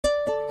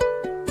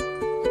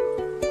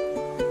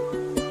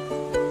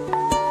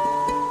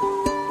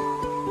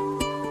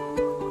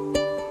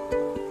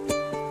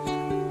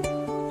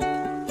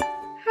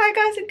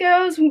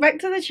girls, welcome back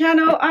to the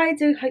channel. I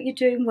do hope you're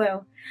doing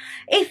well.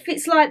 If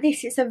it's like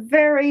this, it's a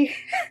very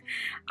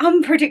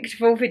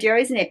unpredictable video,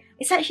 isn't it?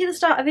 It's actually the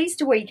start of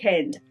Easter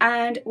weekend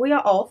and we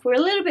are off. We're a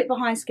little bit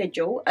behind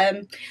schedule.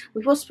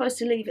 We were supposed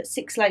to leave at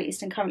 6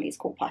 latest and currently it's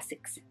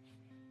 6:15.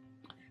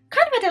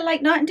 Kind of had a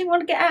late night and didn't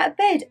want to get out of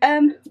bed.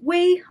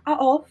 We are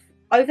off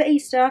over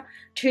Easter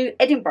to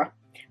Edinburgh.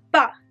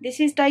 But this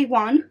is day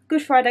one,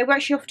 Good Friday. We're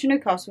actually off to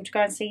Newcastle to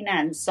go and see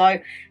Nan. So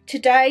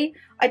today,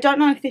 I don't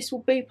know if this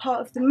will be part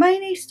of the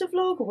main Easter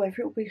vlog or whether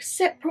it will be a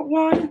separate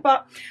one,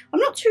 but I'm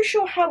not too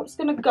sure how it's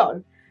going to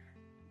go.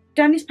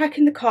 Danny's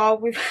packing the car.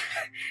 We've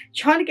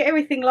trying to get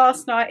everything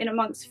last night in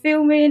amongst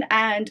filming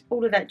and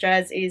all of that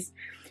jazz it's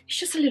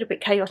just a little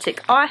bit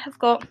chaotic. I have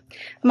got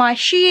my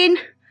Shein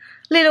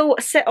little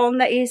set on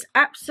that is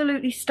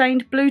absolutely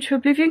stained blue to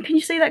oblivion. Can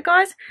you see that,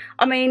 guys?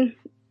 I mean,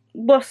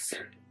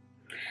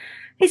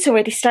 it's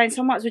already stained,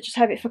 so I might as well just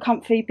have it for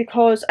comfy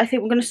because I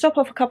think we're going to stop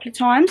off a couple of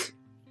times.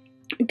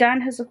 Dan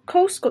has, of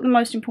course, got the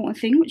most important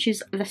thing, which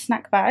is the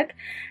snack bag.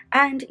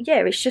 And yeah,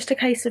 it's just a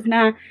case of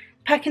now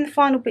packing the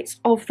final bits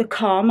of the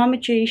car. Mama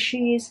G,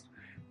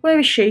 where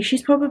is she?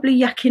 She's probably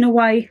yakking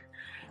away,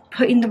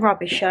 putting the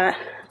rubbish out.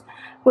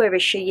 Where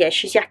is she? Yeah,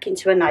 she's yakking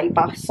to a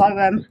neighbour.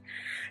 So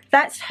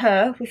that's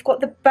her. We've got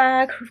the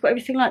bag, we've got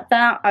everything like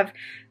that. I've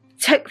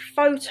took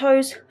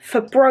photos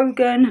for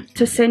Brogan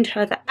to send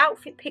her the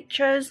outfit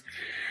pictures,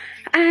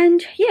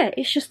 and yeah,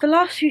 it's just the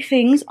last few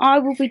things. I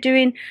will be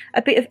doing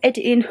a bit of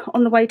editing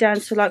on the way down,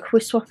 so like we're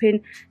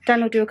swapping.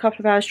 Dan will do a couple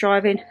of hours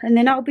driving and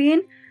then I'll be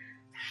in.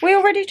 We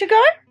all ready to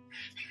go?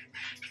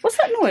 What's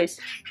that noise?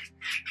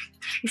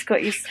 He's got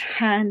his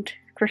hand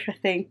gripper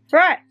thing.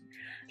 Right,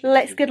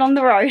 let's get on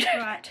the road.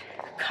 Right,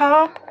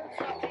 car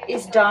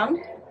is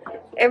done.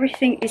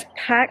 Everything is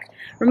packed.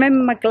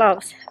 Remember my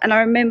gloves, and I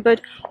remembered,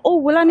 oh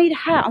well, I need a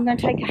hat. I'm going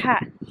to take a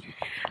hat.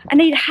 I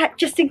need a hat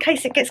just in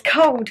case it gets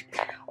cold.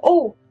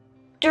 Oh,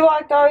 do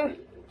I go?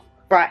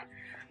 Right,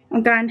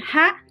 I'm going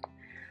hat,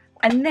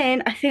 and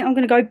then I think I'm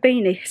going to go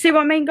beanie. See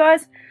what I mean,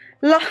 guys?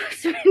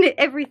 Last minute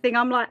everything.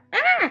 I'm like,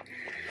 ah!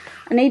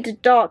 I need a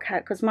dark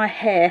hat because my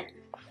hair.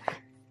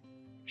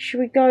 Should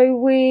we go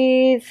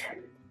with?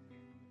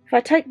 If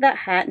I take that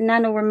hat,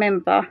 Nan will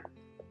remember.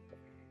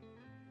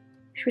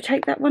 Should we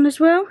take that one as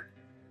well?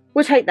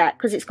 We'll take that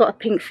because it's got a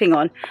pink thing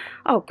on.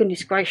 Oh,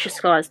 goodness gracious,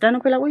 guys. Then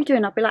I'll be like, what are you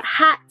doing? I'll be like,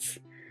 hats.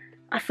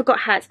 I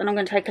forgot hats, and I'm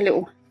going to take a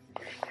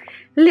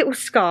little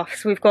scarf.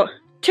 So we've got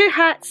 2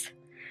 hats,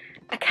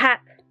 a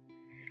cap,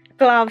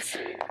 gloves.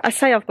 I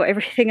say I've got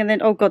everything, and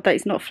then, oh God, that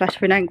is not a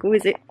flattering angle,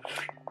 is it?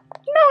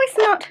 No, it's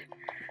not.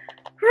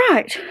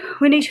 Right,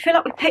 we need to fill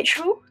up with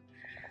petrol,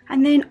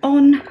 and then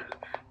on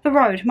the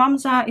road.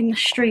 Mum's out in the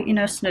street in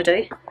her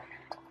snuddy,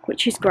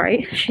 which is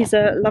great. She's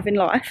loving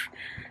life.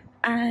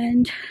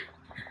 And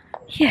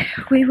yeah,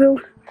 we will.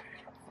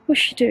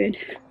 What's she doing?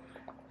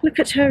 Look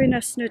at her in her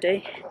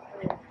snuddy.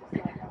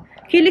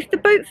 Can you lift the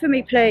boot for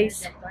me,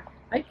 please?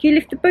 Can you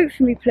lift the boot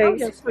for me,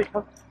 please?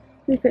 Oh,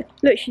 yes,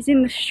 look, she's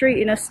in the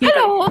street in her snuddy.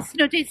 Hello,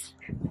 snuddies.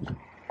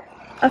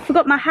 I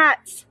forgot my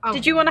hats. Oh.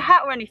 Did you want a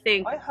hat or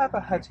anything? I have a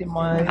hat in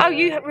my... Oh,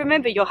 you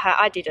remember your hat?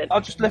 I didn't. I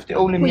just left it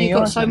all in me. You've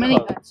got so many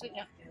hats, haven't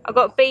you? I've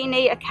got a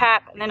beanie, a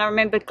cap, and then I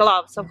remembered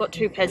gloves. I've got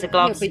 2 pairs of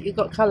gloves. Yeah, but you've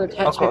got coloured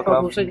hats with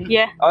bubbles, haven't you?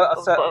 Yeah. I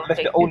left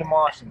it all in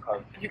my icing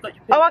coat. You've got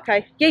your pill? Oh,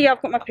 okay. Yeah,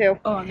 I've got my pill.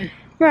 Oh, no.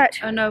 Right.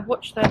 And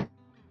watch that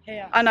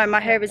hair. I know, my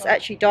hair is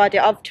actually dyed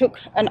it. I've took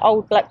an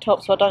old black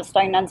top so I don't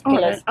stain Nan's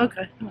pillows. Oh,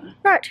 okay.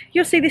 Right,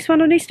 you'll see this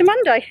one on Easter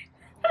Monday.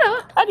 Hello.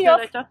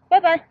 Adios.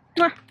 Bye-bye.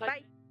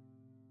 Bye.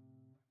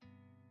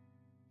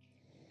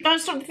 Don't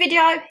stop the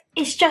video.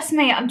 It's just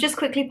me. I'm just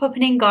quickly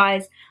popping in,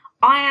 guys.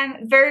 I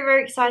am very,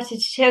 very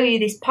excited to tell you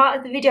this part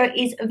of the video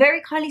is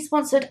very kindly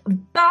sponsored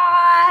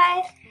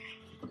by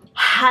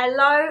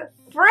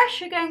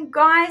HelloFresh again,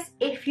 guys.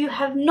 If you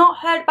have not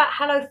heard about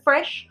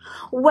HelloFresh,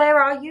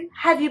 where are you?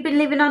 Have you been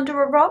living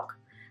under a rock?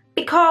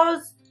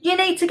 Because you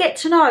need to get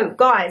to know.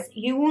 Guys,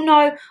 you will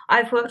know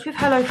I've worked with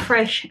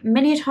HelloFresh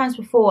many times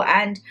before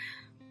and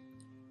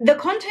the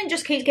content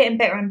just keeps getting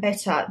better and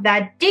better.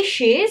 Their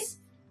dishes,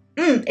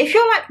 if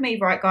you're like me,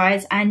 right,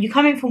 guys, and you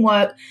come in from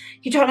work,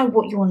 you don't know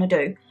what you want to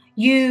do.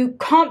 You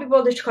can't be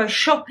bothered to go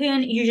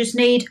shopping. You just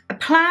need a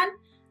plan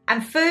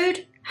and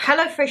food.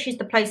 HelloFresh is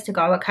the place to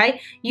go, okay?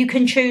 You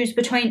can choose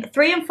between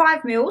 3 and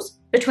 5 meals,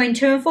 between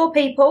 2 and 4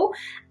 people,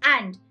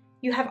 and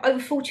you have over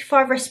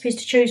 45 recipes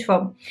to choose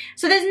from.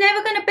 So there's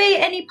never going to be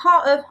any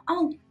part of,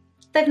 oh,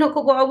 they've not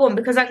got what I want,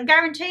 because I can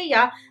guarantee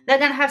you they're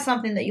going to have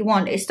something that you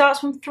want. It starts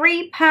from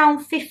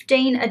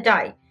 £3.15 a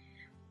day.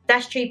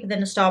 That's cheaper than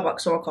a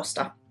Starbucks or a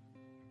Costa.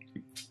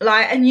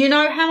 Like, and you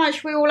know how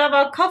much we all love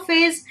our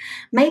coffees.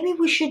 Maybe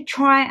we should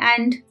try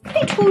and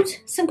put towards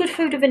some good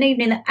food of an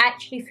evening that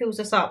actually fills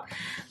us up.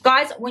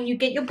 Guys, when you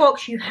get your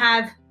box, you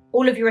have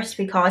all of your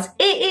recipe cards.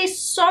 It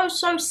is so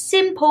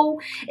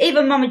simple.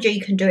 Even Mama G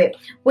can do it.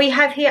 We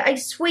have here a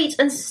sweet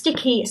and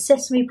sticky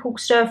sesame pork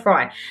stir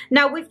fry.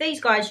 Now with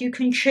these guys, you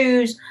can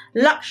choose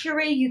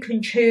luxury, you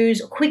can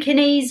choose quick and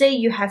easy.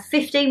 You have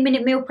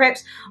 15-minute meal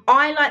preps.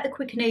 I like the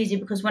quick and easy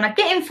because when I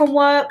get in from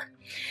work,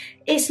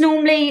 it's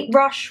normally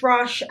rush,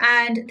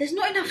 and there's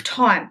not enough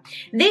time.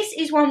 This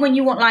is one when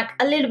you want like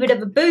a little bit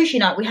of a bougie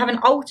night. We have an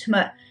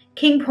ultimate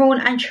king prawn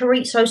and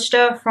chorizo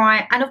stir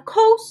fry, and of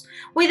course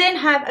we then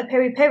have a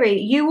peri peri.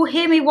 You will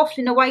hear me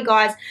waffling away,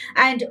 guys,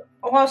 and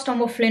whilst I'm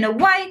waffling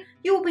away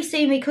you will be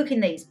seeing me cooking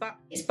these.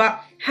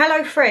 But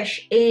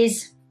HelloFresh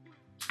is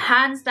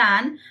hands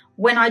down,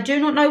 when I do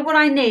not know what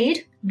I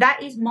need,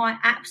 that is my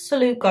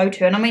absolute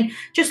go-to. And I mean,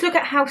 just look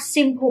at how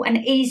simple and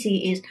easy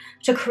it is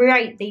to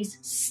create these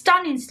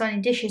stunning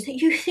dishes that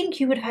you think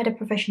you would have had a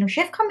professional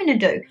chef come in and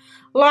do.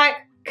 Like,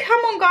 come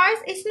on guys,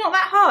 it's not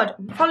that hard.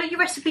 Follow your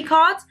recipe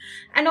cards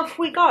and off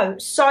we go.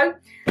 So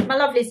my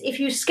lovelies, if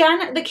you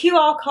scan the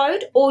QR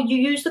code or you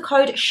use the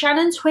code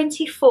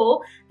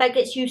Shannon24, that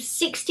gets you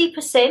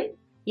 60%,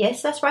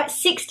 yes that's right,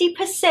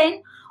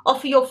 60% off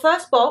of your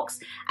first box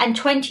and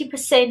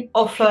 20%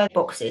 off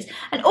boxes.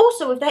 And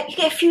also with that you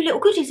get a few little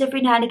goodies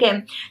every now and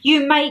again.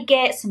 You may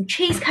get some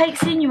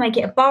cheesecakes in, you may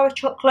get a bar of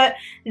chocolate.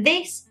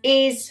 This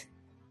is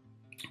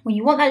when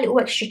you want that little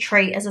extra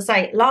treat. As I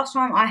say, last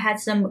time I had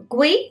some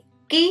ghee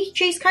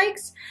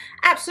cheesecakes,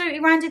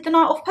 absolutely rounded the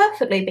night off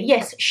perfectly. But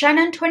yes,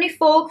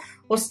 Shannon24,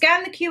 or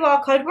scan the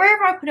QR code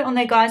wherever I put it on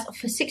there, guys,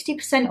 for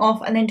 60%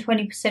 off and then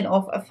 20%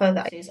 off a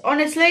further.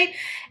 Honestly,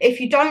 if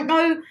you don't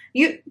know,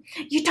 you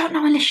don't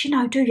know unless you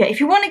know, do you? If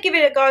you want to give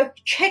it a go,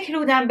 check it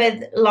all down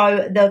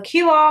below. The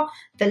QR,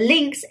 the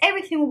links,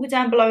 everything will be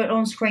down below and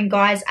on screen,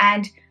 guys,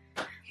 and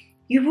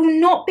you will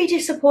not be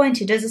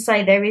disappointed. As I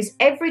say, there is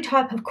every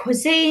type of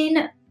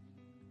cuisine,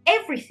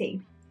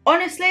 everything.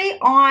 Honestly,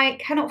 I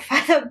cannot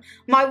fathom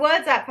my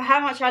words out for how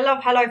much I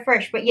love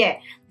HelloFresh. But yeah,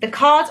 the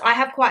cards, I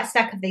have quite a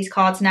stack of these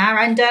cards now.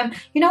 And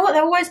you know what?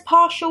 They're always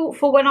partial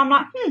for when I'm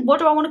like, what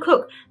do I want to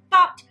cook?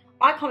 But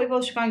I can't be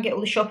bothered to go and get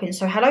all the shopping.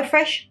 So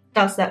HelloFresh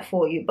does that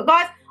for you. But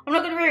guys, I'm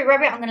not going to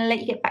rub it. I'm going to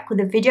let you get back with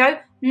the video.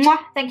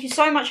 Mwah. Thank you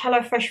so much,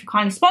 HelloFresh, for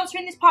kindly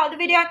sponsoring this part of the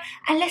video.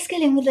 And let's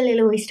get in with the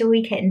little Easter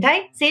weekend,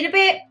 eh? See you in a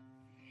bit.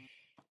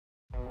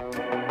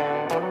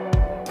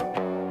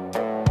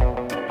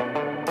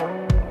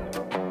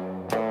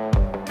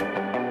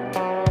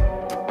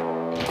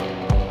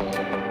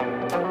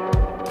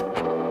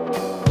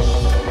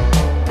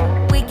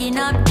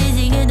 Up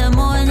dizzy in the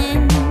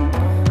morning,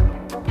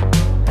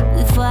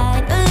 we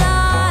fight a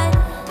lot,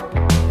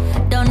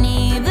 don't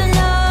even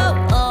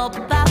know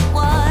about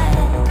what.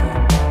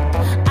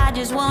 I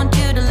just want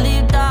you to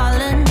leave,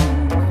 darling.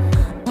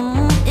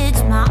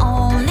 It's my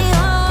only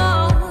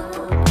hope.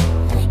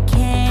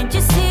 Can't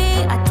you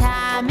see our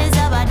time is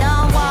up? I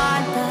don't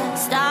want to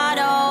start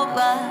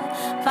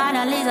over.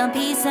 Finally some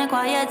peace and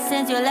quiet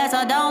since you left,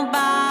 so don't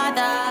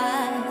bother.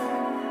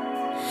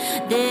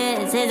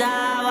 This is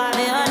how I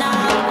feel now.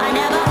 I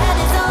never had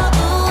it so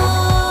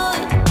good.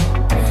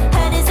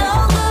 Had it so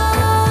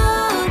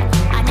good.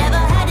 I never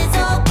had it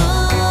so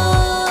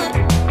good.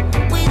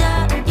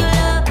 Without your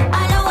love,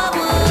 I know I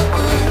would.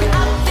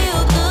 I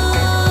feel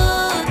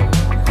good.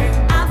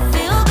 I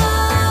feel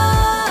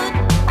good.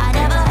 I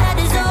never had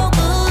it so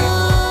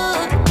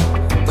good.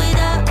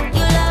 Without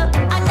your love,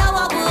 I know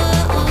I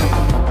would.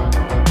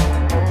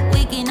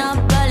 Waking up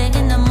early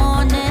in the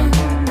morning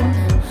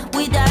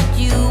without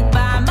you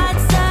by my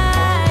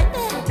side,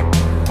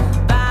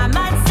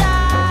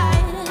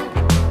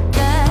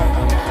 yeah.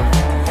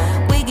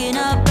 Waking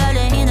up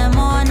early in the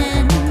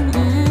morning,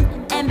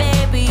 and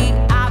baby,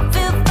 I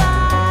feel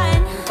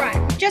fine.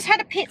 Right, just had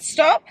a pit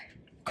stop.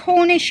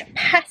 Cornish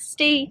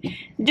pasty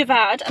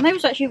devoured, and they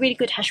was actually really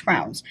good hash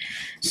browns.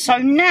 So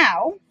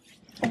now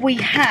we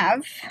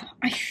have,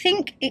 I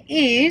think it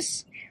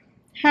is,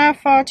 how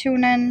far till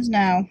Nan's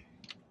now?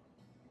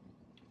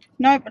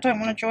 Nope, I don't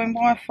want to join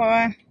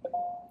Wi-Fi.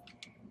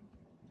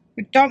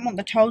 We don't want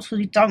the tolls because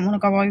we don't want to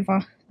go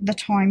over the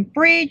time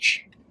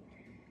bridge.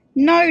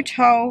 No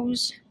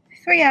tolls.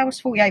 3 hours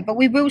 48, but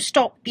we will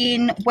stop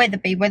in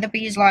Wetherby.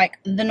 Wetherby is like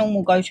the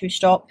normal go-to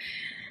stop.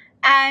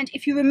 And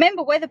if you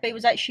remember, Wetherby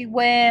was actually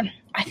where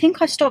I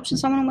think I stopped and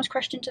someone almost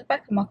crashed into the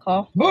back of my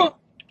car. What?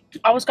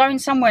 I was going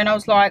somewhere and I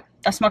was like,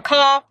 that's my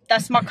car,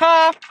 that's my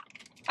car.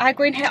 I had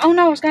green hair. Oh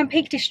no, I was going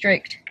Peak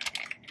District.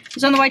 I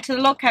was on the way to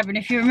the log cabin.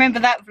 If you remember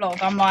that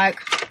vlog, I'm like,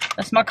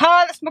 that's my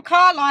car, that's my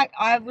car. Like,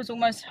 I was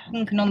almost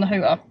honking on the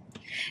hooter.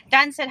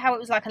 Dan said how it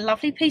was like a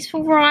lovely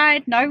peaceful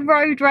ride, no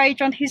road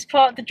rage on his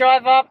part, the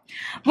drive up.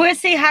 We'll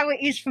see how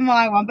it is for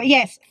my one. But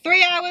yes,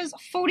 3 hours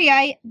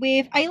 48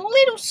 with a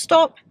little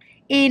stop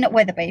in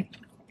Wetherby.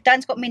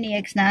 Dan's got mini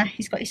eggs now.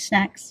 He's got his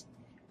snacks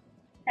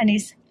and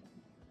his...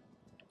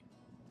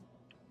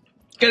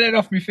 Get it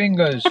off my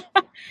fingers.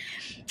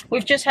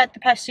 We've just had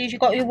the pasties.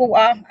 You've got your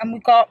water and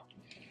we've got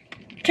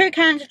 2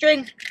 cans of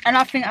drink, and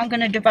I think I'm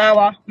going to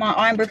devour my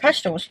iron brew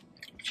pastels.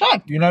 So,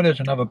 You know there's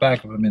another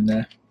bag of them in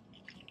there.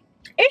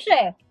 is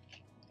there?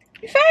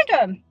 You found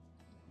them?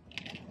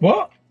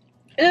 What?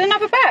 There's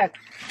another bag.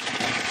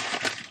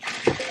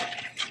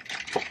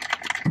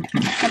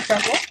 That's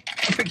what?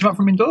 I picked them up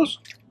from indoors.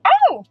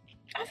 Oh,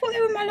 I thought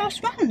they were my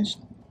last ones.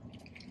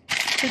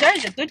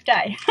 Today's a good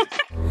day.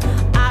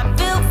 I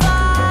feel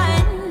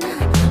fine.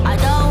 I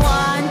don't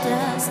want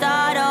to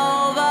start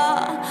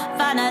over.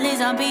 Finally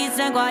some peace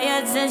and been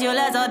quiet since you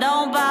left, so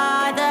don't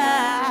bother.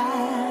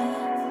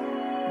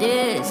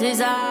 This is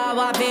how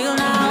I feel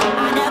now.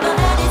 I never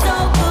had it so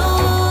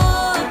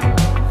good.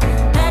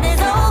 Had it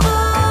so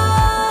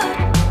good.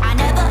 I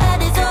never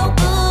had it so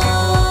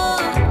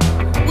good.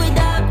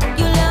 Without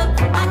your love,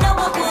 I know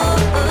I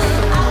would.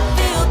 I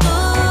feel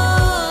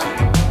good.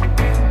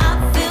 I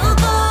feel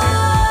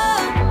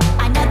good.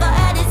 I never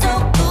had it so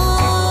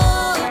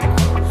good.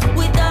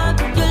 Without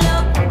your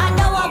love, I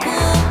know I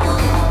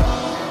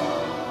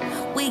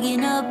would.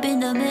 Waking up in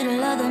the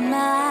middle of the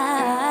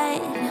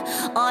night,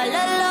 all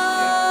alone.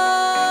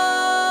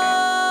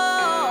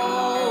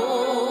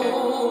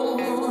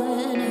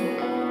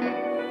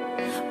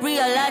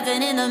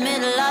 Realizing in the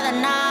middle of the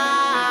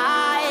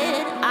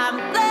night, I'm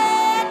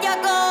glad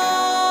you're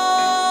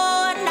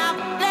gone. I'm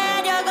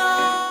glad you're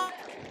gone.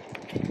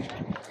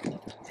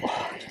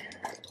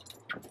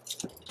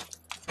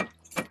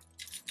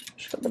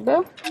 She's got the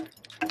bell.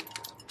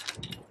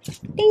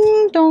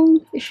 Ding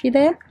dong. Is she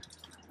there?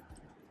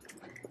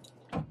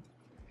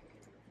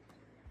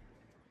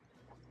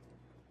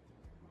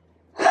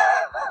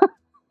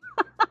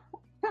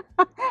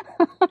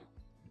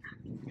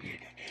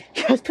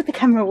 Just put the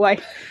camera away.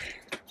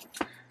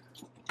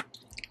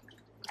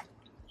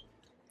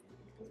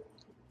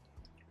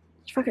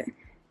 Fuck it.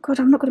 God,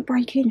 I'm not going to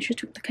break in. She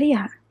took the key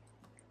out.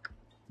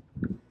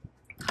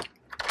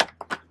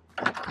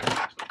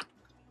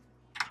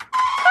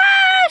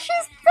 Ah,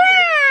 she's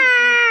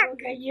back!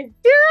 Okay, you.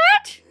 You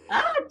alright?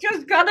 I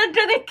just got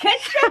into the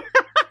kitchen.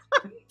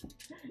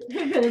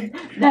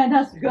 Then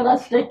that's gonna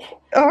stick.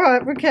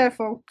 Alright, be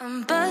careful.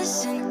 I'm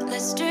buzzing,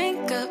 let's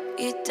drink up.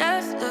 Your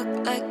death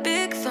look like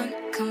big fun.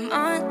 Come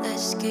on,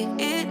 let's get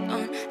it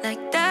on.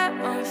 Like that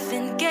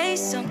Marvin Gaye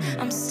song.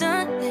 I'm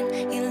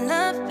stunning, you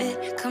love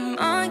it. Come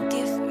on,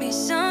 give me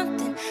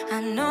something.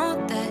 I know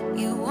that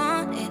you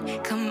want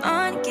it. Come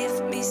on,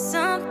 give me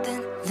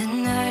something. The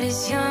night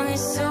is young and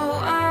so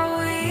are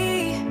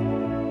we.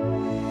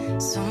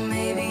 So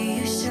maybe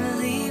you should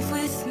leave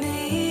with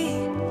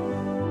me.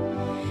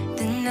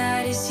 The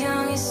night is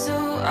young and so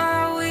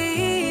are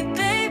we,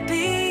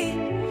 baby.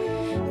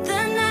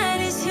 The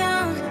night is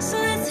young, so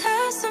let's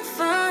have some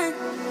fun.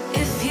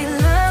 If you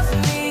love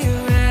me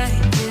right,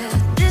 yeah,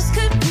 this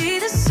could be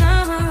the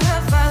summer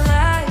of our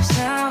lives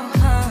now,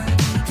 honey.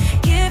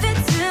 Give it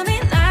to me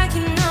like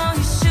you know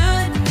you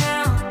should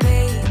now,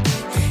 baby.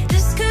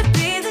 This could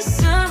be the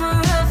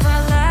summer of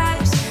our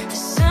lives, the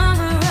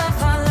summer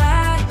of our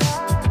lives.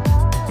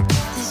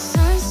 The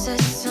sun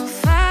sets on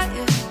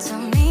fire, tell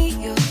me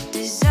your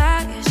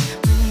desires.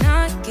 We're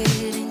not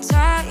getting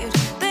tired,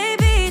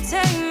 baby,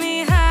 take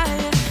me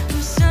higher.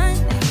 I'm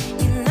sunny,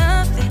 you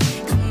love it,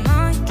 come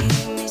on,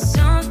 give me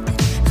something.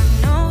 I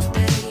know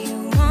that you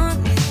want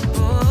it,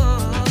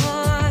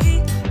 boy.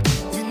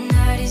 The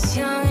night is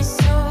young and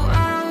so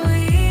are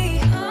we.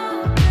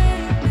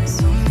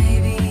 So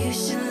maybe you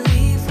should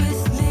leave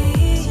with me.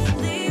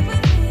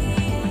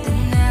 The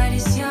night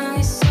is young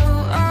and so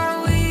are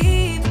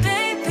we,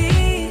 baby.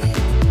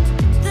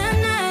 The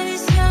night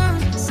is young,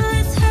 so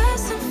let's have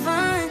some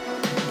fun.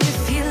 If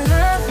you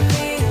love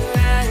me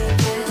right,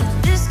 yeah,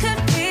 this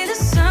could be the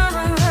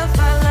summer of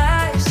our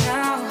lives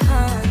now,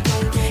 honey.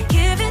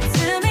 Give it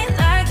to me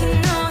like you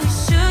know you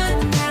should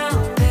now,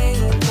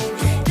 baby.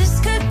 This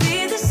could be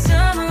the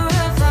summer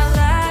of our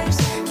lives,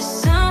 the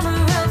summer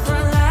of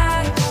our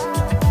lives.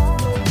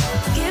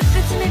 Give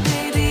it to me,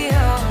 baby,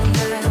 all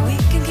night. We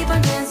can keep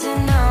on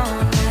dancing all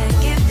night.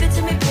 Give it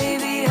to me,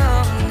 baby,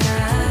 all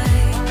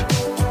night.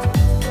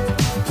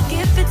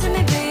 Give it to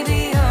me, baby,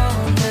 all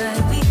night.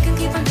 We can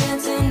keep on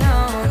dancing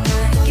all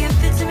night.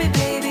 Give it to me,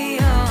 baby,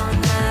 all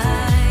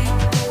night.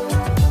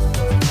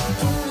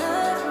 You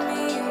love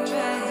me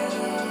right.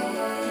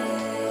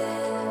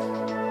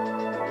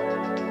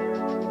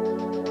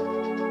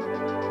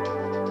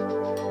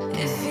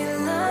 If you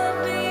love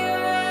me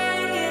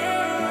right,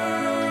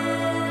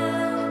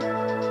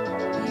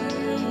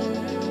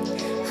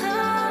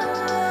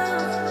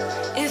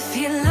 if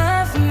you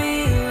love me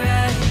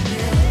right,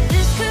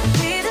 this could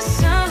be the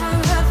summer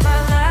of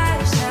our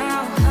lives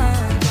now,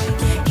 honey.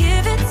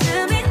 Give it to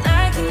me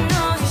like you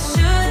know you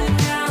should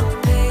now,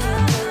 baby.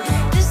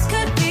 This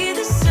could be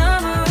the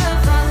summer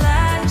of our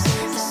lives,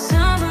 the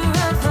summer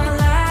of our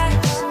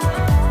lives.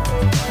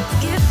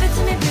 Give it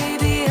to me,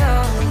 baby,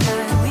 all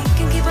night. We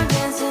can keep on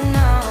dancing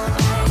all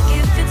night.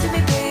 Give it to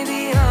me,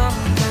 baby, all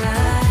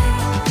night.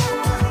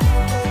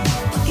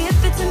 Give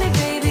it to me,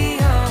 baby,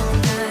 all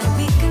night.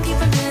 We can keep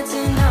on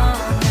dancing all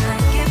night.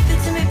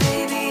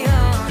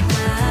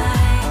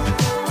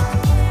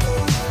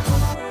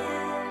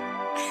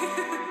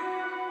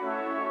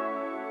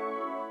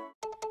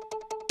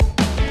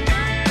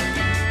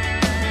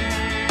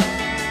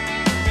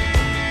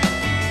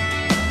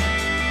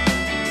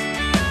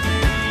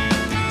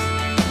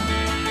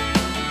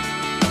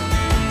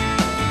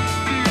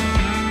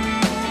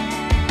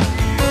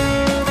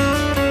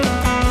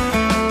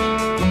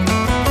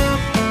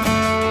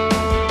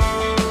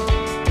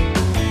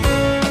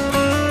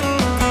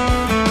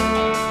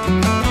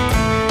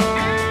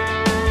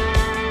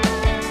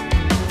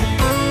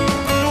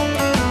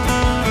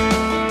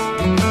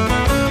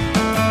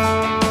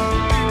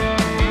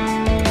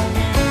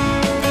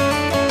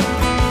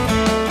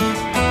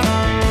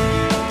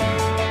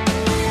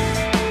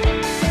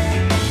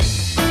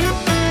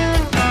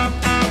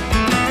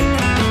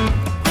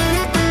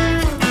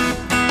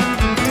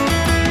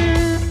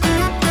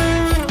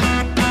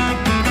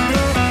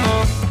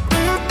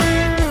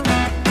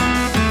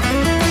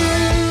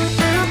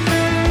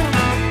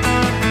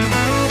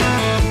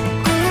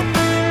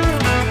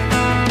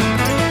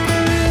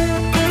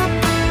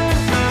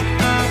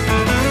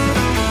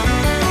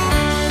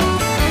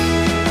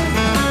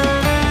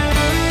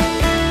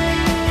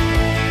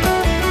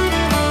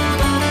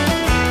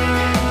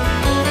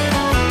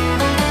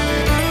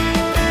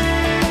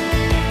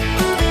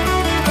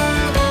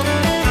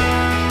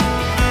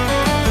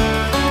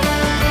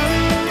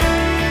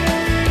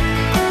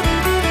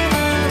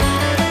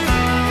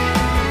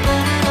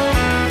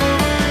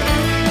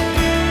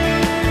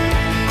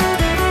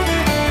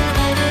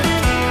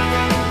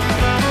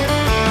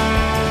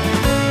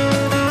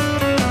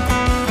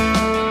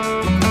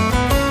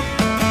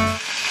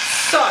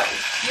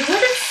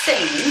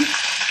 seen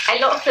a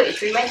lot of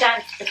footage. We went down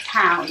to the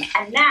town,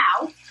 and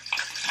now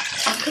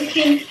I'm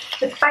cooking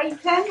the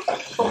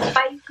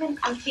bacon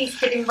and peas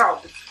pudding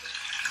rolls.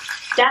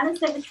 Dan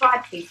has never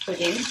tried peas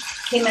pudding.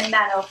 Him and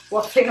Nan are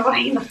waffling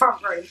away in the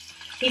front room.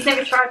 He's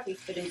never tried peas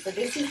pudding, so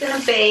this is going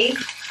to be...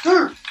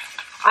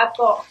 I've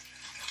got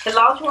the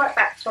large white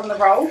bats from the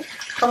roll,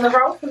 from the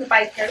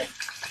bacon,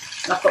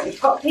 and I've got my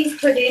pot peas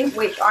pudding,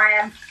 which I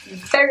am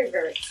very,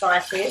 very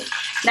excited.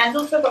 Nan's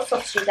also got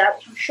sausages out,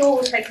 which I'm sure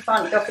we'll take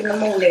advantage of in the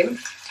morning.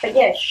 But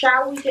yeah,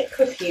 shall we get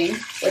cooking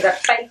with a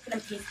bacon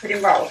and peas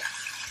pudding roll?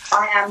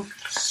 I am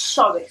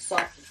so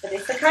excited for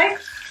this, okay?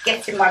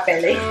 Get in my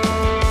belly.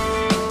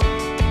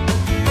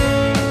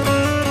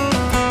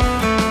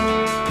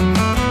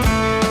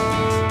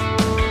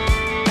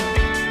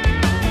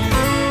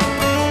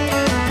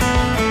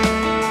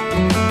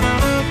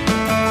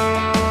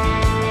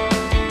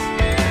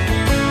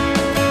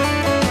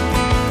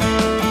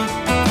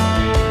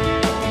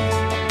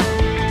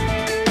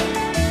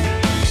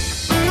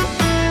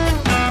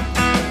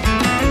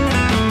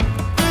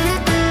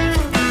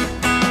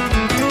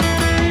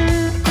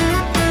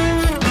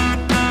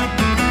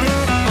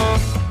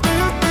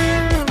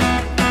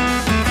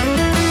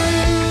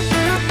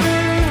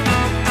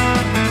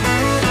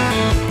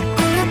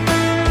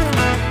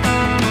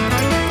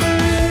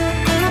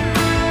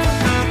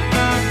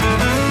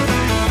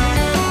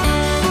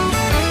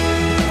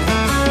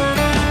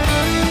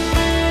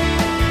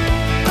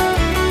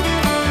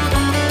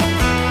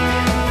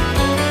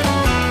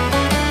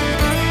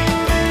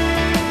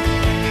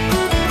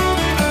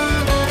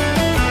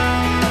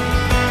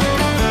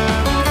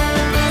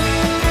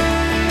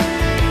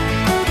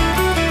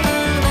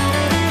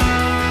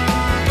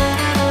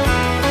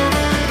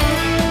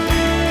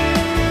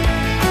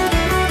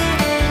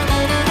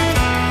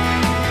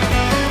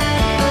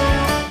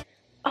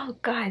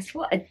 Guys,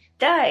 what a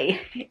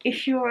day.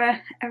 If you're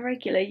a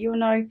regular, you'll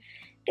know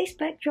this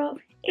backdrop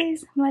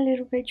is my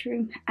little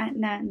bedroom at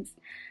Nan's.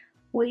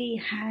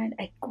 We had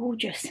a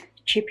gorgeous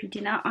chippy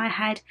dinner. I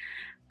had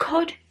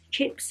cod,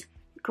 chips,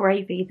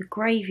 gravy. The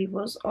gravy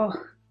was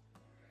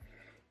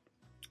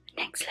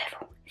next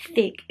level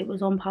thick. It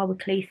was on par with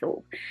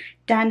Cleethorpes.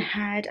 Dan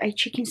had a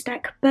chicken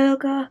stack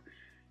burger,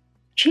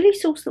 chili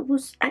sauce that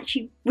was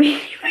actually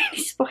really,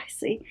 really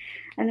spicy,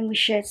 and then we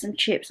shared some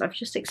chips. I've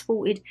just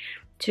exported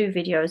 2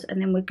 videos,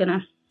 and then we're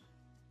gonna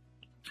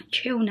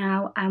chill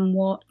now and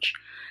watch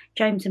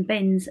James and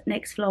Ben's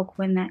next vlog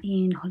when they're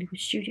in Hollywood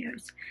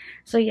Studios.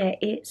 So yeah,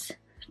 it's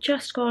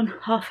just gone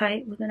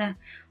 8:30. We're gonna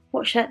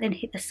watch that, then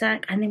hit the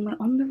sack, and then we're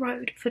on the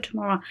road for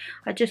tomorrow.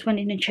 I just went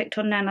in and checked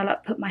on Nan. I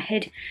like put my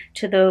head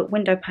to the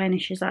window pane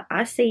and she's like,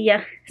 I see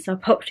ya. So I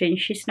popped in.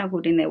 She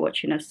snuggled in there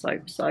watching her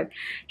soap, so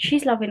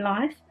she's loving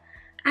life.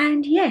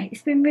 And yeah,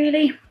 it's been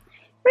really,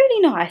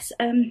 really nice.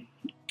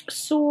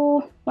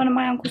 Saw one of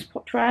my uncles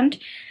popped round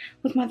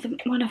with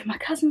one of my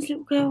cousin's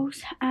little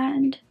girls,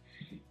 and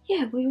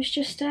yeah, we was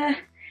just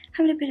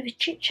having a bit of a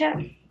chit chat.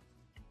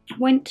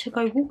 Went to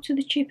go walk to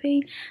the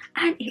chippy,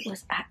 and it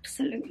was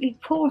absolutely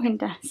pouring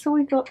down, so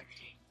we got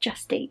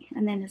Just Eat.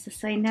 And then, as I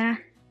say, now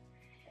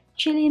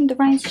chilling. The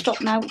rain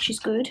stopped now, which is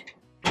good,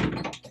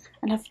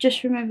 and I've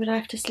just remembered I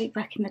have to sleep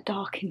back in the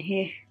dark in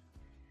here.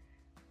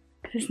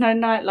 There's no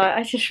night light.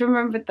 I just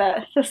remembered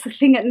that. That's the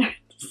thing at night.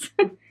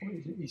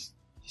 You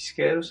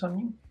scared or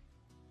something?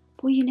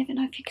 Well, you never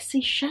know if you can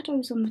see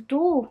shadows on the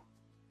door.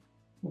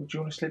 Well, do you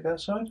want to sleep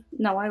outside?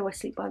 No, I always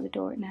sleep by the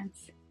door at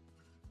Nan's.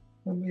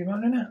 What are you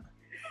running at?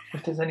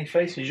 If there's any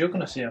faces, you're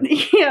going to see them.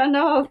 Yeah, I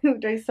know I will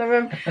do.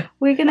 So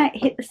we're going to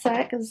hit the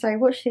sack, as I say,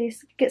 watch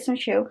this, get some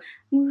chill.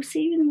 And we'll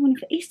see you in the morning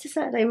for Easter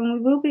Saturday, when we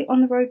will be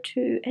on the road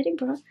to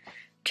Edinburgh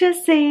to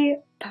see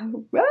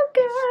Brogan.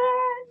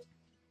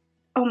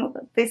 Oh my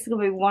god, this is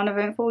going to be one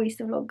eventful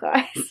Easter vlog,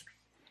 guys.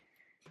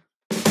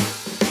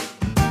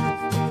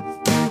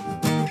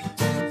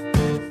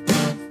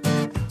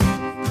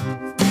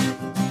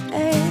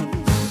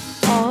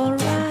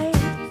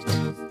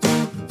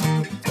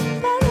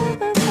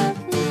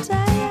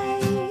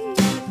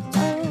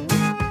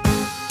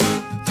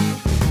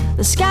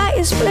 The sky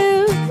is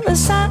blue, the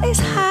sun is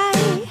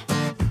high.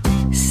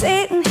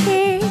 Sitting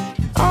here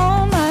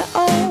on my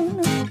own,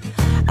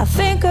 I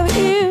think of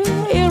you,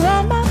 you're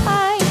on my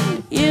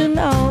mind, you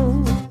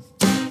know.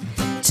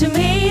 To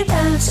me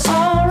that's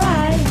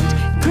alright.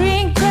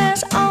 Green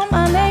grass on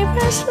my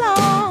neighbor's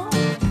lawn.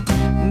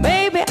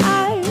 Maybe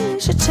I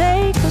should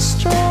take a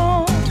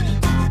stroll.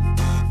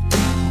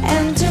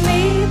 And to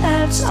me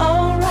that's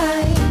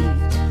alright.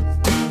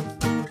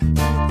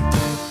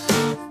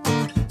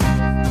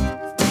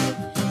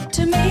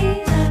 To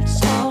me,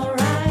 that's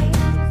alright.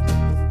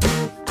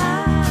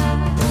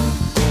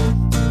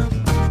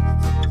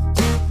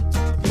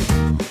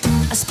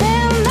 I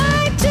spend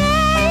my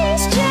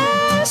days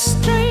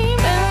just dreaming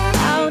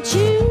about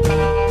you.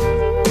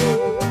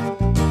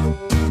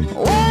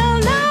 Well,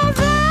 now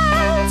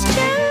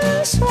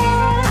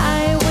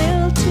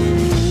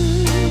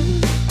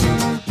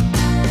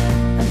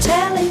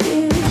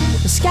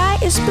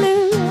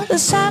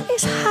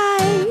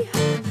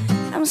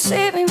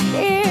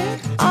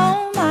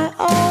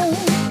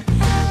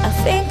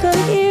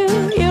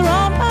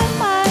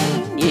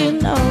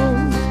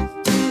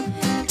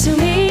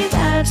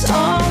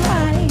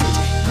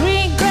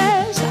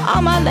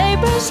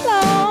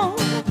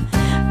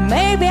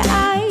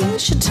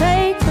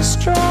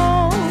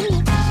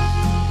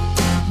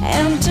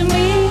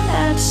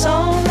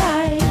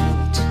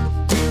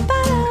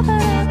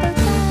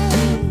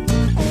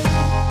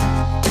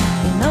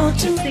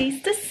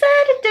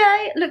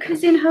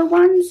Rebecca's in her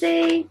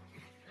onesie.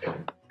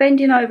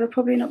 Bending over,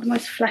 probably not the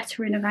most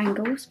flattering of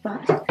angles,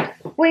 but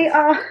we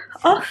are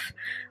off.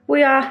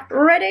 We are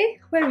ready.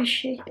 Where is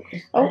she?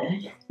 Oh,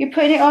 you're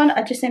putting it on?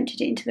 I just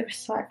emptied it into the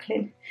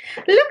recycling.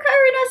 Look at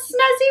her in a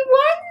snazzy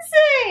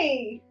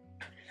onesie.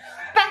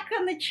 Back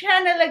on the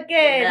channel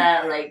again.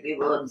 I like me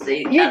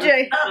onesie. You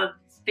do? I'll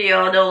be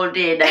on all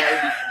day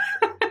now.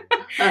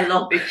 I'll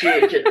not be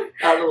changing.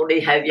 I'll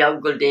only have your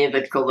Uncle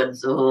David coming,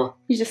 so...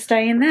 You just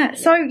stay in that.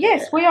 So,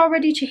 yes, we are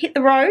ready to hit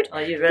the road.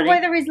 Are you ready? The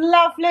weather is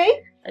lovely.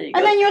 And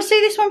And then you'll see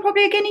this one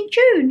probably again in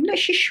June. Look,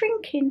 she's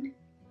shrinking.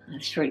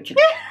 it's shrinking.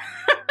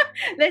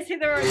 Let's hit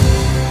the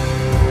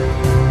road.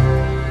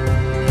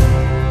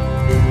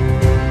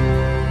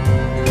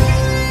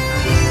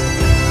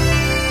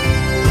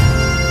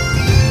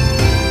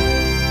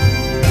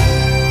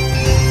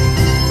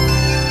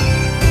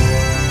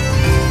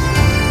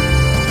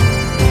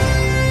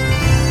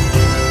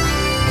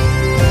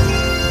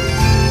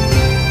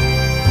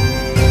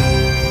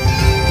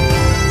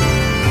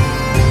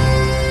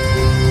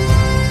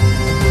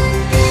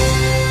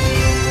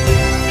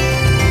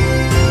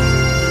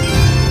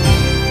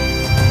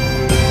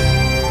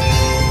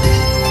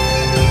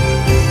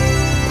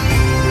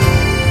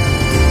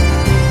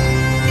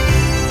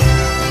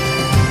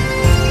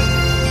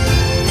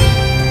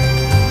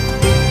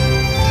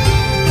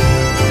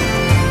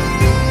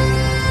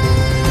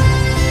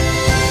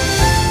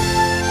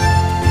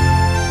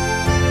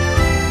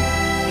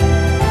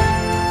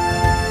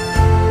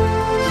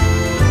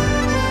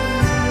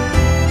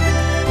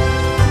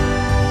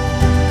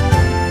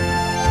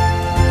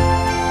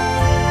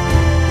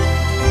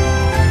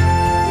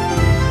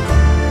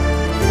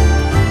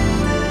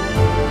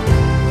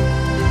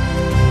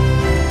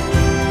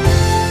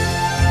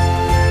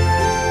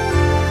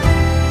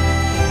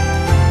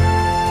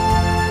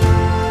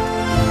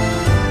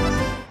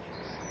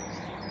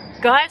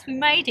 Guys, we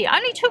made it.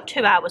 Only took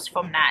 2 hours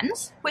from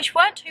Nan's, which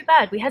weren't too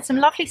bad. We had some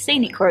lovely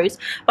scenic routes,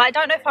 but I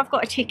don't know if I've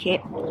got a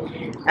ticket.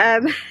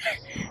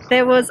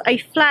 There was a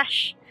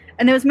flash,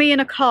 and there was me in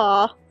a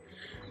car,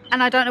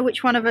 and I don't know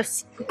which one of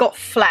us got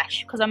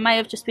flash, because I may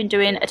have just been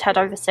doing a tad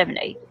over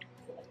 70.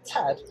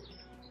 Tad?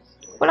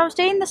 Well, I was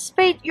doing the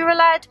speed. You're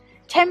allowed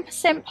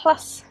 10%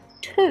 plus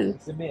 2.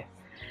 It's a myth.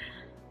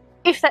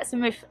 If that's a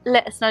myth,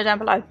 let us know down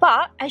below.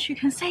 But as you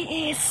can see,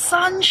 it is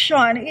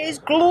sunshine. It is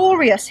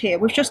glorious here.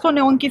 We've just gone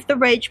on give the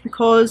reg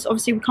because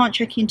obviously we can't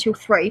check in till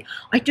 3.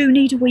 I do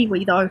need a wee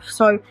wee though,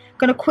 so I'm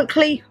gonna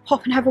quickly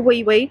pop and have a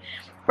wee wee.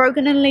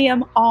 Brogan and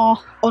Liam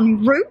are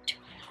en route,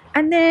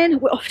 and then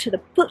we're off to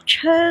the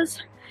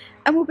butcher's,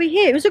 and we'll be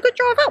here. It was a good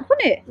drive up,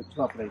 wasn't it? It's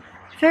lovely.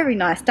 Very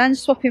nice.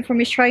 Dan's swapping from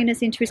his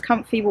trainers into his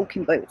comfy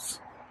walking boots.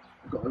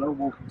 Got a long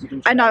walking to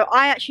do. I know,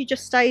 I actually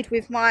just stayed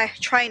with my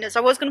trainers.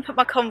 I was going to put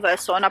my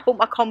Converse on. I bought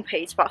my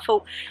Competes, but I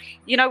thought,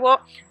 you know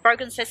what?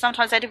 Brogan says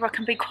sometimes Edinburgh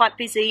can be quite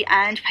busy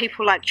and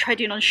people like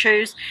treading on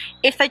shoes.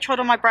 If they trod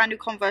on my brand new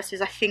Converses,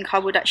 I think I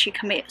would actually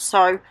commit.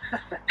 So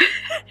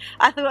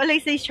I thought at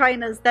least these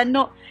trainers, they're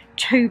not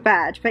too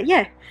bad. But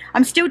yeah,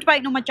 I'm still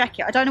debating on my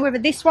jacket. I don't know whether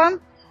this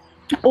one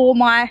or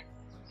my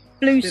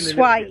blue Still a suede.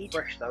 little bit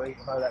fresh though,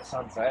 even though that's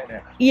sunset, isn't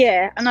it?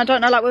 Yeah, and I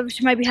don't know like whether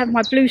to maybe have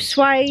my blue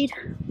suede,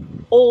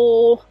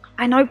 or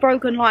I know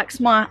Brogan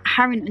likes my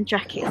Harrington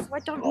jacket. So I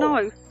don't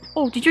know.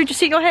 Oh, did you just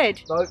hit your head?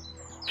 No,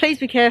 Please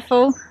be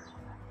careful.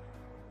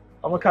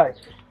 I'm okay.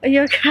 Are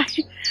you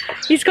okay?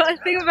 He's got a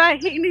thing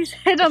about hitting his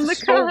head on the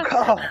Small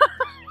car. car.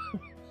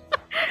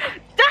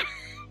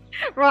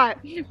 Right,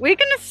 we're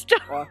gonna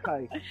stop.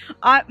 Okay.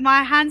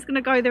 My hand's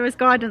gonna go there as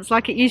guidance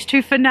like it used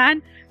to for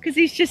Nan, because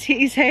he's just hit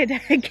his head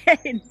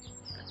again.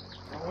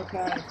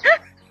 Okay.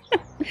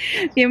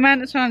 The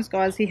amount of times,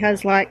 guys, he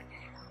has like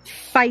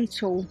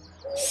fatal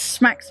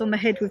smacks on the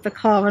head with the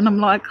car, and I'm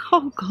like,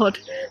 oh god,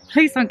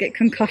 please don't get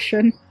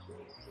concussion.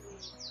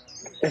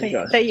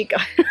 There you go.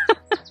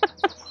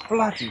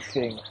 Bloody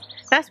thing.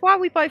 That's why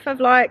we both have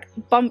like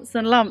bumps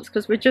and lumps,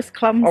 because we're just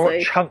clumsy. I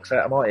got chunks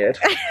out of my head.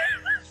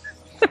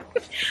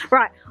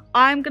 Right,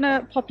 I'm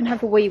gonna pop and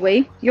have a wee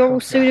wee. You're all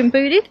suited and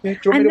booted. Yeah, do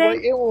you want And me to then-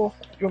 wait here or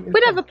do you want me to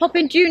We'd come? have a pop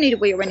in. Do you need a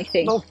wee or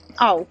anything? No.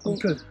 Oh, I'm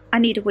good. I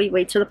need a wee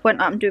wee to the point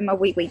that I'm doing my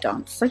wee wee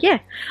dance. So yeah,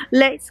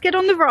 let's get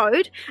on the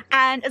road.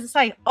 And as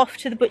I say, off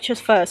to the butcher's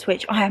first,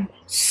 which I am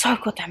so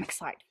goddamn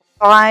excited.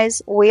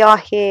 Guys, we are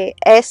here.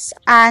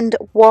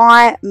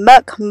 S&Y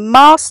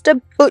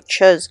McMaster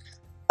Butchers.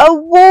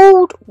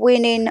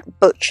 Award-winning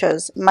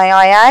butchers, may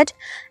I add,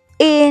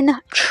 in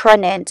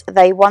Tranent.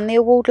 They won the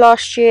award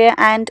last year,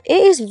 and it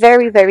is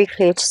very, very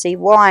clear to see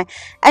why.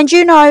 And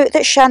you know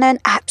that Shannon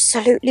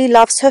absolutely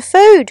loves her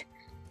food.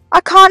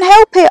 I can't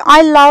help it.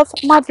 I love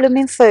my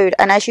blooming food.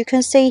 And as you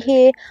can see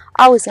here,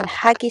 I was in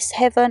haggis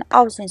heaven.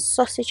 I was in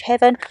sausage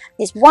heaven.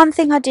 There's one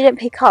thing I didn't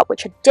pick up,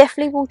 which I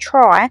definitely will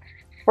try.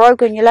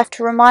 Brogan, you'll have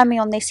to remind me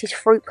on this, is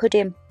fruit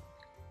pudding.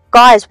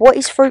 Guys, what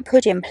is fruit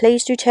pudding?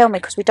 Please do tell me,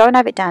 because we don't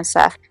have it down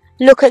south.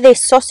 Look at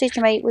this, sausage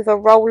meat with a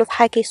roll of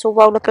haggis or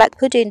roll of black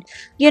pudding.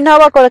 You know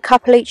I got a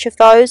couple each of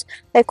those.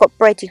 They've got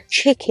breaded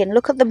chicken.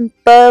 Look at the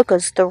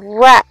burgers, the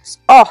wraps.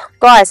 Oh,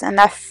 guys, and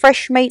they're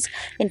fresh meats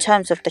in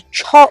terms of the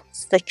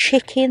chops, the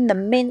chicken, the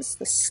mince,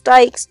 the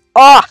steaks.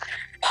 Oh,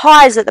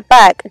 pies at the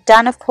back.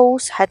 Dan, of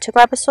course, had to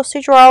grab a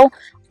sausage roll.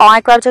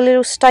 I grabbed a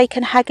little steak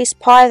and haggis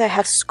pie. They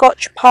have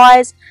Scotch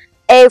pies.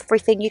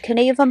 Everything. You can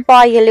even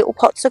buy your little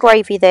pots of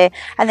gravy there.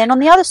 And then on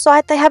the other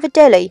side, they have a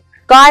deli.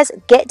 Guys,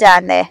 get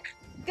down there.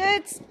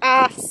 Goods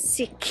are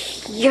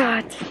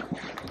secured.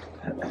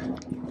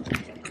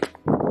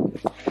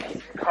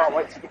 Can't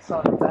wait to get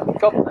started.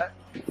 Got that.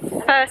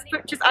 First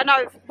butchers. I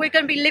know we're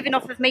going to be living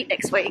off of meat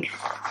next week.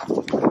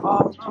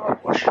 Oh no!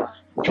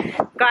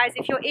 Guys,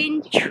 if you're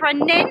in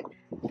Tranent,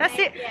 that's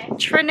it. Yeah.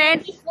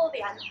 Tranent,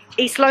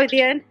 East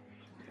Lothian.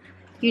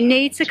 You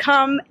need to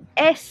come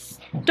S.V.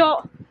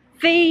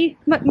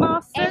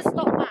 McMaster's.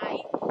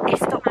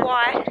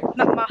 S.Y.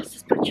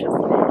 McMaster's Butchers.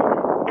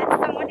 And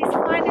someone is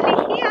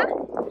finally here.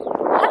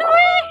 Hello,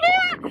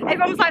 we're here.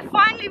 Everyone's like,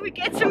 finally we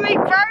get to meet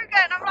Brogan.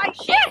 And I'm like,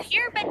 yes,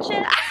 you're a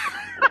bitches.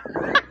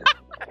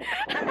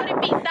 I'm gonna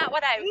beat that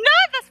one out. No,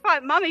 that's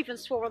fine. Mum even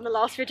swore on the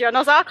last video, and I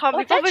was like, I can't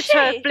be bothered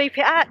to bleep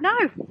it out.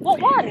 No. What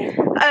one?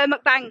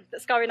 Mukbang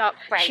that's going up.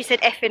 Right. She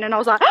said effing, and I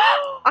was like,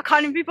 oh, I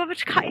can't even be bothered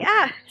to cut it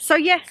out. So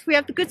yes, we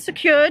have the goods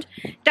secured.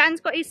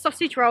 Dan's got his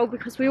sausage roll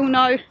because we all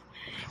know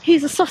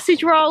he's a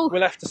sausage roll.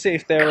 We'll have to see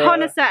if they're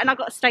connoisseur, and I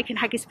got a steak and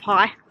haggis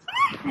pie.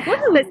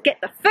 Let's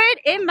get the food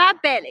in my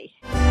belly.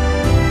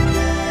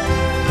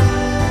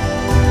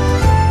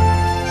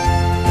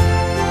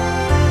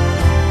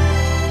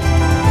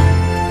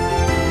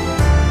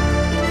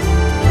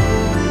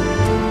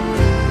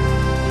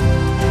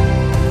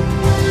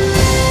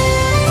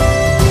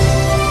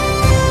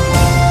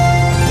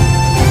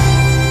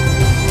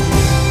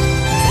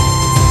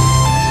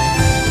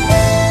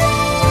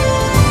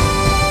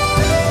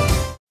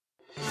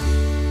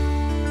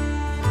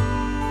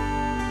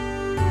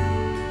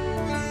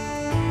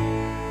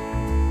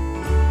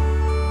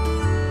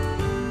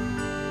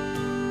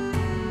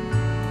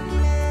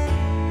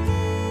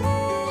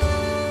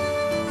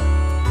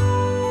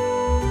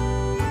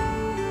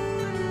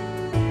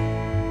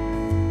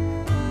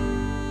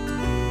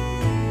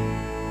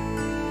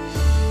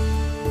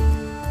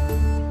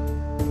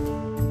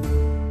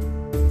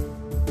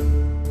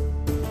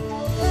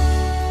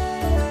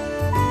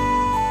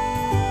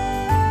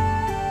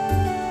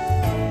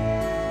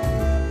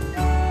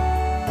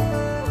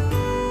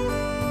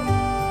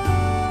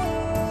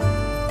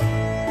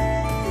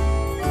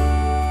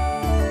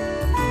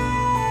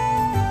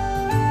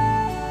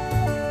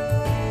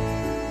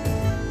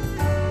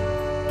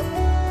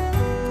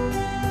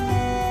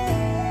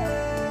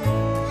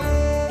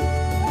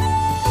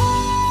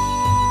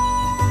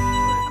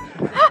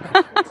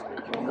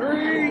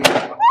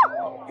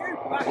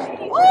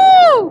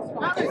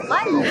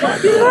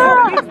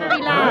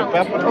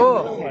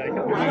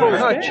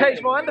 Oh, I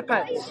changed my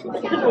underpants.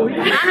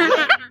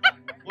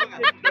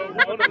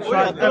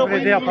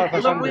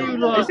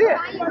 Is it?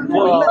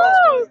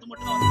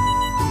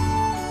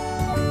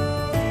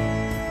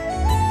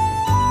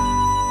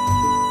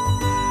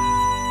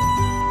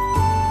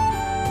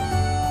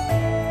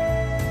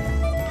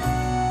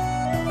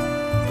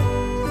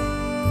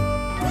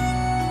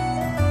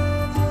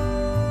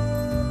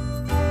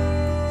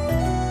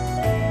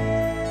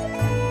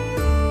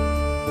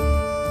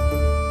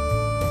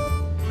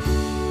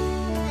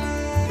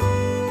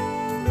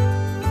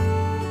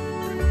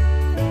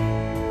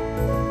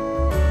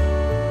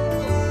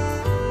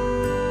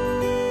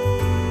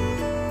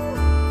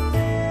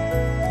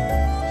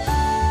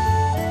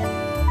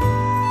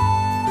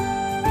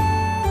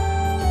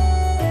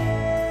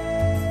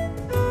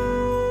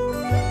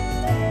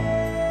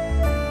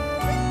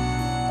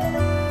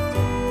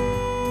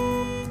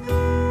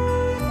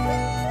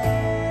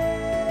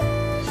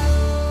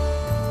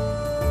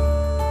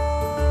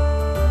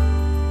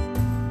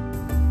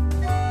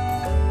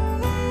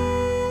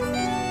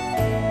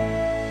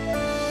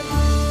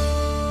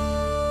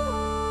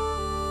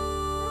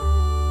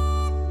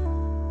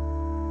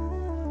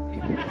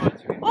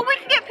 Or we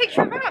can get a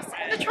picture of us.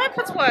 The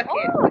tripod's working.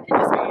 Oh, we can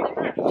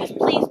just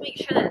please make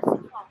sure that it's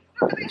on.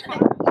 Look at this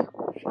one.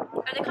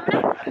 Are they coming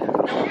out?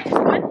 No, we're just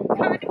going.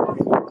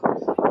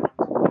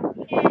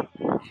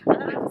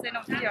 They're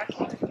not video.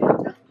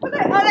 Oh,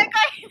 they're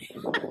going.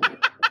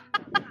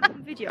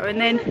 Video, and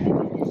then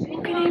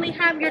You can only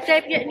have your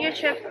debut on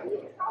YouTube.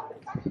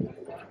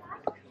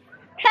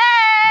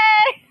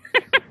 hey.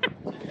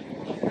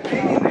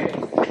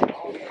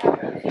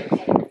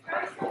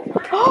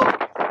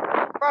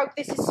 Bro,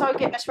 this is so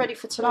getting us ready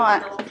for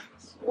tonight.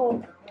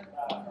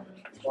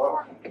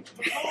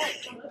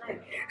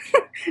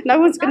 No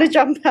one's going to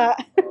jump out.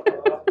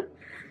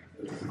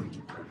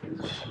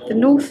 The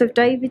north of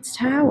David's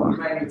Tower.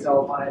 Can't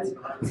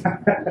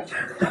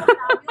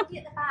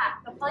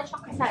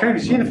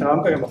see anything.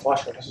 I'm going to get my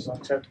flashlight. This is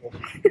unacceptable.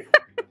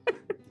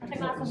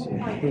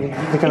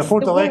 They can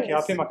afford to like it.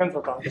 I'll pay my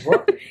council tax as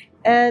well.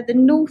 The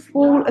north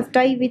wall of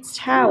David's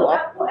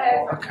Tower.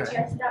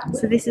 Okay.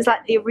 So this is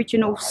like the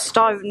original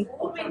stone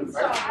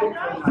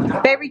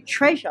buried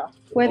treasure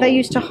where they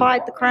used to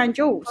hide the crown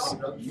jewels.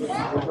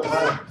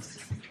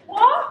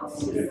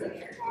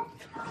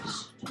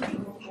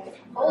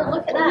 Oh,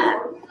 look at that.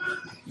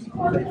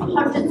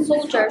 100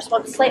 soldiers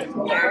once slept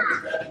in here.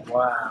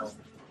 Wow.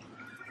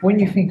 When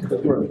you think of the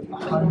room,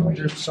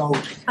 100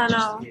 soldiers. I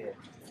know. Yeah.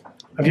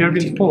 Have you ever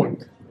been to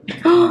Poland?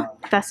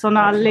 That's on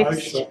our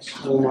list.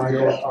 Oh my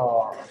god.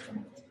 Oh.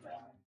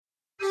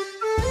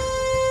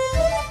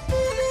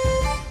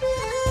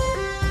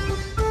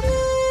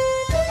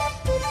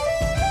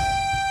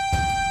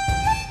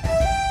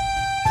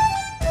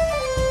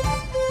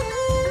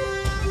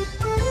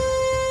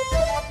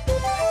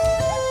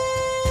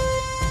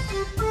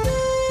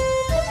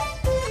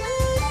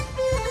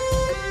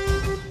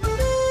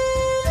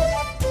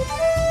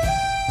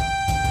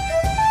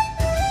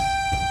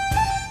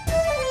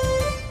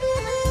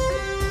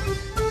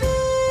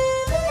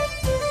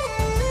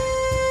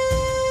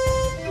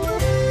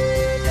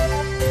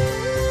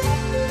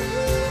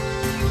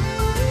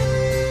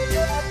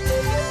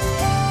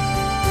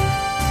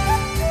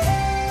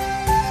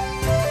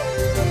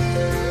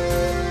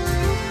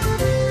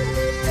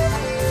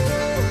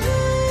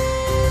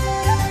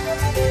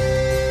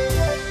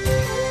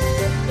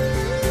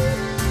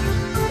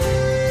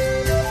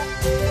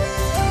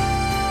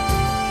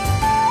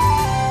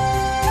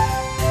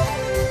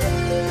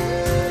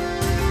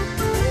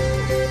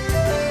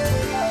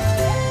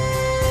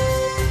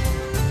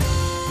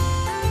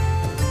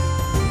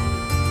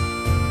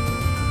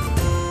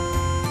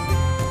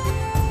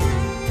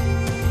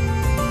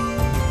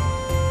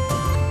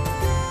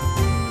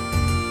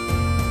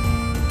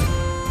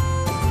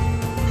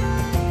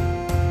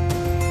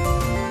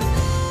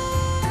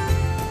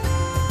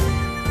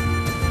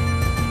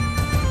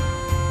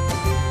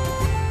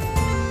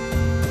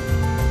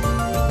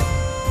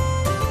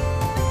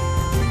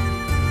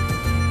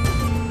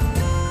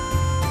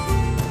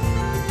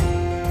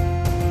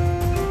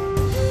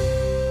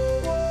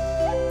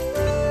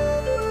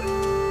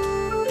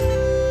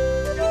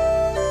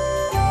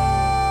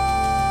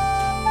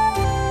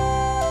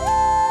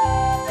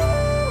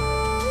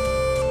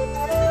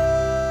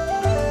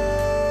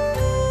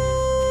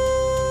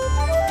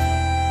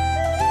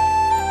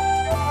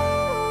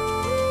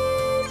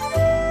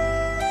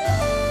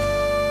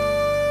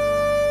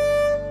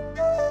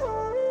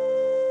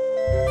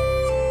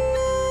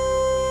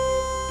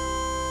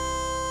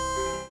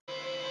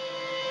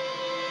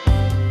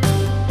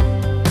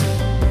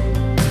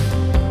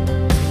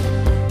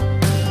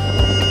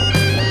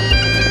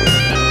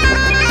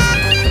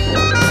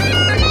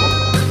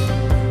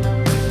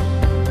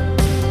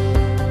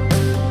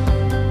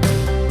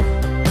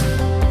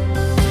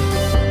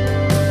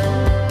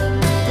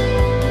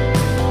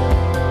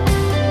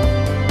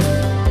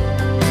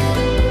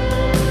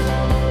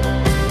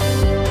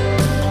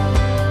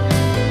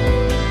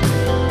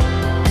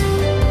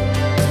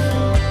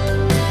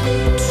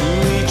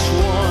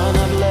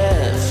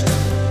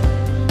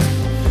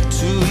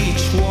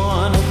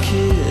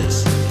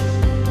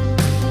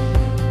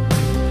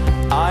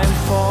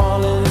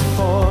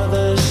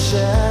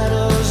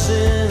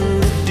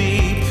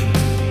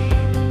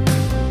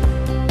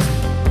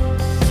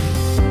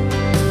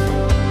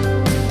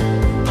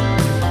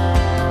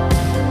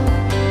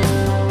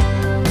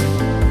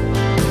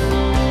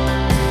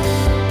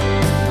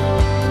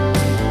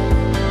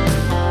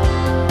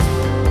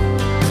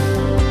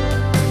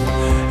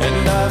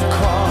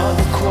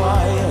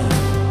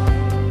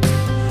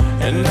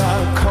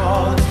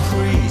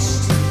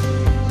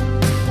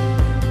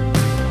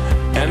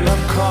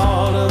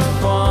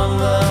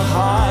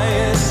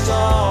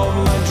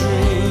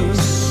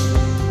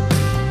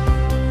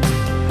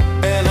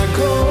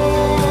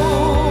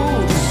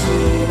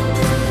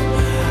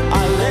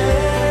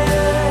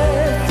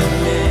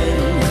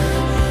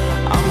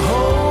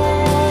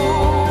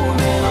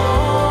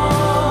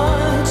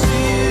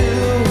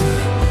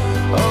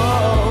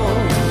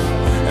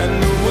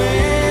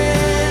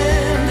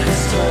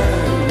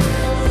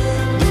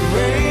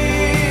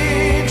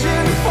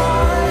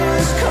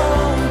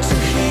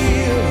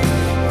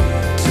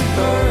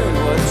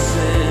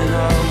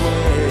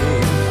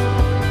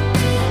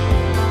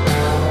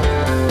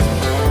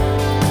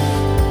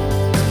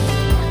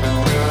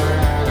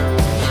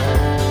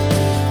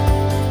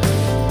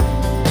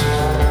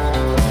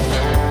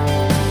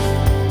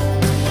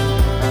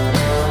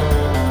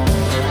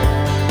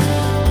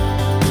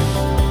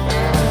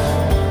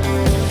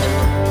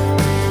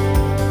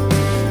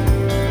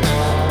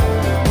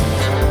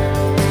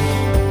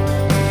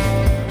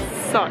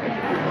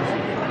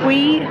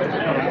 We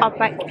are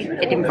back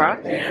in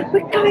Edinburgh.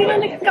 We're going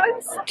on a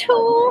ghost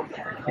tour.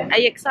 Are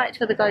you excited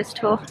for the ghost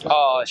tour?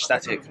 Oh,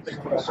 ecstatic.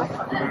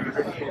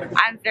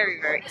 I'm very,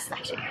 very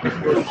ecstatic.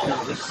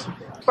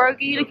 Brogue, are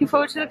you looking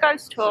forward to the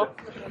ghost tour?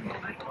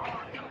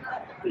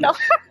 No.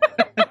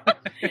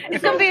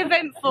 It's going to be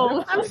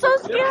eventful. I'm so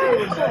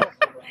scared.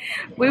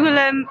 We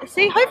will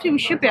see. Hopefully we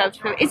should be able to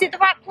film. Is it the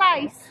right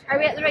place? Are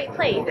we at the right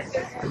place?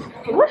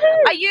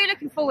 Are you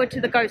looking forward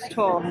to the ghost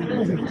tour?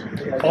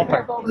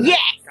 Popping. Yes!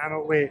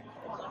 Cannot wait.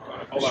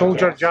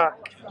 Soldier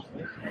Jack.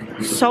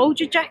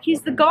 Soldier Jack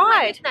is the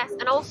guide. Yes,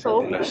 and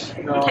also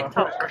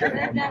TikTok.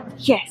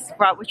 Yes,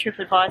 right, we're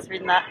TripAdvisor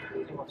in that.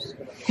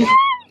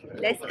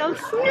 Let's go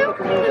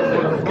snooping.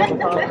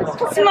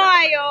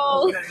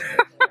 Smile.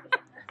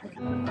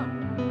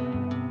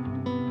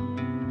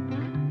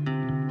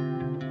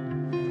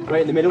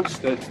 Right in the middle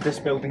stood this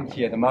building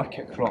here, the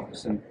Market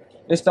Cross, and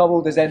this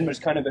doubled as Edinburgh's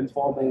kind of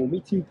informal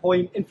meeting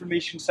point,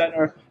 information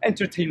centre,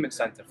 entertainment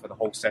centre for the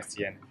whole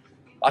city. And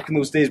back in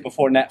those days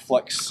before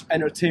Netflix,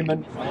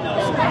 entertainment.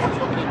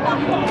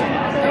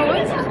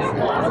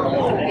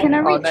 Can I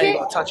reach now you it?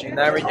 got to touch it.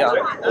 There we go.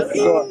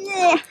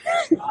 Yeah.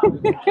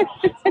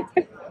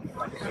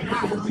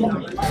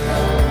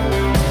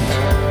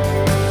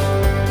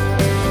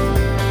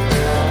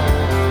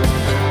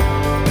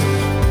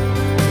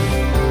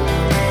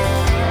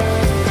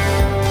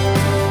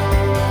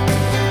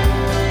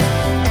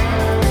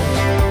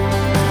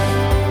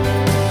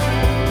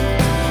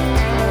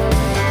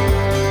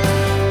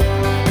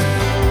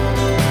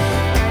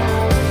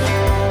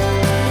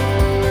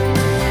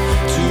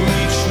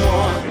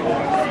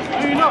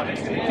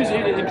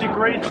 It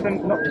degrades them.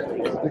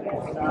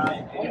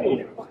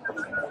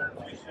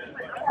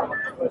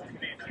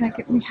 Can I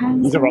get my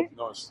hands These on are it? up.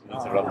 No, it's a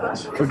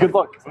rough. Well, good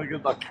luck. Well,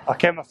 good luck. I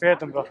came off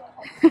Edinburgh.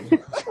 There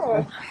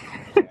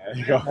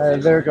you go.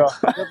 There we go.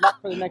 Good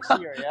luck for the next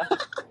year, yeah?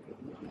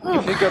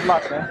 Good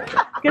luck, man.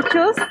 Get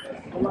yours?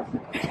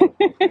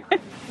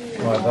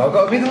 I've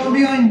got to be the one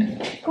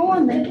behind. Go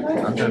on then.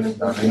 I'm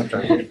joking.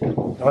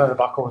 I'm on the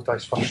back over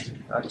dice first. Do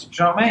you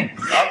know what I mean?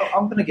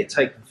 I'm going to get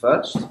taken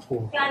first.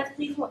 Guys,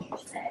 please watch your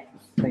set.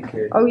 Thank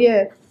you. Oh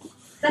yeah.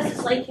 This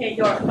is like New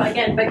York, but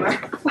again, bigger.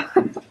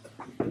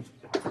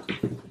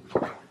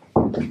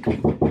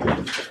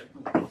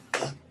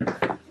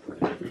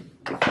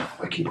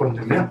 I keep going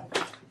down there.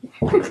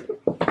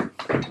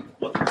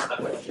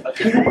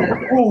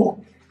 Oh,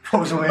 that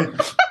was away.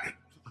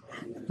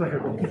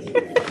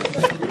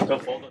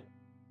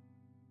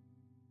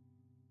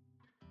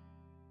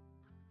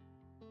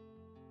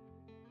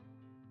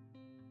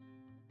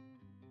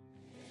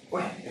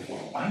 Wait,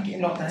 I ain't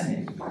getting knocked down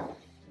here.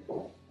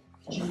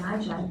 Could you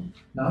imagine?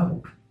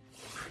 No.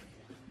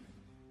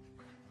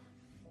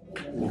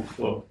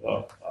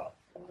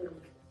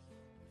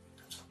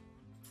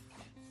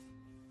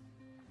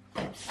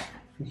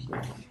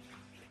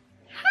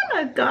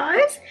 Hello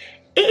guys.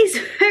 It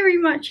is very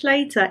much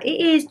later. It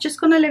is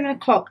just gone 11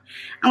 o'clock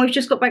and we've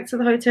just got back to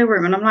the hotel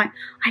room and I'm like,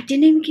 I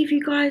didn't even give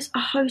you guys a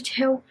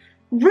hotel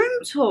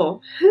room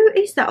tour. Who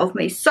is that of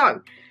me?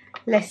 So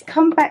let's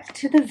come back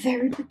to the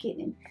very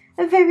beginning.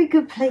 A very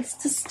good place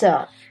to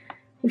start.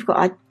 We've got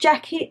our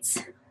jackets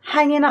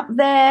hanging up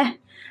there.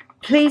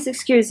 Please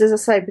excuse, as I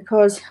say,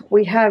 because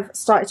we have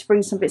started to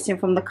bring some bits in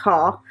from the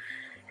car.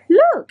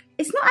 Look,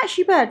 it's not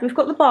actually bad. We've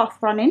got the bath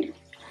running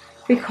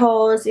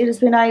because it has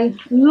been a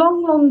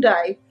long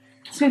day.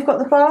 So we've got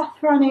the bath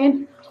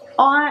running.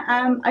 I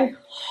am a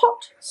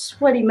hot,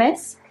 sweaty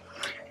mess.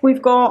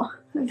 We've got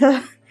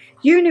the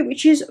unit,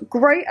 which is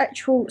great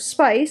actual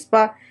space,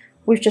 but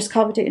we've just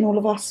covered it in all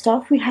of our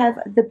stuff. We have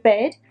the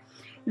bed.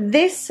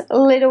 This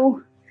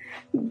little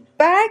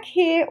bag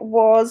here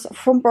was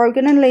from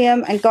Brogan and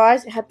Liam, and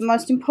guys, it had the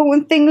most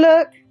important thing.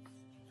 Look,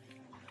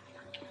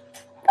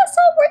 that's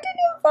our wedding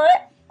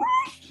invite.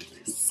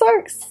 So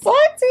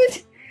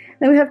excited.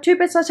 Then we have two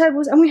bedside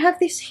tables and we have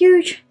this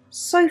huge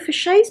sofa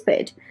chaise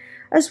bed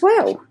as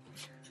well.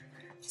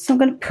 So I'm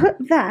going to put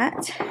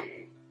that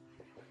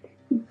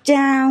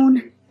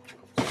down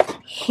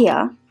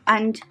here,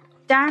 and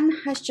Dan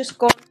has just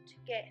gone to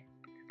get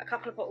a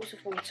couple of bottles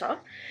of water.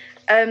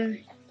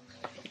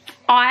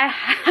 I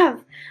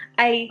have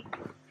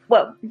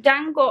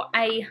Dan got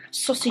a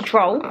sausage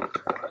roll.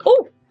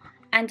 Oh,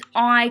 and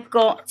I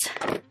got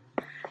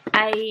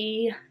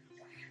a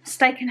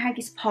steak and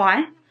haggis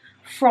pie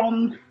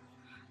from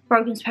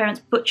Brogan's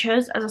parents'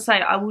 butchers. As I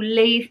say, I will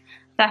leave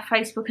their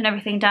Facebook and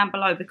everything down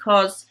below,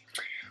 because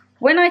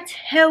when I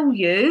tell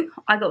you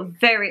I got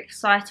very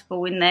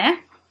excitable in there,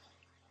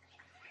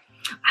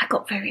 I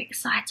got very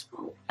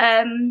excitable.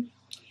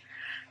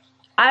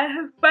 I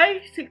have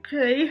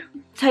basically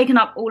taken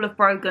up all of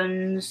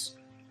Brogan's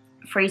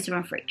freezer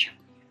and fridge.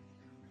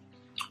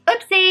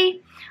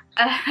 Oopsie!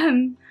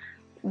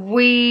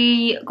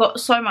 We got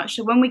so much,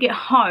 so when we get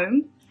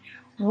home,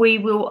 we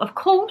will of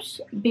course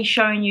be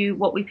showing you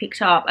what we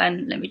picked up.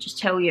 And let me just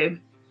tell you,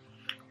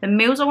 the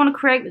meals I want to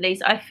create with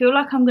these, I feel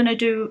like I'm going to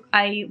do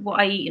what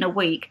I eat in a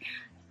week,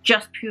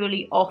 just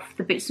purely off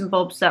the bits and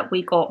bobs that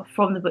we got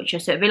from the butcher.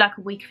 So it'll be like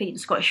a week of eating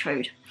Scottish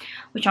food,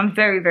 which I'm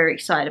very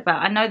excited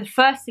about. I know the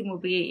first thing we'll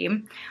be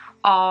eating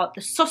are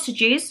the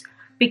sausages,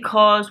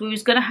 because we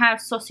was going to have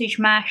sausage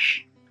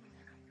mash,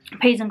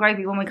 peas and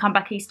gravy when we come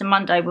back Easter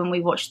Monday when we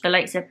watch the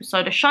latest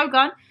episode of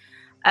Shogun.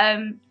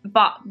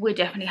 But we're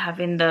definitely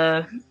having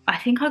the, I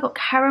think I got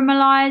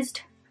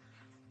caramelized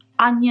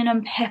onion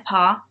and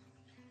pepper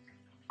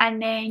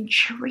and then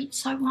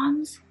chorizo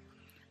ones.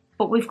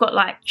 But we've got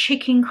like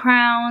chicken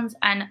crowns,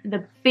 and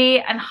the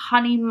beer and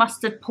honey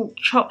mustard pork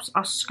chops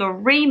are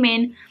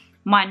screaming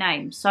my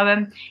name.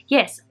 So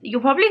yes,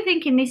 you're probably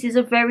thinking this is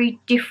a very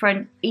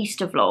different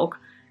Easter vlog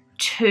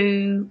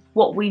to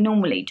what we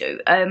normally do.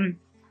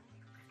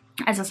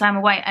 As I say, I'm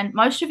away, and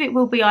most of it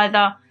will be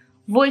either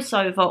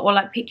voiceover or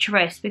like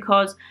picturesque,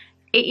 because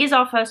it is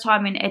our first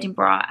time in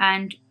Edinburgh,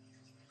 and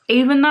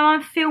even though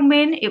I'm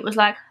filming, it was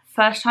like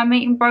first time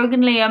meeting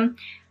Brogan Liam,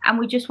 and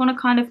we just want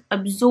to kind of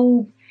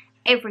absorb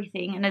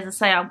everything. And as I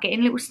say, I'm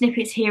getting little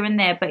snippets here and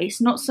there, but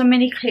it's not so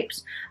many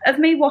clips of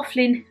me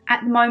waffling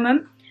at the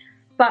moment.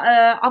 But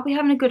I'll be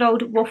having a good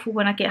old waffle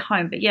when I get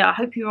home. But yeah, I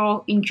hope you're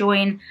all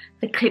enjoying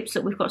the clips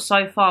that we've got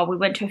so far. We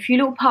went to a few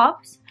little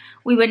pubs.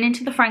 We went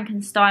into the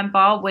Frankenstein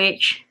bar,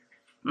 which...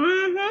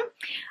 And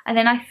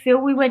then I feel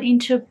we went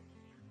into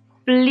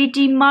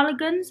Bloody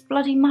Mulligan's.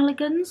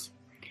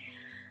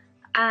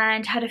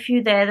 And had a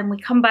few there. Then we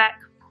come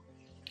back,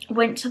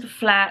 went to the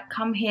flat,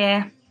 come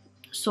here,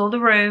 saw the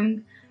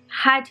room,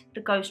 had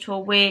the ghost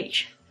tour,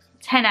 which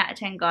 10 out of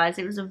 10, guys.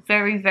 It was a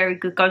very, very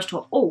good ghost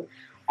tour. Oh,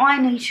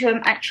 I need to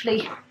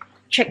actually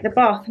check the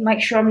bath and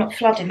make sure I'm not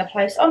flooding the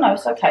place. Oh no,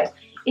 it's okay.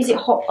 Is it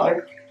hot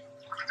though?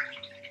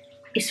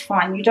 It's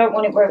fine. You don't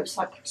want it where it's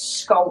like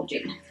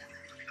scalding.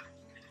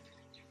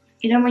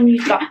 You know when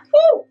you like,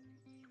 oh!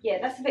 Yeah,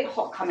 that's a bit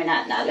hot coming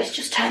out now. Let's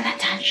just turn that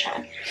down,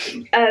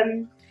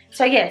 Shan.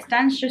 So yes,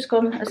 Dan's just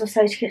gone, as I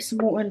say, to get some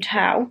water and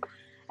towel.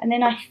 And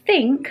then I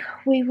think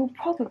we will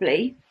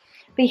probably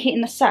be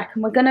hitting the sack,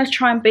 and we're going to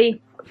try and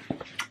be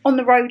on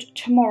the road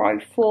tomorrow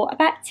for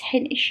about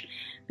 10ish,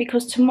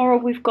 because tomorrow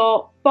we've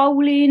got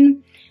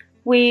bowling,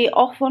 we're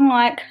off on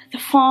like the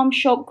farm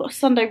shop, got a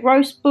Sunday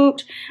roast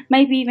booked,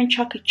 maybe even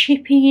chuck a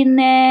chippy in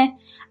there,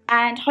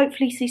 and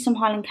hopefully see some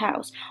Highland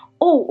cows.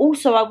 Oh,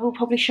 also I will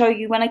probably show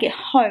you when I get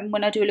home,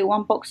 when I do a little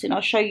unboxing,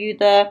 I'll show you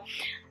the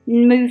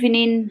moving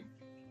in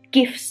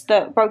gifts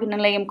that Brogan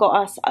and Liam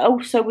got us,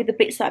 also with the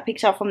bits that I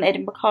picked up from the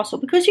Edinburgh Castle,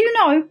 because you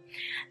know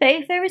that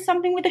if there is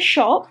something with a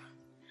shop,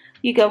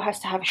 your girl has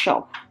to have a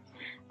shop,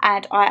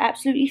 and I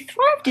absolutely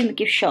thrived in the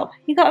gift shop.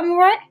 You got them all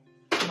right?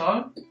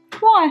 No.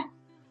 Why?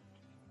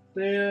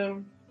 I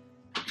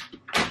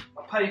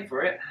paid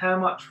for it. How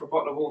much for a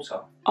bottle of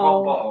water?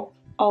 Oh. One bottle.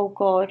 Oh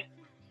God.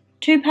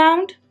 £2?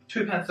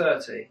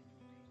 £2.30.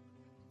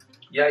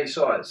 Yay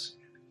size.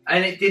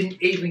 And it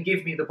didn't even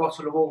give me the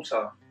bottle of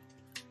water.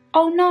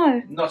 Oh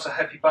no. Not a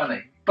happy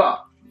bunny.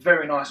 But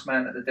very nice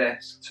man at the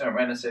desk turned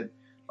around and said,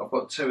 I've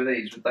got 2 of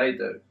these, would they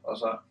do? I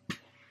was like,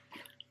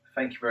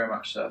 thank you very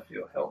much, sir, for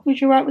your help.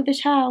 Was you right with the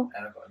towel?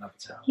 And I've got another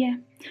towel. Yeah.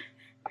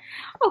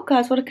 Oh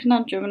guys, what a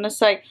conundrum. And I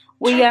say,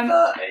 we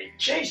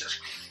Jesus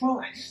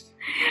Christ.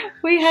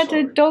 we had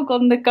Sorry. a dog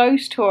on the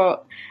ghost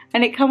tour,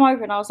 and it come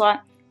over and I was like,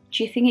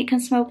 do you think it can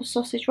smell the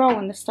sausage roll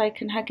and the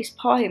steak and haggis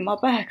pie in my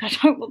bag? I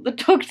don't want the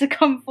dog to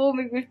come for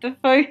me with the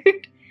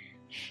food.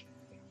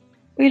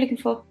 What are you looking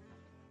for?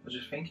 I was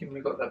just thinking,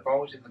 we got that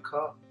bowls in the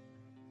car.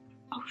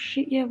 Oh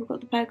shit, yeah, we've got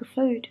the bag of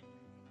food.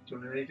 Do you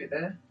want to leave it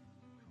there?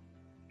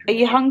 Are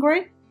you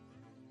hungry?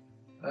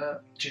 Do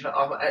you know,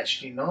 I'm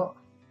actually not.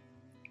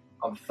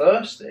 I'm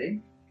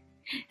thirsty.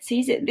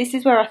 See, this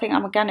is where I think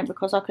I'm organic,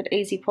 because I could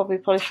easily probably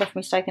polish off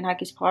my steak and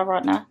haggis pie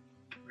right now.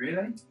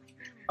 Really?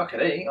 I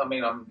could eat. I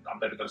mean, I'm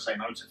never going to say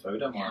no to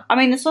food, am I? I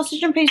mean, the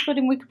sausage and peas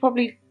pudding we could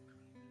probably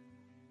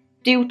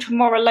do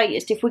tomorrow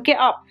latest. If we get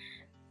up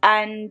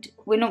and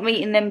we're not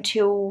meeting them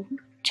till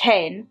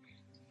 10,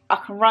 I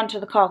can run to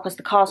the car because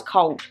the car's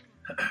cold.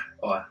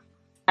 Aye.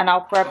 And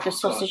I'll grab the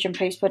sausage and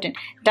peas pudding.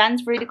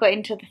 Dan's really got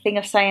into the thing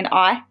of saying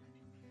aye.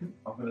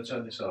 I'm going to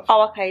turn this off.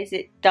 Oh, okay, is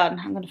it done?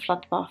 I'm going to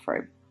flood the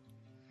bathroom.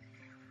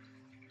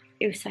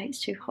 It would say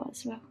it's too hot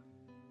as well.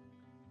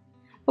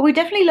 But we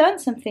definitely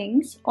learned some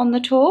things on the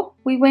tour.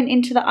 We went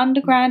into the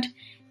underground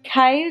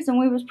caves, and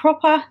we was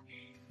proper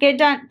getting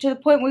down to the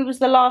point we was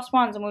the last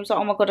ones, and we was like,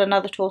 oh my God,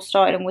 another tour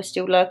started and we're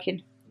still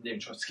lurking.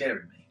 Liam tried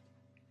scaring me.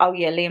 Oh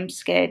yeah, Liam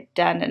scared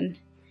Dan, and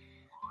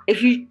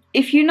if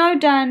you know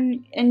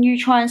Dan and you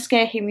try and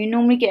scare him, you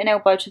normally get an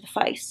elbow to the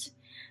face.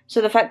 So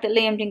the fact that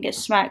Liam didn't get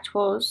smacked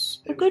was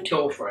a good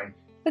sign.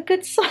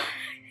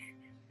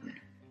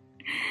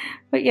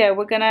 But yeah,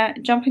 we're gonna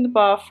jump in the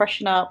bath,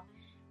 freshen up,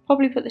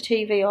 probably put the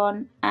TV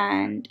on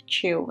and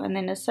chill, and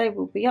then as I say,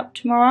 we'll be up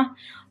tomorrow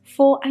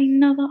for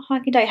another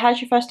hiking day.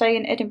 How's your first day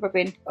in Edinburgh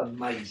been?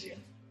 Amazing.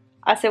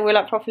 I said we're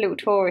like proper little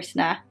tourists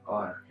now.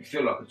 I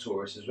feel like a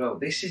tourist as well.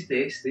 This is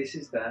this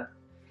is that.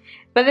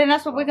 But then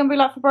that's what we're going to be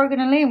like for Brogan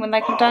and Liam when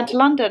they come down to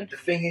London. The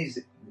thing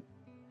is,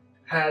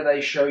 how they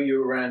show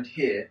you around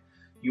here,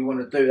 you want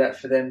to do that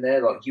for them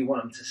there. Like, you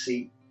want them to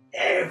see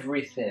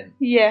everything.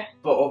 Yeah.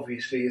 But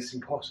obviously it's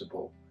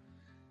impossible.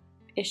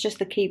 It's just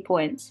the key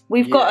points.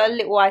 We've got a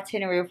little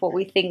itinerary of what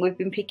we think. We've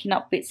been picking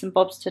up bits and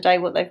bobs today,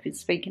 what they've been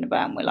speaking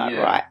about, and we're like,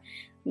 right,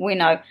 we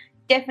know.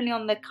 Definitely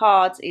on the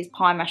cards is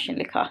pie mash and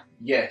liquor.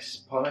 Yes,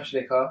 pie mash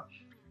liquor.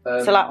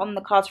 So like on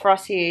the cards for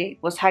us here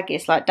was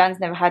haggis. Like Dan's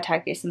never had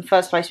haggis, and the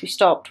first place we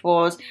stopped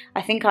was,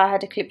 I think I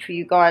had a clip for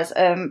you guys,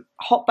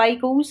 hot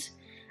bagels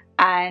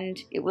and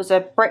it was a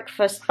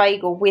breakfast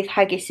bagel with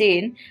haggis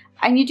in,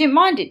 and you didn't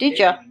mind it, did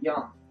you?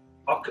 Yum.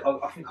 I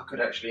think I could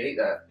actually eat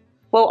that.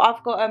 Well,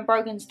 I've got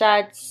Brogan's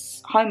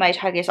dad's homemade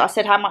haggis. I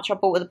said how much I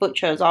bought at the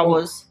butcher's.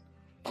 I'm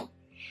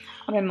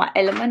in my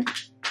element.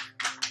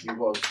 You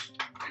was.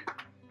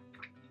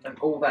 And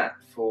all that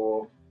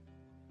for...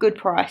 Good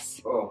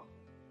price. Oh.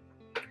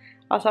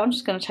 I was like, I'm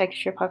just going to take a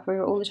trip over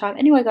here all the time.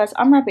 Anyway, guys,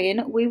 I'm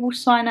rabbiting. We will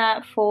sign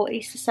out for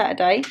Easter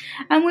Saturday.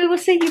 And we will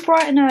see you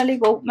bright and early.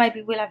 Well,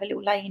 maybe we'll have a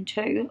little lay-in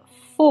too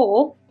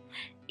for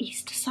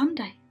Easter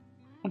Sunday.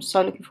 I'm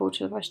so looking forward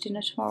to the roast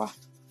dinner tomorrow.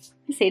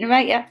 See you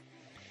later.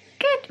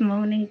 Good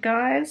morning,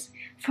 guys.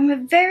 From a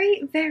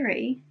very,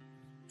 very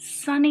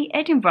sunny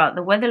Edinburgh.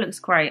 The weather looks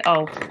great.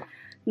 Oh,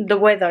 the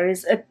weather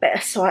is a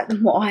better sight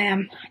than what I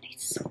am. I need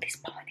to sort this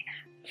pony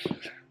out.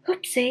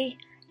 Oopsie.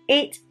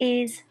 It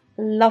is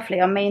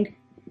lovely. I mean,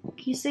 can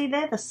you see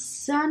there? The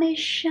sun is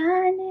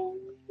shining.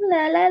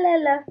 La la la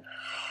la.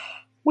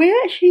 We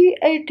actually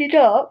ended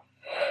up,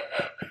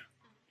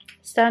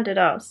 standard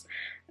us,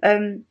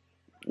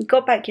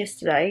 got back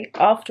yesterday.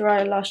 After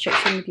I last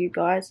checked in with you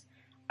guys,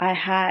 I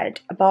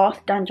had a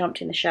bath. Dan jumped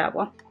in the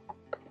shower.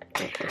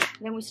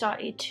 Then we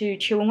started to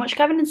chill and watch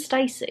Gavin and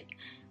Stacey.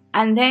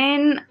 And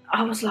then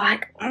I was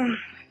like,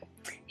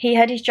 he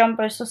had his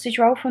jumbo sausage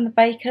roll from the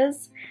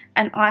baker's,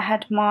 and I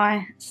had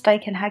my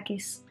steak and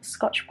haggis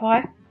scotch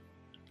pie.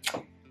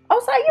 I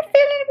was like, you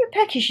feeling a bit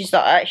pecky? She's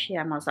like, I actually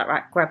am. I was like,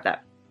 right, grab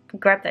that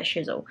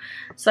shizzle.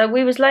 So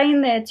we was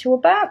laying there till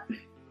about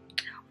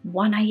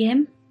 1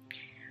 AM.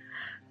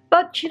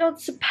 Bunching on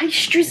some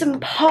pastries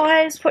and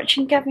pies,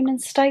 watching Gavin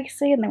and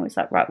Stacey, and then we was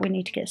like, right, we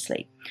need to get to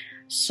sleep.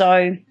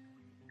 So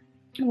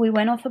we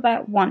went off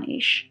about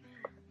 1ish,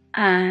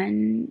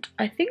 and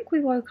I think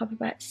we woke up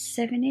about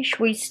 7ish.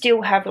 We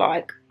still have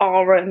like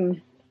our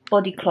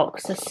body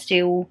clocks are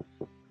still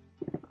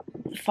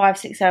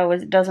 5-6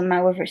 hours. It doesn't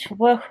matter whether it's for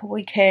work or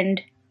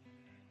weekend,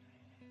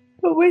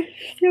 but we're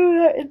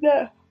still in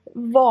that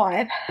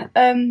vibe.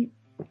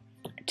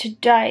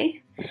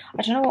 Today,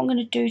 I don't know what I'm going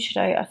to do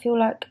today. I feel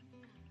like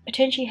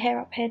potentially hair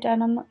up, hair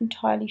down, I'm not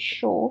entirely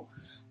sure,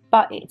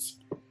 but it's,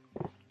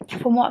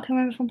 from what I can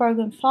remember from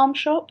Brogan, farm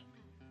shop,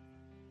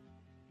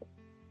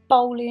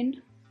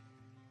 bowling,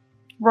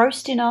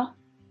 roast dinner,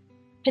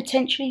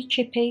 potentially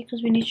chippy,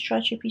 because we need to try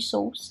chippy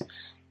sauce,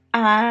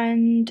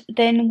 and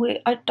then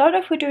I don't know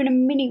if we're doing a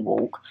mini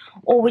walk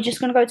or we're just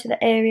going to go to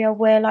the area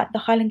where like the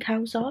Highland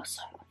cows are,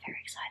 so I'm very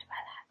excited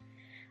about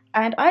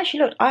that. And I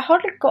actually looked, I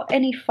hardly got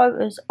any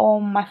photos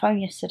on my phone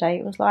yesterday.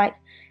 It was like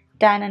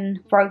Dan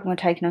and Brogan were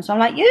taking them, so I'm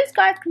like, you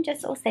guys can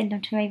just all send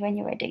them to me when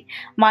you're ready.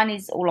 Mine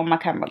is all on my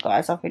camera,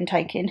 guys. I've been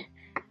taking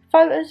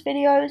photos,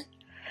 videos,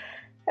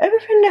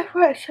 everything left,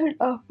 right,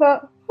 centre.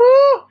 But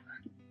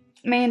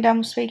me and Dan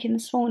were speaking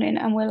this morning,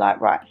 and we're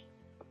like, right,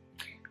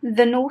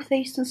 the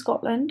northeastern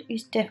Scotland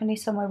is definitely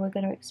somewhere we're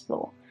going to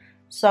explore.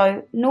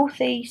 So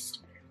northeast,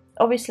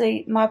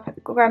 obviously my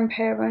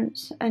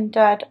grandparents and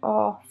dad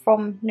are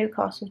from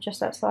Newcastle,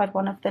 just outside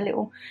one of the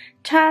little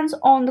towns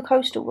on the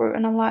coastal route,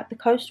 and I'm like, the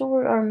coastal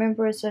route, I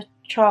remember as a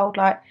child,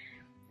 like,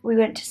 we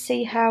went to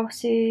see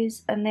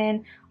houses, and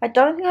then I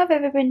don't think I've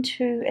ever been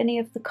to any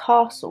of the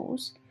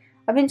castles.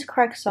 I've been to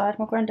Craigside,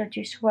 my granddad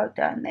used to work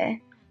down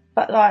there,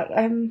 but like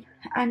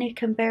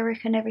Alnwick and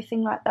Berwick and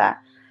everything like that.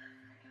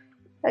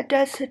 And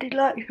Dad said he'd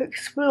like to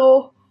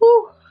explore,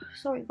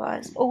 sorry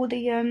guys, all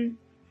the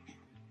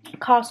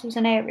castles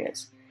and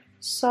areas.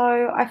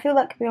 So I feel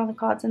that could be on the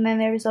cards, and then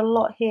there is a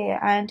lot here.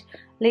 And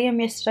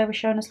Liam yesterday was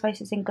showing us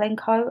places in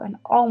Glencoe, and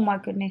oh my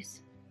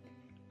goodness,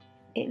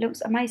 it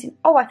looks amazing.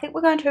 Oh, I think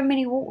we're going to a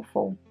mini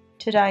waterfall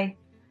today,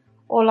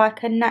 or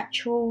like a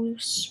natural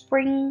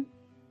spring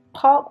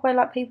park where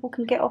like people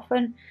can get off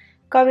and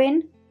go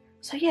in.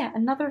 So yeah,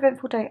 another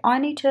eventful day. I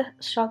need to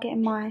start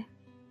getting my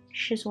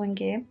shizzling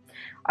gear.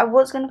 I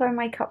was going to go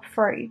makeup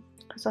free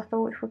because I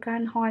thought if we're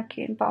going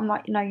hiking, but I'm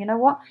like, no, you know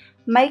what,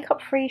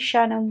 makeup free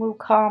Shannon will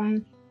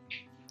come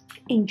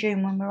in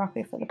June when we're up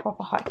here for the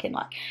proper hiking.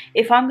 Like,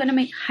 if I'm going to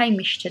meet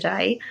Hamish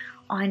today,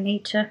 I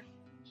need to,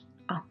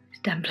 oh,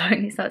 Dan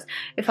blowing his nose.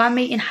 If I'm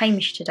meeting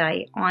Hamish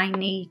today, I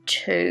need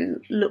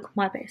to look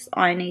my best.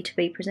 I need to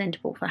be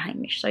presentable for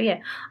Hamish. So yeah,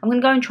 I'm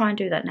going to go and try and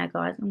do that now,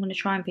 guys. I'm going to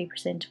try and be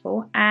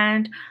presentable,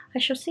 and I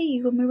shall see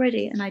you when we're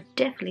ready. And I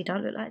definitely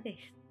don't look like this.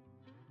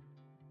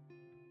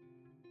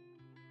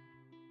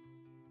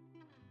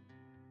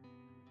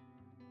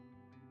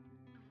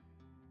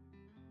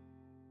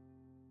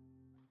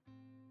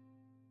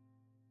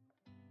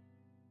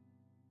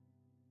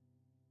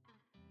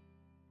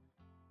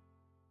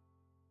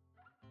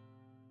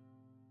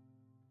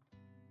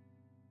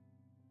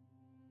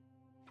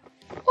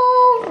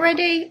 All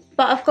ready,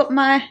 but I've got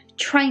my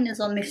trainers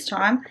on this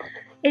time.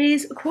 It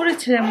is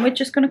 11:45. We're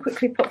just going to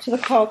quickly pop to the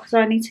car because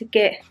I need to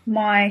get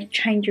my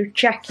change of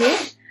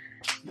jacket.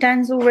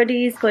 Dan's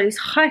already, he's got his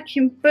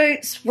hiking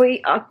boots.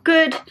 We are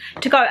good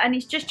to go, and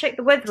he's just checked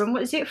the weather, and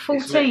what is it,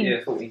 14?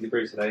 Yeah, 14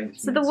 degrees today.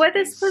 So the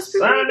weather's supposed to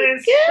be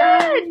really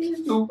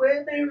good. The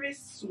weather is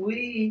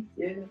sweet,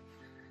 yeah.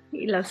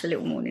 He loves a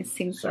little morning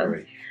sing song.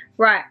 Sorry.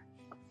 Right,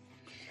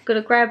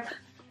 gotta grab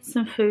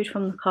some food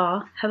from the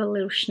car, have a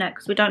little snack,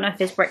 because we don't know if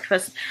there's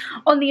breakfast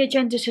on the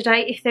agenda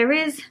today. If there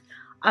is,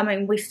 I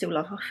mean, we still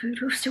love our food,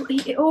 we'll still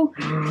eat it all.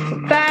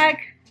 Bag,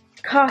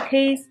 car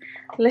keys,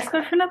 let's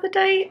go for another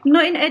day.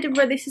 Not in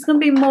Edinburgh, this is going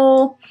to be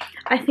more,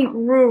 I think,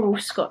 rural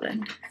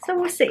Scotland. So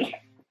we'll see.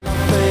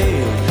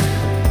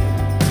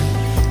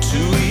 To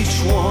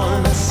each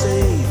one I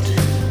saved.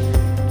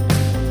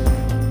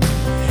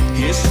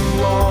 Here's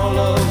to all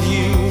of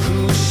you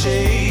who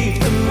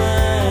shaped the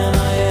man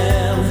I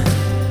am.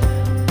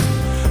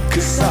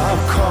 'Cause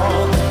I've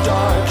called the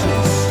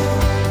darkness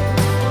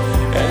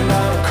and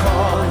I've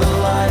called the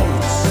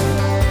lights,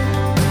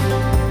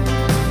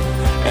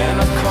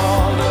 and I've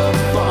called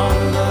upon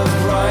the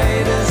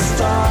brightest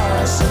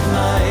stars of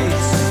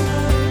nights.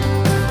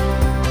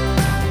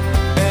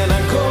 And I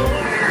go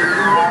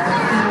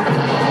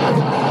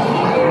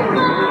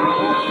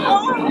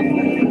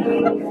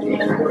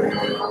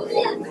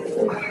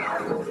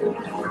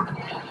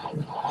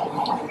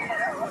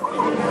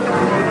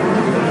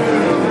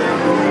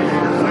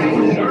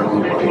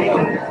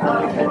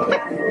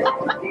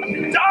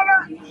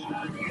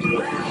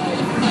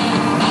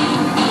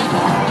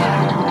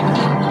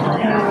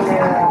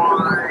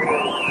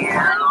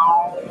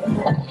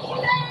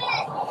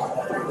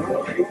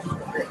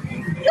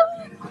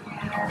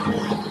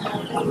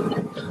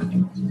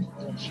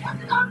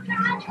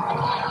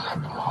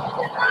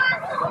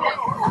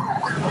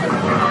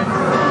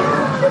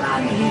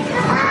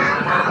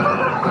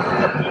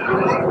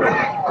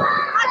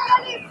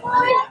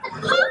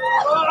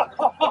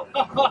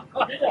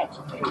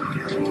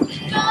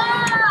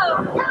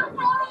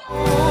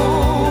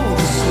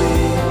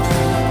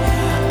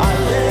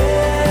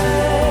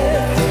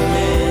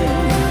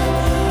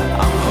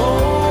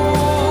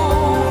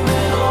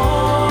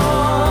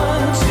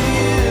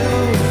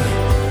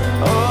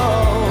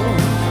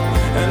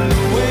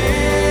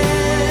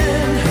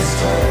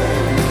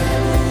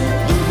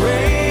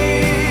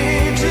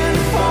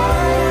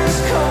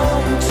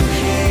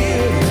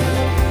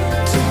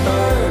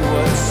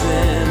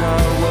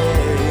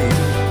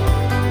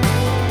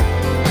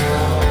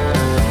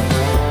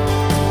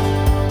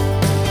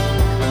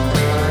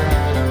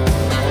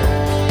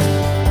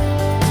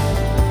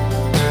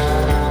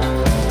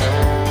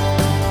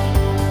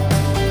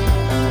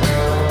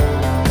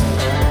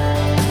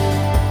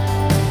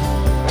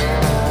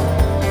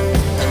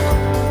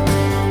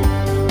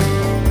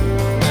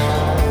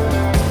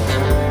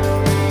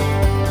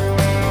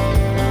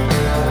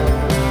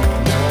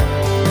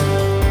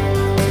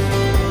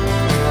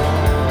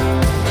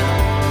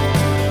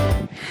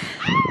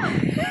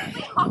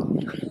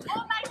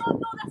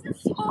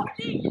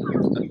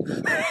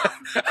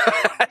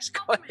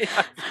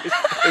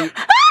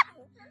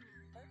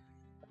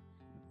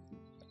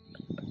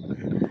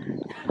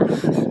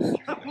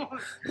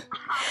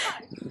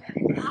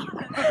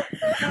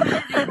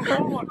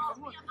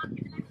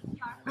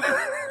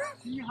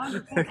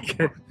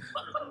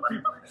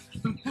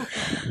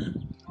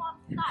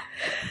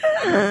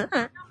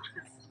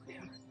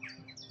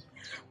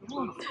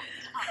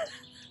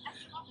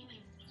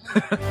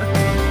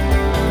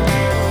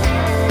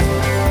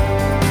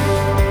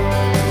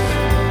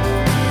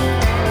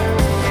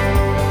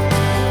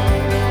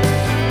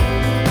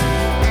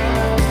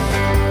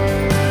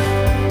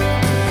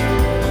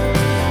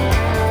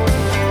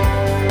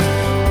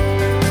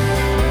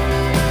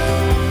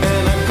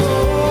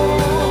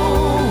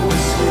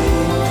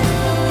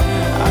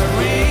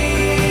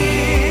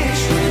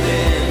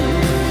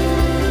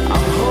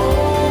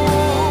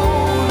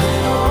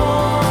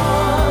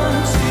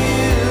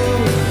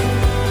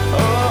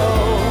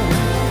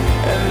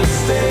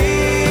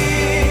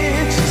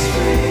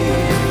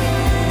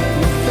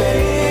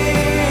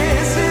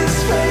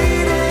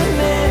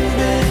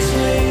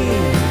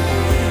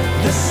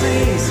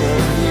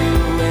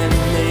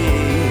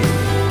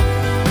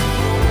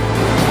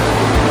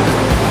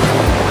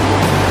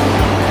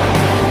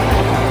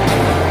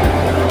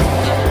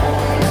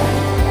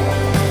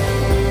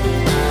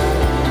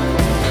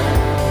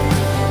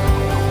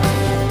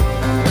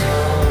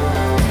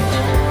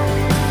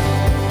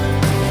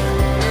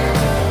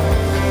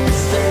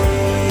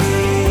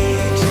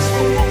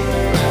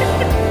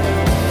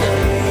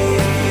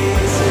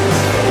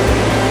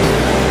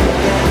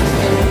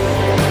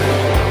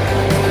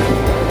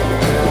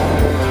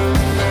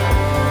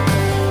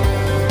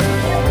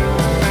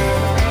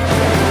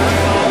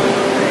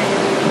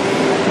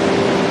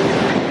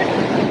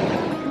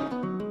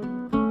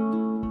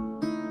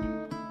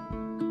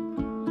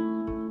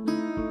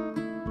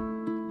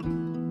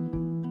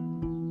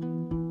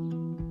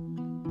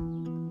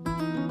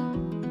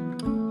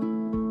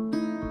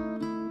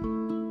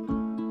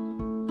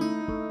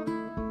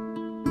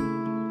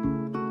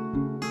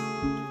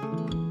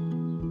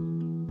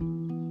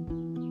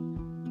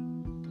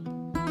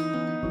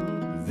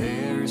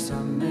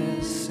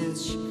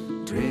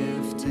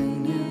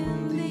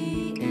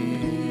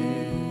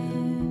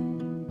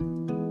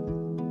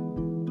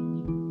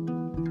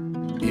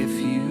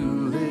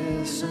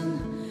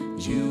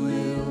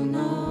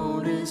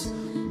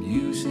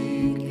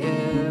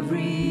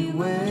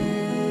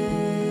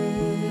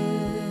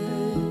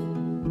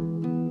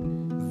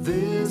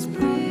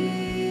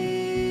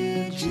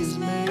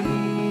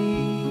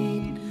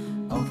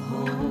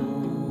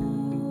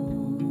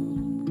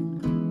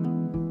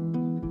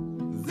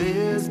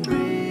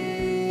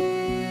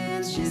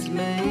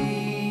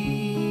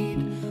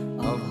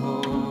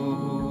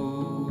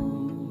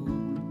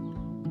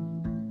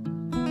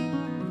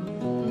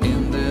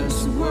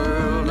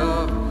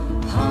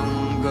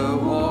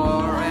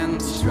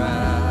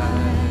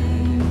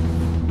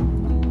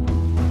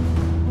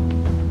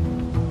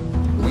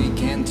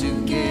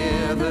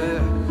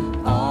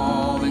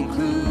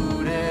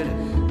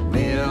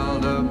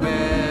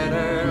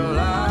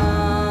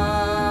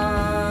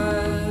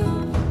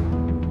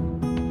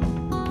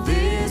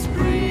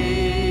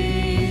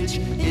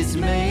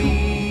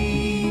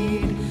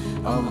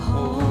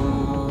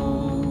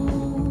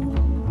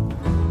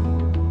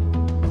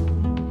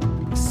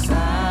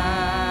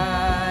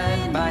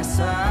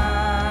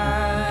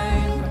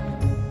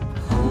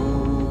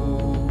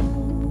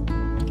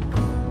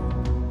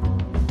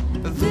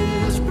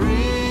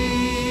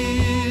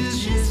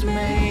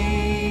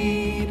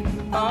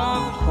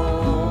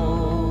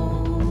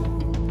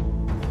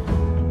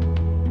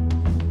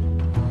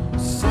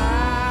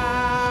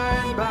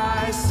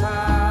by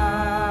side.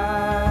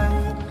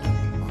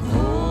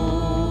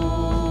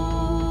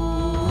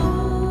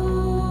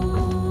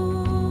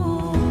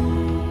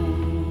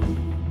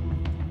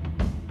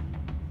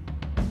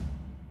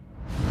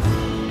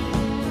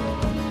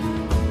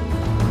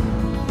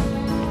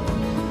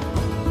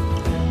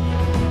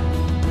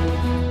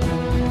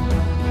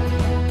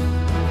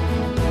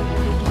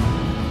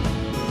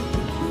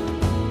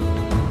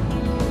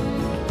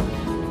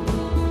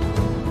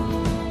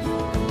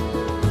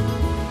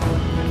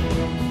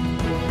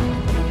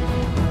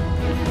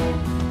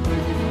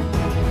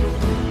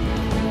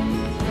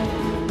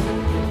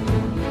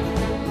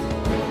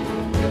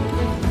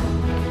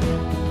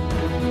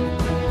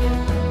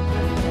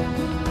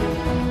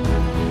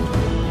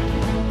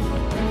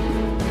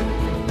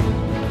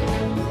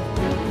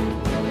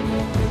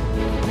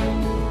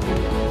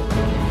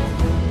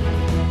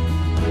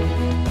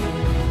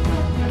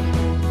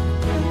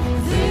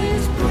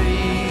 This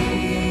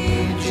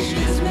bridge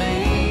is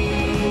made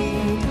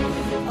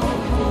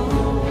of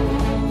hope,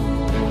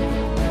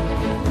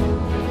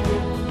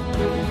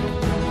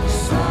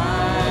 side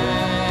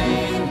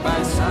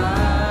by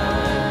side.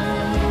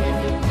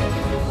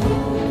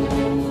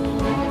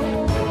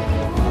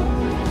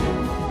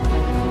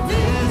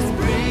 This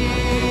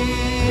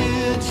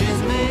bridge is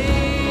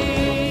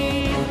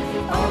made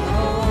of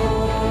hope,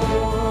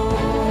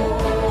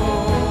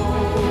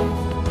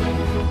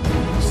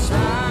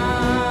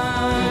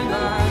 side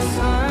by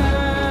side.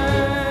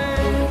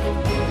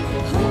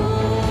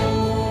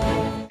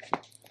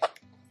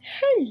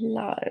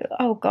 Hello.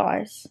 Oh,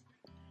 guys.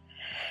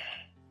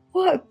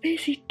 What a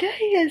busy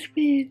day has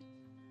been.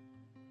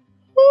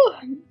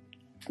 Whew.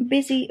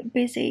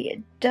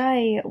 Busy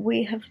day.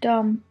 We have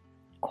done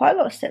quite a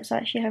lot of steps. I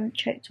actually haven't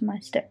checked my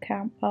step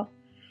count, but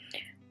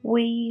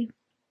we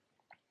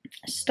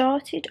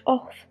started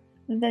off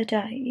the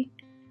day.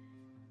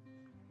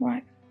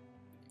 Right.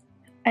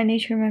 I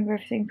need to remember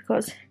everything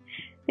because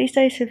these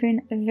days have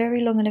been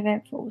very long and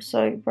eventful.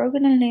 So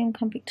Brogan and Liam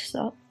come pick us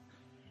up.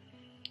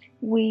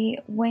 We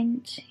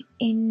went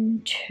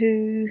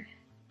into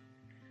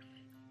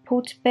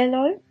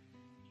Portobello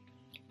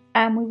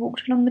and we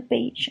walked along the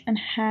beach and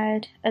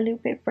had a little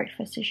bit of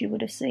breakfast, as you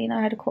would have seen.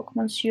 I had a croque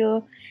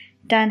monsieur.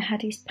 Dan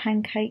had his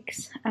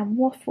pancakes and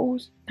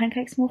waffles.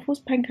 Pancakes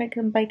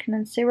and bacon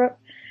and syrup.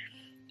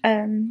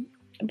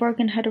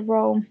 Brogan had a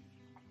roll.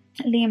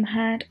 Liam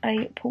had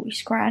a porty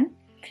scran.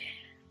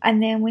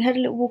 And then we had a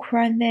little walk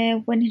around there,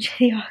 went into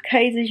the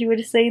arcades, as you would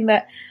have seen.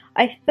 That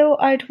I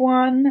thought I'd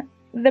won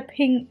the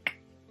pink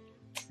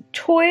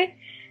toy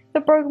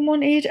that Brogan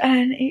wanted,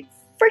 and it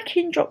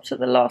freaking dropped at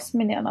the last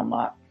minute, and I'm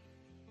like,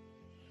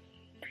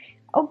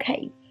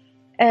 okay.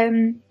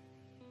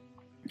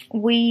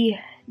 We've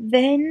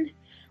been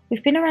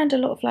around a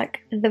lot of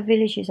like the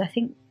villages. I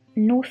think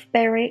North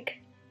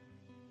Berwick,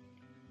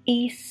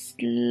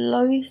 East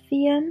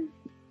Lothian,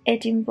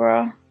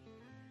 Edinburgh,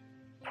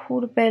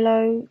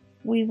 Portobello.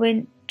 We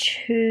went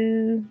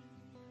to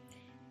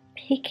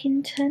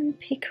Pickerington.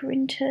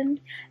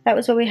 That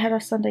was where we had our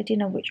Sunday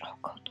dinner, which, oh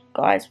god,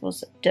 guys,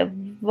 was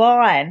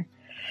divine.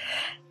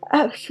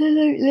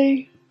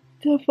 Absolutely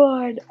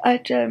divine.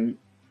 And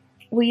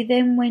we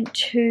then went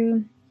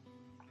to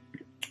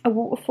a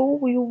waterfall.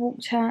 We all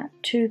walked out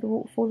to the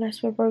waterfall.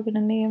 That's where Brogan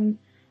and Liam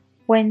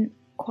went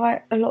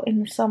quite a lot in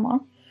the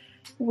summer.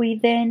 We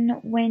then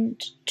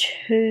went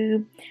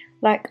to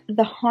like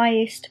the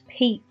highest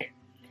peak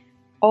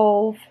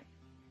of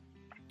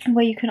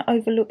where you can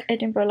overlook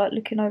Edinburgh, like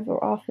looking over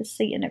Arthur's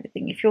Seat and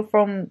everything. If you're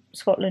from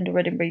Scotland or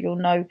Edinburgh, you'll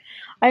know,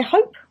 I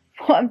hope,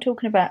 what I'm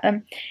talking about.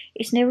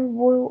 It's near a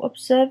Royal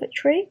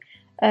Observatory,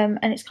 and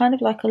it's kind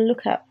of like a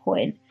lookout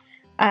point.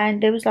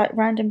 And there was like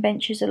random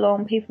benches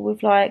along, people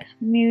with like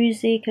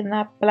music and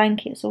their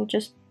blankets all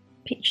just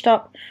pitched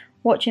up,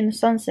 watching the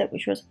sunset,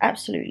 which was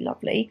absolutely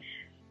lovely.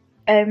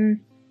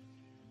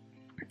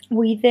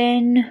 We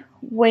then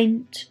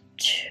went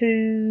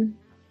to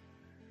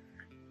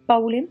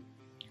bowling.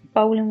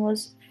 Bowling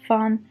was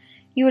fun.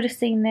 You would have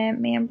seen there,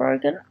 me and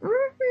Brogan.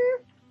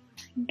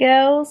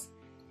 Girls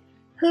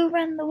who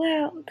ran the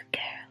world.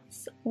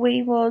 Girls.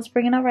 We was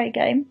bringing our A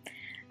game,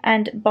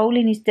 and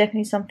bowling is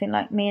definitely something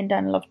like me and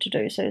Dan love to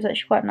do. So it was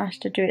actually quite nice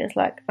to do it as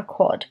like a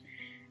quad.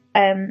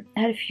 Had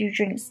a few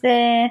drinks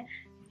there.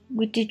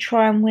 We did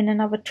try and win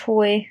another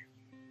toy.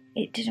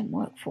 It didn't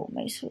work for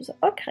me, so I was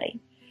like, okay.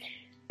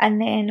 And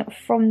then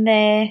from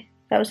there,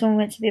 that was when we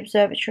went to the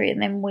observatory,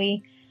 and then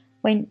we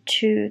went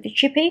to the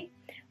Chippy.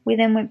 We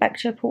then went back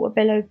to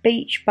Portobello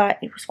Beach, but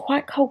it was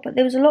quite cold. But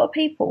there was a lot of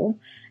people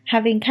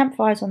having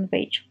campfires on the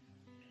beach.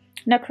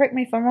 Now, correct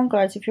me if I'm wrong,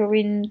 guys, if you're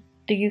in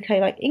the UK,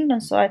 like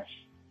England side,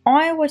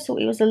 I always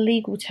thought it was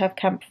illegal to have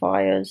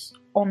campfires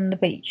on the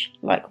beach.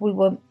 Like, we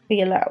won't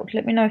be allowed.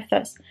 Let me know if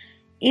that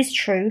is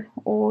true,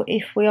 or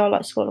if we are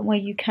like Scotland, where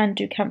you can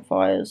do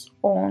campfires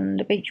on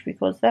the beach,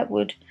 because that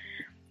would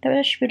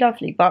actually be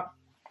lovely. But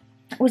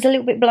it was a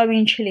little bit blowy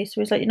and chilly, so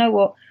it was like, you know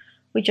what?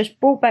 We just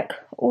brought back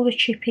all the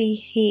Chippy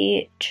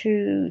here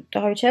to the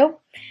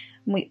hotel.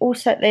 And we all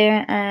sat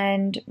there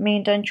and me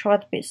and Dan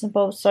tried the bits and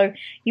bobs. So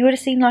you would have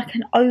seen like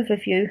an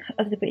overview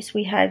of the bits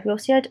we had. We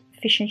also had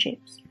fish and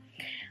chips.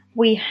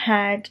 We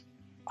had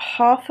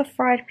half a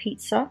fried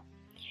pizza.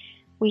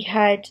 We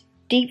had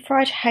deep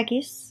fried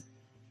haggis.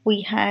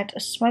 We had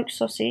a smoked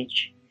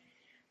sausage.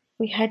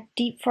 We had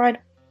deep fried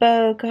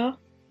burger.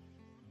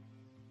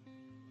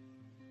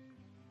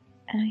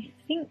 And I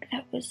think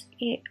that was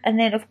it. And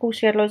then of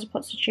course we had loads of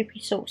pots of chippy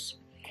sauce.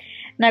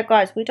 Now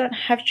guys, we don't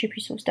have chippy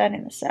sauce down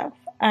in the south.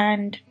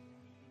 And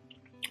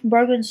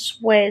Brogan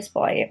swears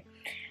by it.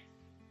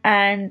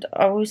 And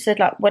I always said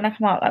like when I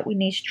come out like we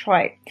need to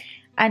try it.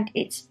 And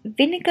it's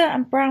vinegar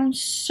and brown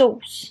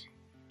sauce,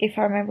 if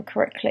I remember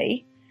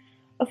correctly.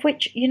 Of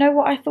which, you know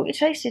what I thought it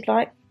tasted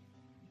like?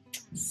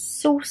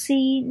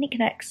 Saucy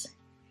knickknacks.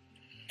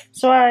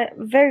 So I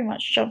very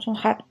much jumped on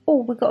hype.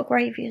 Oh, we got a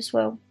gravy as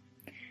well.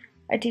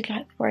 I did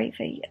like the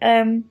gravy.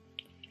 Oh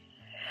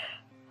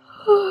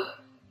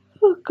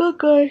god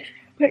guys.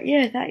 But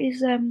yeah, that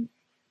is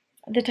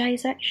the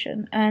day's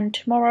action. And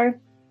tomorrow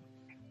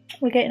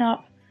we're getting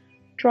up,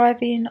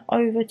 driving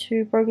over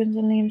to Brogan's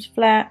and Liam's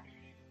flat.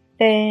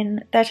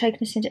 Then they're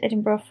taking us into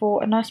Edinburgh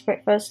for a nice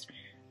breakfast.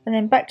 And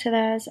then back to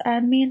theirs.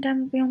 And me and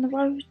Dan will be on the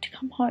road to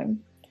come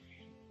home.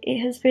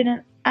 It has been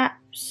an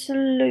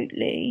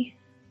absolutely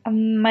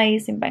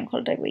amazing bank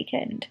holiday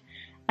weekend.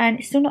 And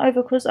it's still not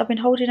over because I've been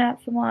holding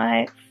out for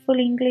my full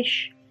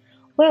English,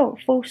 well,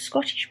 full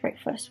Scottish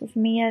breakfast with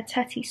me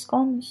tatty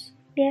scones.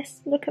 Yes,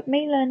 look at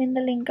me learning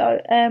the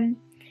lingo.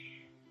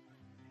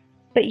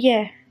 But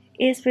yeah,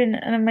 it's been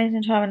an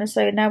amazing time. And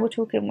so now we're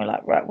talking, we're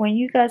like, right, when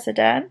you guys are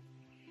done,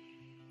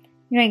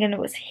 you ain't gonna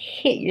know what's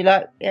hit you.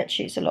 Like,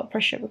 actually, it's a lot of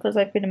pressure because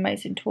they've been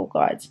amazing tour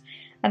guides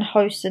and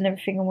hosts and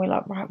everything. And we're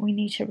like, right, we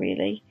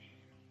really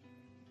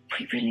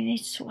need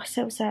to sort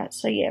ourselves out.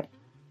 So yeah,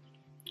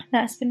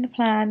 that's been the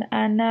plan.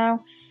 And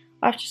now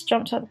I've just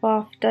jumped out the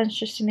bath. Dan's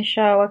just in the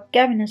shower.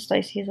 Gavin and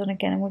Stacey is on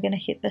again, and we're gonna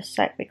hit the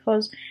sack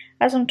because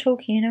as I'm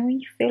talking, you know,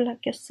 when you feel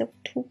like yourself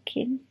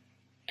talking,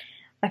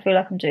 I feel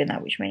like I'm doing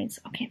that, which means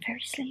I'm getting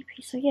very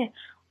sleepy. So yeah,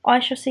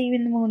 I shall see you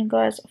in the morning,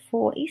 guys,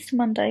 for Easter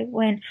Monday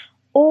when.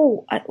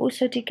 Oh, I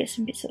also did get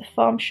some bits at the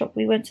farm shop.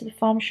 We went to the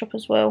farm shop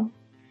as well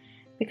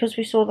because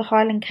we saw the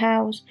Highland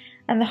cows.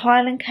 And the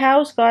Highland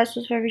cows, guys,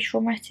 was very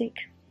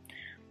traumatic.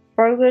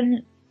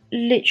 Brogan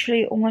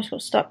literally almost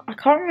got stuck. I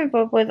can't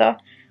remember whether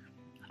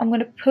I'm going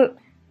to put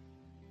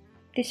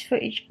this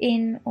footage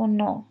in or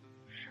not.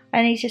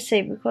 I need to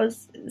see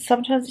because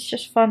sometimes it's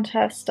just fun to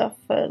have stuff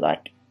for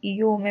like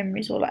your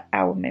memories or like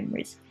our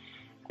memories.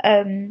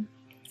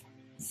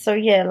 So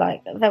yeah,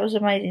 like that was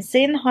amazing.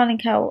 Seeing the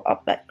Highland cow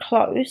up that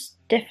close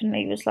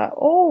definitely was like,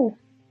 oh,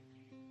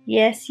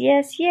 yes,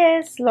 yes,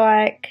 yes.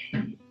 Like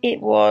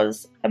it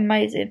was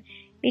amazing.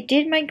 It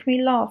did make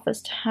me laugh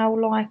as to how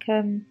like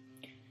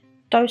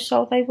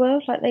docile they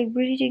were. Like they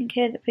really didn't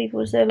care that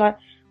people was there. Like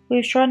we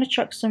was trying to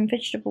chuck some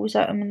vegetables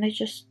at them and they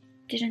just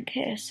didn't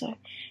care. So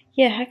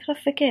yeah, how could I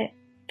forget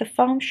the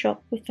farm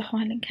shop with the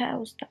Highland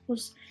cows? That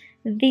was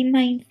the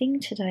main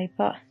thing today.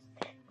 But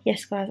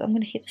yes, guys, I'm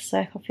going to hit the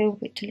sack. I feel a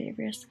bit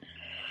delirious.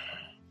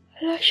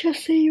 And I shall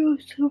see you all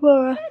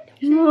tomorrow.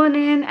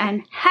 Morning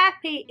and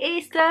happy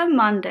Easter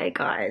Monday,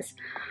 guys.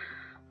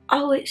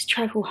 Oh, it's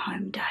travel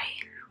home day.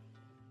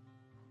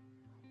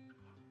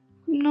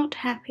 I'm not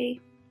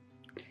happy.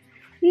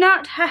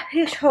 Not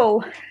happy at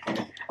all.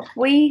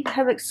 We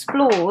have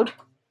explored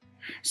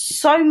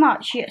so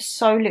much yet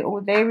so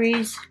little. There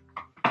is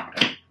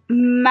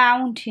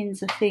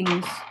mountains of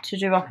things to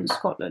do up in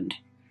Scotland.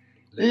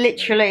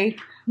 Literally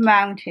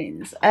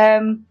mountains.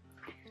 I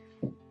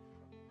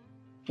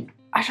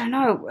don't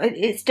know,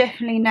 it's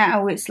definitely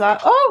now it's like,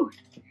 oh,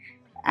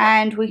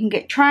 and we can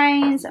get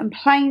trains and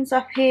planes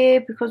up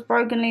here because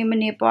Brogan and Liam are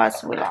nearby,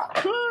 so we're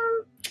like,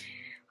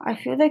 I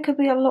feel there could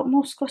be a lot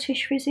more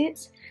Scottish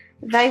visits.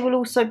 They will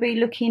also be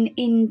looking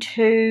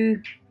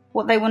into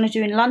what they want to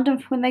do in London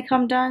for when they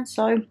come down,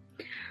 so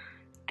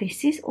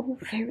this is all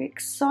very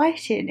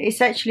exciting.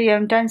 It's actually,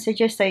 Dan said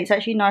yesterday, it's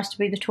actually nice to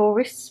be the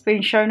tourists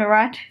being shown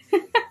around.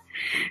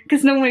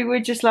 Because normally we're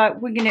just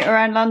like wigging it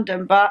around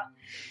London, but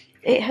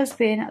it has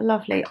been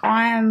lovely.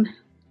 I am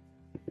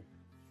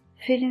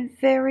feeling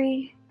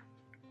very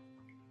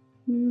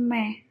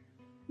meh.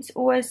 It's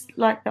always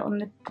like that on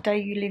the day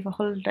you leave a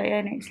holiday,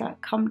 and it's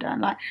like, come down.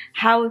 Like,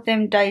 how have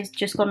them days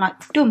just gone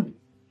like, boom,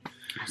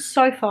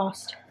 so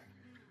fast.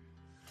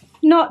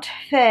 Not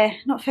fair.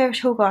 Not fair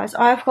at all, guys.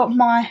 I've got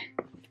my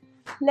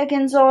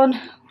leggings on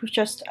with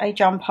just a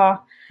jumper.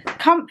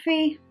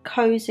 Comfy,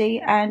 cosy,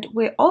 and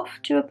we're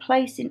off to a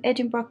place in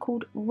Edinburgh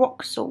called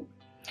Wroxall.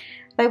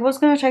 They was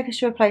going to take us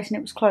to a place and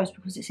it was closed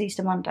because it's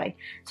Easter Monday.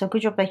 So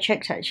good job they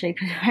checked actually,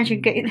 because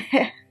imagine getting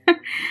there.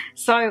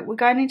 So we're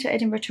going into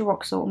Edinburgh to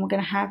Wroxall and we're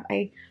going to have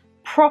a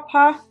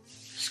proper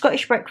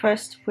Scottish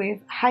breakfast with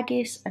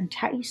haggis and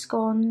tatty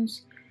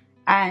scones,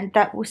 and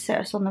that will set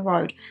us on the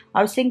road.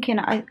 I was thinking,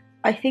 I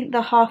think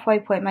the halfway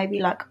point may be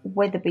like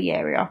Wetherby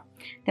area.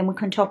 Then we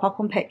can top up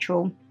on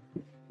petrol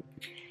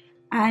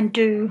and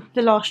do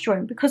the last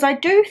joint, because I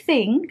do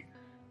think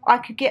I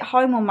could get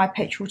home on my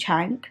petrol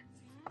tank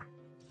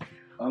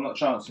I'm not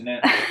chancing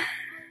it.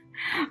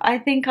 I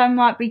think I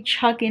might be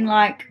chugging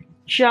like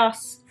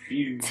just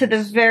to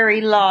the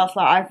very last.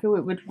 Like I feel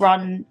it would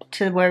run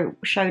to where it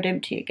showed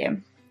empty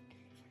again.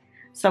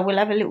 So we'll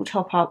have a little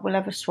top up. We'll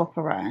have a swap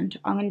around.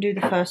 I'm going to do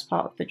the first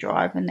part of the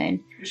drive and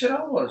then... You said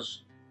I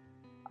was?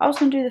 I was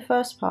going to do the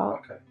first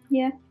part. Okay.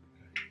 Yeah.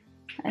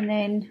 And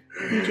then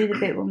you do the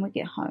bit when we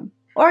get home.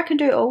 Or I can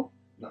do it all.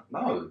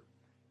 No.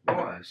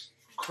 Why? It's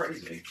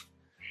crazy.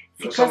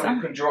 You've got Because someone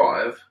who can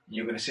drive,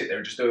 you're going to sit there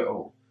and just do it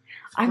all.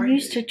 It's I'm crazy.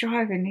 used to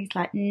driving. He's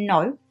like,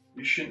 no.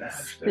 You shouldn't have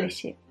to.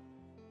 Split it.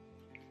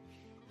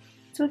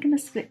 So we're going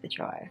to split the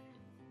drive.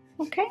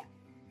 Okay.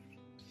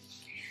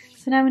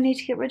 So now we need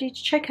to get ready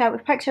to check out.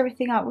 We've packed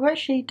everything up. We've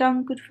actually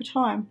done good for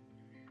time.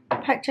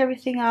 Packed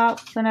everything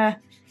up. Going to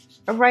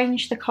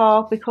arrange the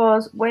car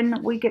because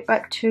when we get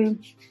back to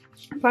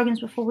Brogan's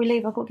before we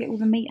leave, I've got to get all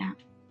the meat out.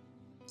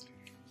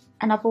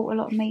 And I bought a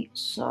lot of meat,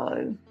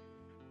 so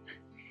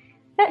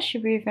that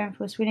should be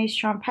eventful. So we need to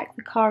try and pack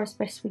the car as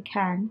best we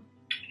can.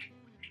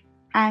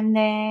 And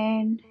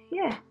then,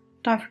 yeah,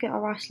 don't forget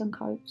our Iceland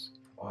coats.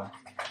 Wow.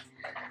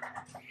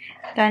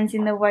 Dan's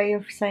in the way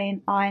of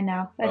saying I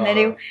now. And then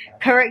he'll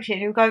correct it.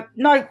 He'll go,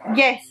 no,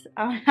 yes.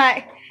 I'm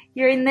like,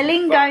 you're in the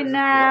lingo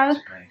now.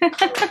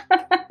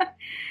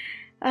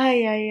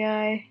 Ay, ay,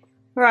 ay.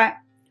 Right,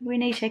 we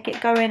need to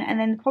get going. And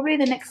then probably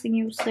the next thing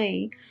you'll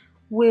see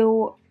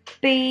will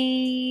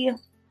be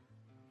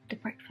the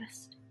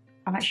breakfast.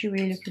 I'm actually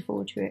really looking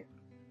forward to it.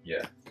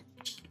 Yeah.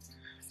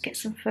 Let's get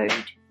some food.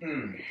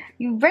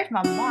 You read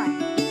my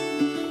mind.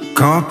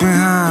 Caught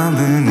behind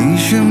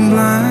Venetian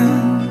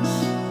blinds,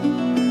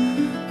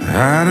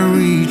 had to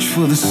reach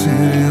for the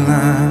city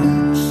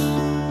lights.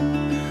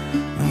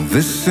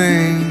 This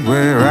ain't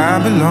where I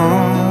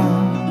belong.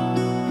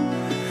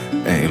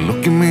 Hey,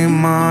 look at me,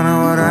 man,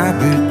 what I've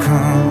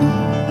become.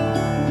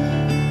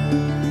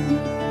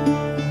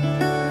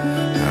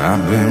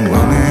 I've been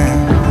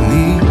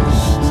running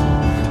east,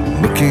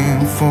 looking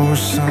for a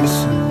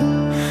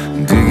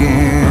sunset,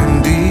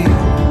 digging deep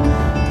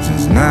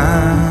since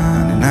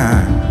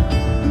 '99.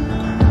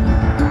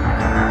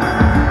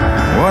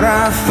 What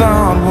I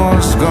thought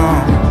was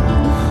gone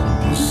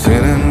was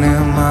sitting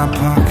in my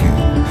pocket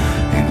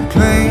in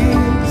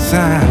plain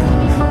sight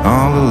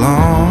all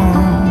along.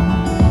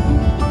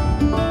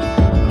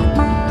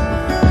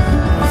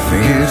 I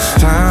think it's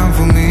time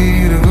for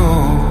me to go,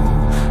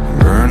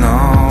 burn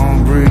all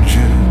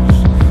bridges.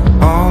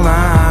 All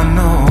I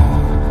know,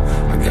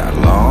 I got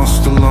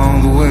lost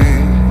along the way,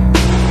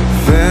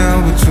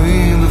 fell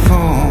between the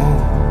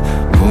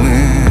foam,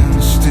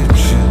 pulling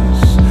stitches.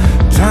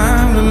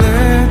 Time to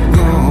let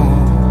go,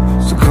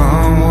 so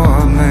come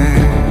what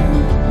may.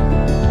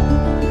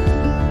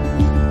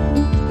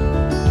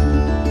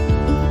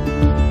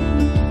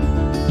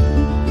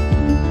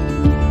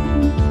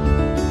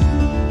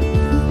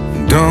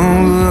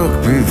 Don't look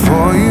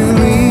before you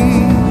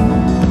leave.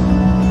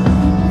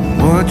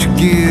 What you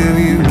give,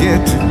 you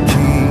get to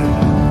keep.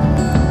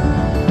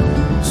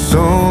 So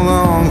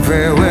long,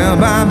 farewell,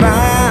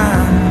 bye-bye.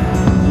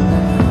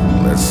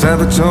 Let's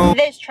have a toast.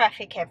 There's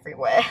traffic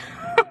everywhere.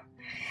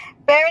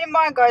 Bearing in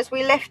mind, guys,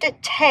 we left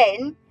at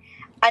 10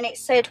 and it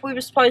said we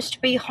were supposed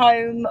to be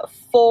home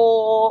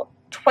for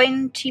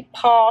 20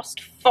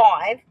 past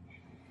 5.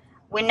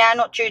 We're now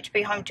not due to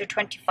be home till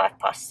 25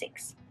 past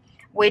 6.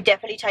 We're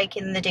definitely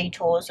taking the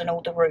detours and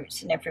all the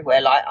routes and everywhere.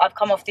 Like, I've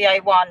come off the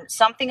A1.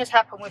 Something has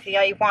happened with the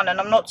A1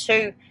 and I'm not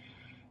too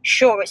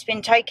sure. It's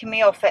been taking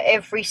me off at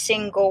every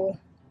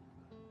single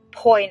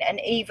point, and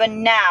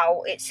even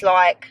now it's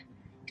like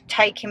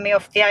taking me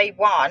off the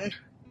A1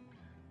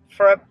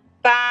 for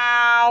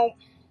about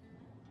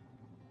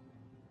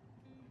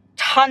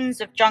tons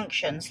of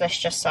junctions, let's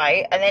just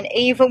say. And then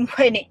even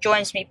when it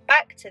joins me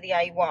back to the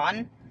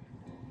A1,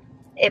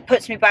 it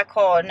puts me back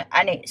on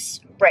and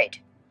it's red.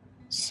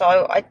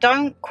 So I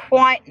don't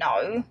quite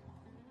know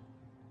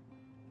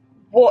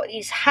what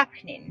is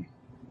happening,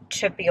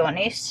 to be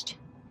honest.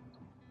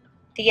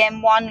 The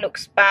M1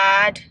 looks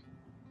bad.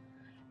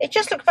 It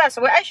just looks bad.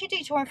 So we're actually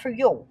detouring through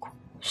York.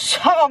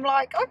 So I'm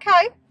like,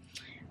 okay,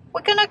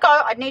 we're going to go.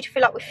 I need to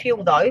fill up with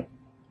fuel though.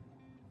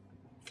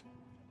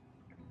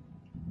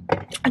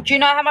 Do you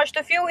know how much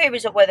the fuel here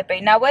is at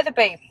Wetherby? Now,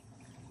 Wetherby,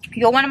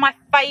 you're one of my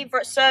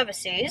favourite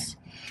services.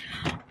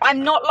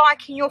 I'm not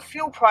liking your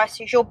fuel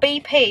prices. Your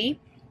BP,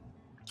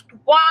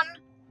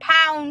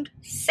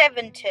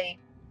 £1.70.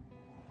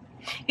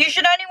 You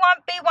should only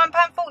be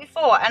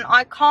 £1.44, and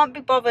I can't be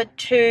bothered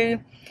to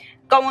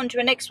go on to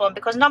the next one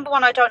because, number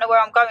one, I don't know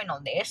where I'm going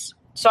on this,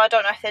 so I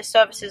don't know if there's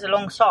services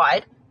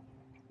alongside.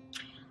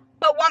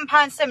 But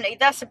 £1.70,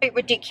 that's a bit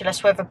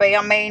ridiculous, Wetherby.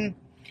 I mean,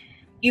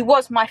 you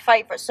was my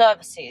favourite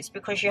services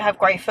because you have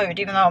great food,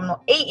 even though I'm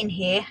not eating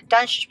here.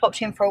 Dan's just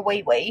popped in for a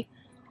wee-wee.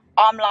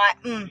 I'm like,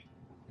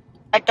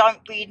 I don't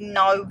really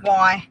know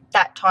why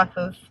that type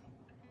of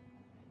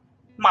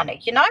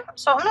money, you know?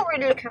 So I'm not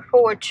really looking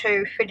forward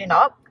to filling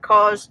up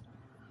because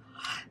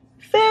I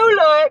feel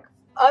like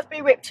I've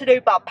been ripped a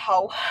new bump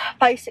hole,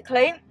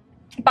 basically.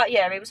 But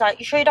yeah, it was like,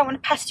 you sure you don't want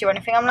a pasty or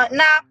anything? I'm like,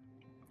 nah,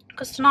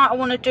 because tonight I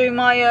want to do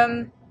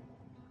my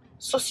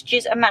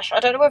sausages and mash. I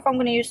don't know whether I'm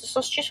going to use the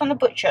sausages from the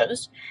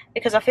butchers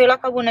because I feel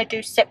like I want to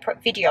do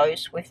separate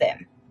videos with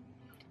them.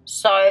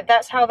 So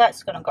that's how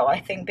that's going to go, I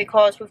think,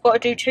 because we've got to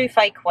do 2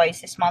 fakeaways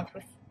this month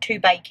with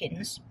 2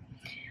 bake-ins.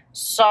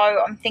 So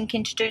I'm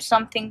thinking to do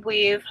something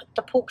with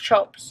the pork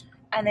chops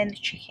and then the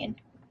chicken.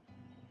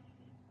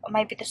 Or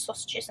maybe the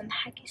sausages and the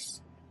haggis.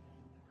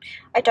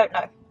 I don't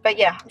know. But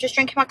yeah, I'm just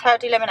drinking my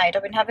cloudy lemonade.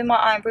 I've been having my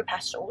iron brew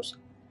pastels.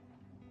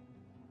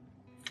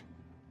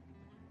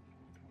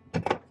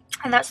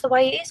 And that's the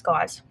way it is,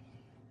 guys.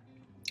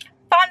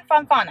 Fun,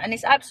 fun, fun. And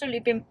it's absolutely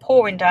been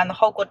pouring down the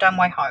whole goddamn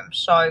way home.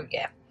 So,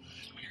 yeah.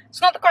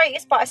 It's not the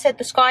greatest, but I said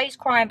the sky is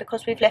crying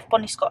because we've left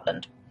Bonnie,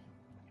 Scotland.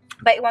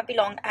 But it won't be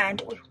long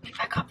and we'll be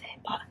back up there.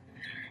 But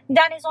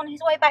Dan is on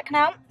his way back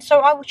now. So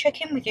I will check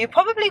in with you.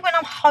 Probably when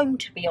I'm home,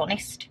 to be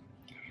honest.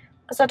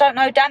 Because I don't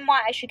know. Dan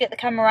might actually get the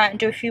camera out and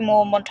do a few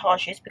more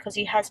montages. Because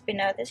he has been...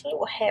 there's a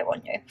little hair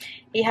on you.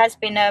 He has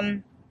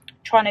been...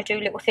 trying to do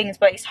little things,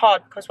 but it's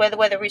hard because where the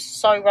weather is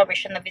so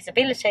rubbish and the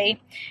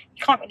visibility,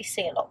 you can't really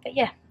see a lot. But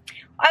yeah,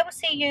 I will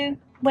see you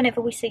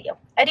whenever we see you.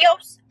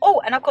 Adios. Oh,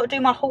 and I've got to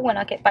do my haul when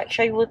I get back,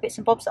 show you all the bits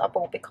and bobs that I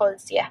bought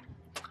because yeah,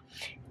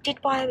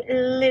 did buy a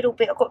little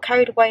bit. I got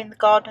carried away in the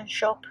garden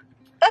shop.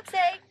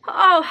 Oopsie.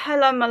 Oh,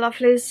 hello my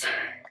lovelies.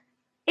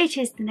 It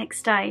is the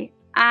next day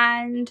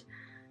and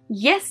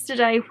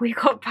yesterday we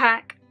got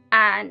back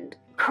and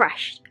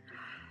crashed.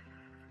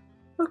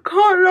 I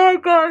can't lie,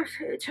 guys,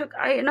 it took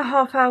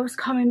 8.5 hours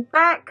coming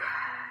back.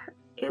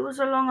 It was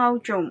a long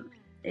old jaunt.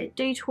 It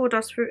detoured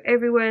us through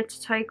everywhere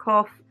to take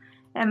off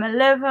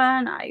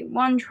M11,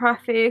 A1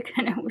 traffic,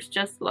 and it was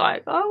just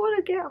like, I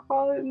want to get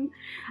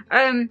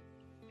home.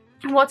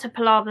 What a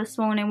palaver this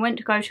morning. Went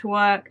to go to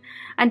work,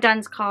 and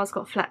Dan's car's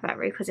got flat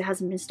battery because it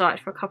hasn't been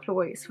started for a couple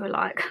of weeks. We're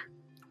like,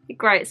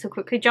 great, so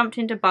quickly jumped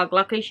into Bug.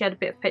 Luckily she had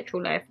a bit of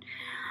petrol left.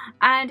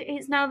 And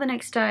it's now the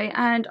next day,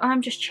 and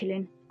I'm just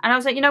chilling. And I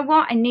was like, you know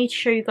what? I need to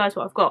show you guys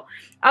what I've got.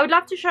 I would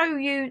love to show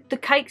you the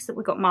cakes that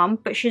we got Mum,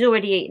 but she's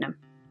already eaten them.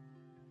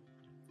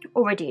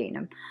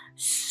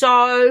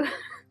 So,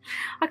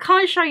 I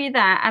can't show you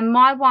that. And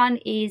my one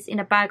is in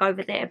a bag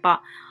over there,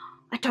 but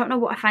I don't know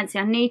what I fancy.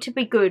 I need to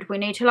be good. We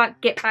need to, like,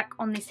 get back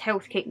on this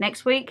health kick.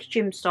 Next week,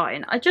 gym's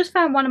starting. I just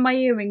found one of my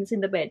earrings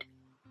in the bed.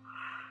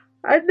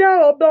 I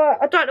know,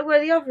 I don't know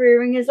where the other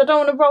earring is. I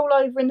don't want to roll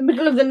over in the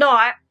middle of the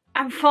night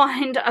and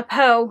find a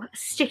pearl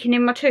sticking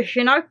in my tush,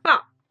 you know?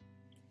 But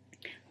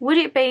would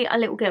it be a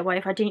little getaway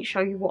if I didn't show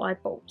you what I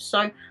bought?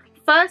 So,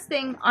 first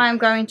thing I'm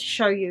going to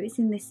show you is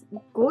in this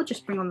gorgeous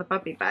Bring on the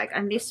Bubbly bag.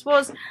 And this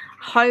was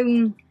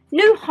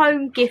new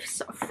home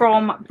gifts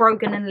from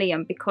Brogan and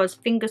Liam. Because,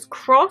 fingers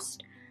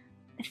crossed,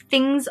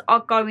 things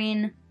are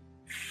going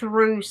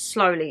through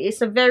slowly.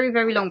 It's a very,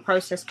 very long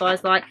process,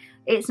 guys. Like,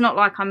 it's not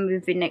like I'm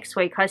moving next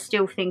week. I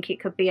still think it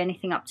could be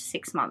anything up to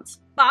 6 months.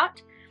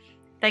 But,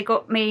 they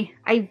got me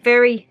a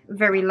very,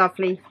 very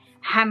lovely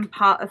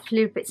hamper of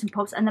little bits and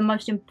bobs, and the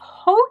most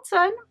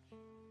important,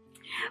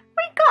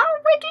 we got a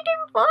wedding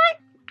invite.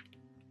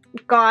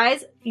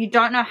 Guys, you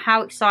don't know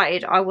how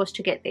excited I was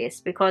to get this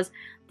because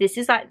this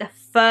is like the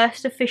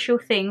first official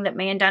thing that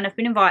me and Dan have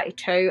been invited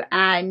to,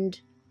 and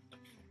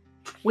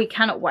we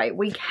cannot wait.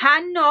 We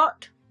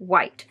cannot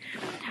wait.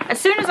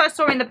 As soon as I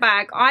saw in the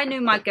bag, I knew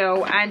my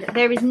girl, and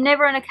there is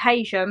never an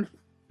occasion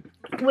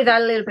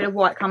without a little bit of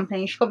white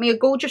company. She got me a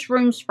gorgeous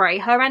room spray,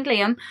 her and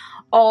Liam,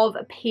 of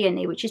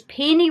peony, which is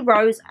peony,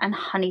 rose and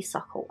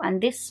honeysuckle, and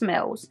this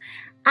smells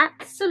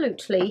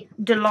absolutely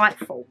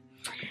delightful.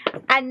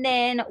 And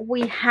then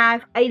we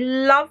have a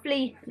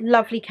lovely,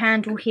 lovely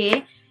candle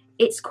here.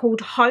 It's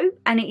called Hope,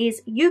 and it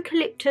is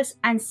eucalyptus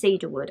and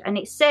cedarwood, and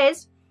it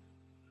says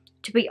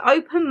to be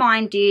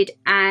open-minded.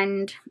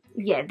 And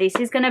yeah, this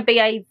is going to be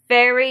a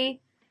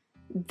very,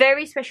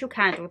 very special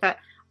candle that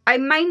I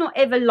may not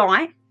ever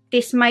light.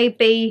 This may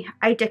be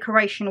a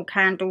decorational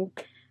candle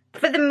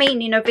for the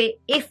meaning of it.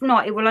 If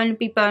not, it will only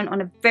be burnt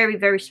on a very,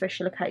 very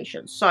special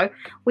occasion. So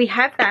we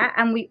have that,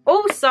 and we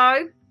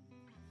also,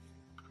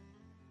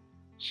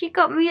 she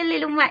got me a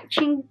little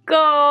matching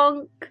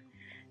gong.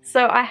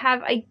 So I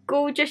have a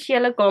gorgeous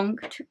yellow gong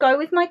to go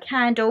with my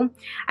candle.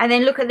 And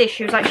then look at this.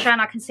 She was like, Shan,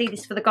 I can see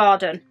this for the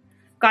garden.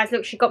 Guys,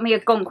 look, she got me a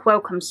gonk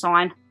welcome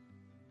sign.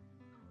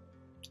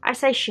 I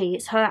say she,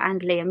 it's her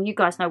and Liam. You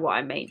guys know what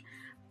I mean.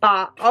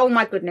 But, oh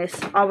my goodness,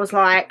 I was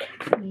like,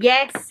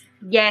 yes,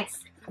 yes,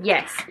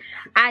 yes.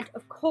 And,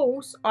 of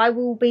course, I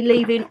will be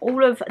leaving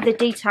all of the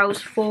details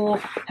for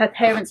her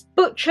parents'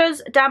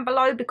 butchers down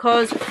below,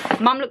 because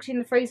Mum looked in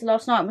the freezer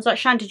last night and was like,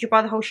 Shan, did you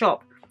buy the whole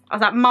shop? I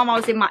was like, Mum, I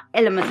was in my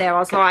element there. I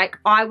was like,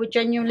 I would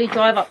genuinely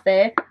drive up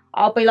there.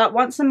 I'll be like,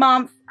 once a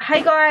month,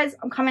 hey, guys,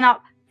 I'm coming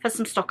up for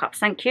some stock-ups,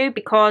 thank you,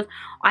 because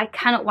I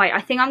cannot wait.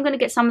 I think I'm going to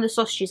get some of the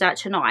sausages out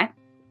tonight.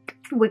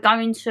 We're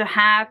going to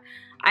have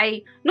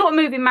not a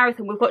movie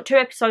marathon. We've got 2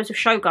 episodes of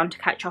Shogun to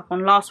catch up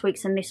on, last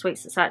week's and this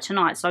week's that's out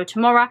tonight. So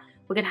tomorrow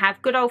we're going to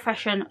have good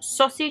old-fashioned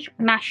sausage,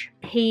 mash,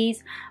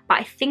 peas. But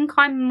I think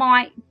I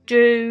might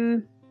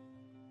do,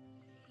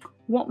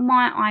 what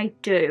might I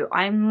do?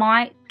 I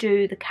might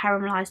do the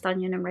caramelised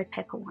onion and red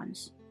pepper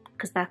ones,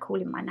 because they're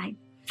calling my name.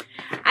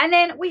 And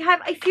then we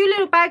have a few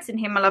little bags in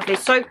here, my lovely.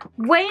 So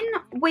when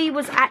we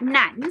was at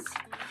Nan's,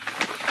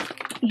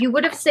 you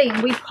would have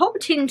seen we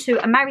popped into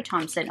a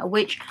maritime centre,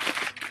 which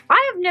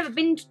I have never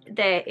been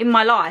there in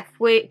my life,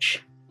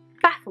 which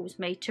baffles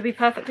me, to be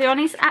perfectly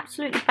honest.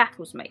 Absolutely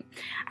baffles me.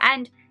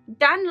 And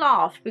Dan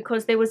laughed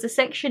because there was a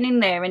section in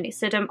there and it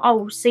said,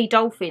 oh, see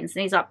dolphins.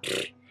 And he's like,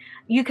 pfft,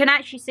 you can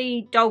actually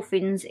see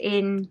dolphins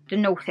in the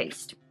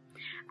northeast.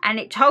 And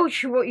it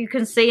told you what you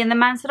can see. And the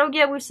man said, oh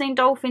yeah, we've seen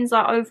dolphins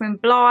like over in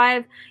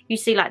Blythe. You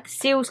see like the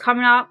seals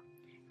coming up.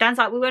 Dan's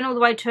like, we went all the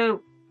way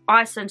to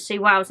Iceland to see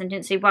whales and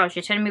didn't see whales.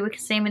 You're telling me we can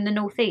see them in the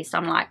northeast?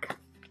 I'm like,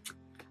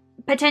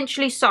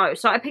 potentially so.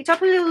 So I picked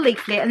up a little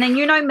leaflet, and then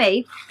you know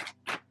me,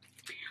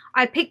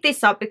 I picked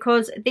this up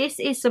because this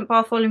is St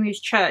Bartholomew's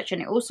Church,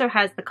 and it also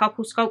has the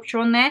couple sculpture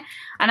on there.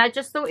 And I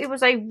just thought it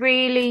was a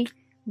really,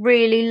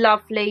 really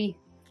lovely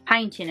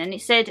painting. And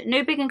it said,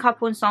 Newbigg and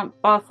Couple in St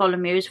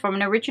Bartholomew is from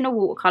an original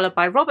watercolour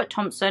by Robert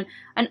Thompson,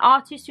 an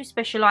artist who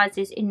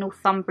specialises in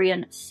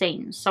Northumbrian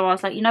scenes. So I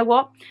was like, you know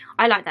what?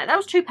 I like that. That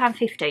was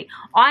 £2.50.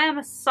 I am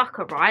a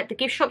sucker, right? The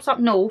gift shops up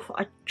north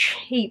are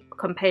cheap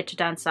compared to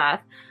down south.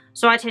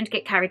 So I tend to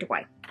get carried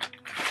away.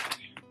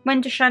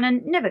 When does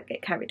Shannon never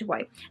get carried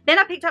away? Then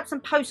I picked up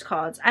some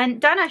postcards, and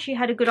Dan actually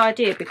had a good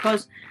idea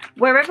because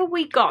wherever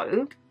we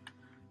go,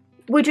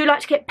 we do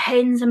like to get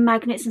pens and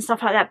magnets and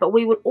stuff like that, but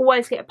we would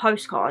always get a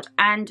postcard.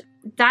 And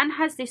Dan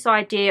has this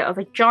idea of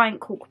a giant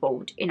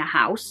corkboard in a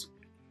house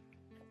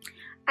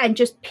and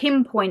just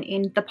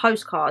pinpointing the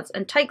postcards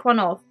and take one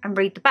off and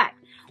read the back.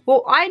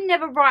 Well, I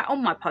never write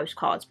on my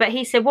postcards, but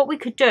he said what we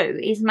could do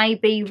is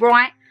maybe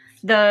write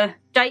the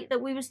date that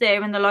we was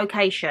there and the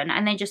location,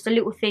 and then just a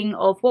little thing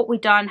of what we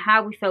done,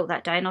 how we felt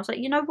that day. And I was like,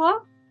 you know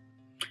what?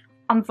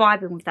 I'm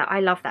vibing with that. I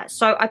love that.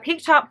 So I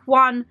picked up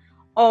one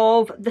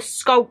of the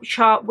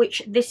sculpture,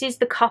 which this is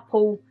the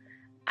couple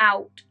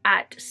out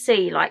at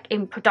sea, like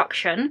in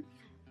production.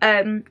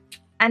 And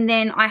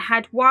then I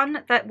had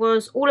one that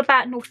was all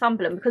about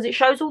Northumberland because it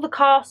shows all the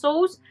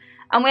castles,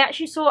 and we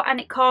actually saw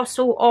Alnwick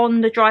Castle on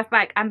the drive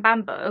back and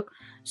Bamberg.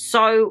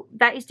 So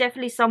that is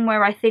definitely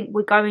somewhere I think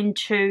we're going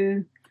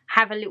to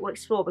have a little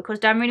explore, because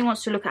Dan really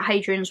wants to look at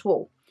Hadrian's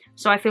Wall.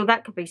 So I feel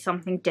that could be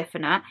something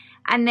definite.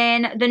 And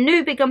then the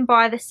Newbigg and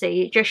by the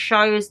Sea, it just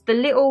shows the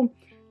little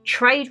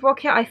trade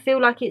rocket. I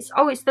feel like it's,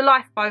 oh, it's the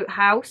lifeboat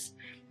house.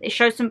 It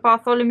shows St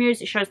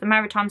Bartholomew's, it shows the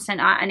Maritime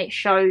Centre, and it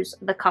shows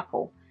the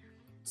couple.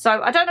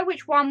 So I don't know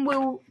which one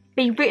will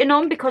be written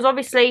on, because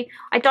obviously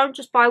I don't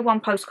just buy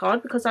one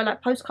postcard, because I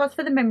like postcards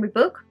for the memory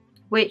book,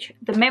 which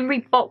the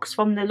memory box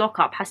from the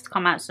lockup has to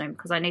come out soon,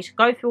 because I need to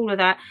go through all of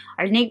that.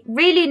 I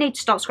really need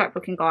to start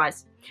scrapbooking,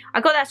 guys. I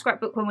got that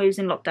scrapbook when we was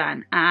in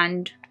lockdown,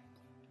 and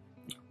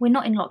we're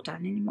not in lockdown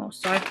anymore,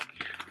 so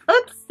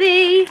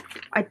oopsie.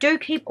 I do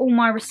keep all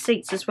my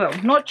receipts as well,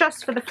 not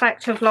just for the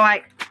fact of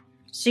like,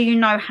 so you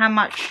know how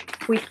much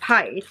we've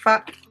paid,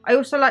 but I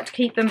also like to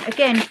keep them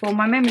again for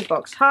my memory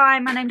box. Hi,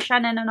 my name's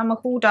Shannon and I'm a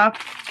hoarder.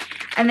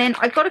 And then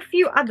I got a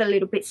few other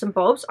little bits and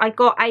bobs. I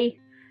got a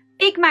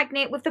big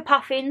magnet with the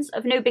puffins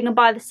of Newbigg and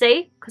by the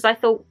Sea, because I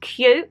thought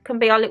cute, can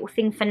be our little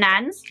thing for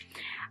Nans.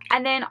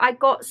 And then I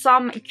got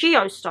some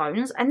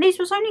geostones, and these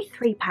was only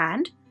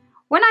 £3.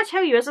 When I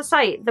tell you, as I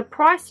say, the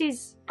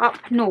prices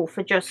up north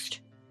are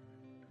just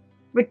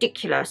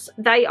ridiculous.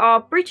 They are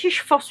British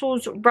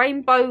Fossils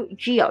Rainbow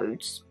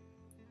Geodes.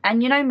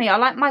 And you know me, I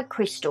like my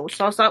crystals,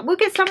 so I was like, we'll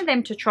get some of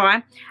them to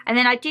try. And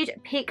then I did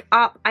pick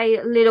up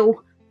a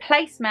little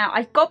placemat.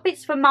 I got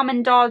bits for Mum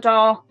and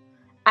Dada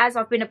as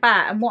I've been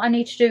about, and what I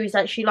need to do is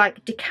actually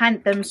like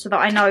decant them so that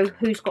I know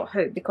who's got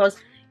who,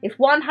 because if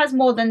one has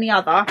more than the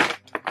other,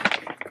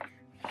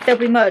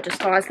 there'll be murders,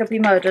 guys. There'll be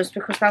murders,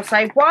 because they'll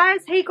say, why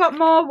has he got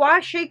more, why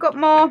has she got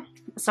more?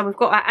 So we've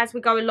got, as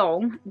we go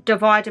along,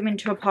 divide them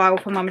into a pile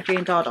for Mama G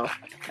and Dada.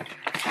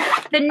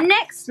 The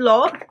next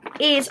lot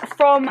is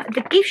from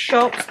the gift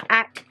shops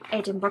at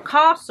Edinburgh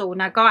Castle.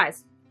 Now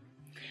guys,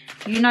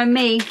 you know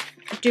me,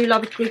 I do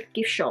love a good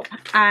gift shop,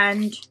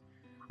 and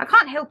I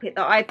can't help it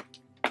that I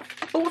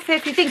bought a fair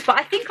few things, but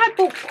I think I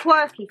bought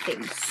quirky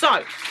things.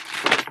 So,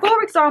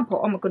 for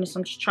example, oh my goodness,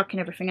 I'm just chucking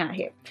everything out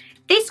here.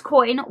 This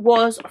coin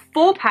was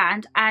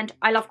 £4, and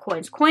I love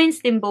coins. Coins,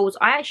 thimbles,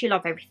 I actually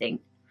love everything.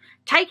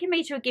 Taking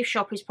me to a gift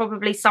shop is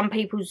probably some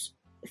people's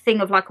thing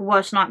of like a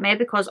worst nightmare,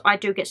 because I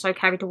do get so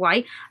carried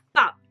away.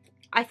 But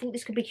I think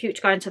this could be cute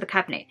to go into the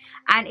cabinet.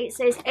 And it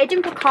says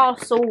Edinburgh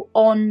Castle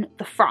on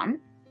the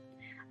front.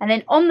 And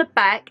then on the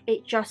back,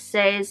 it just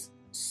says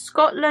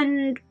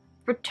Scotland,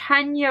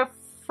 Britannia,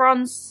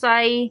 France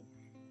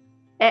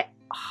et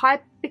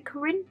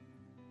Hypercarin.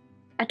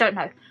 I don't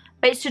know,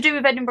 but it's to do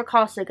with Edinburgh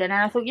Castle again,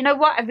 and I thought, you know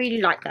what, I really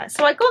like that,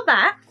 so I got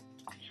that.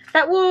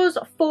 That was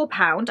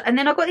 £4, and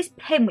then I got this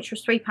pen which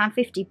was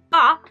 £3.50.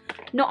 But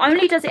not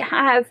only does it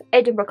have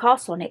Edinburgh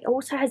Castle on it, it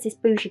also has this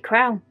bougie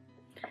crown.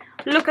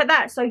 Look at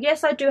that. So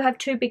yes, I do have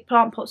 2 big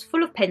plant pots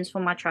full of pens for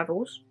my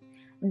travels.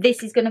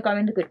 This is going to go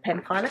in the good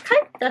pen pile, okay?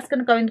 That's going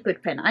to go in the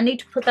good pen. I need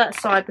to put that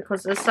aside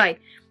because, as I say,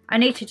 I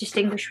need to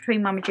distinguish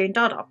between Mummy G and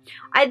Dada.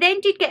 I then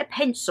did get a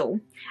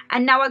pencil,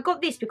 and now I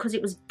got this because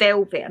it was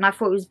velvet, and I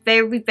thought it was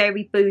very,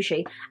 very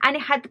bougie, and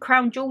it had the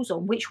crown jewels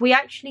on, which we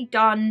actually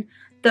done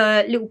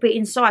the little bit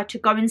inside to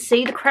go and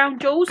see the crown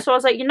jewels. So I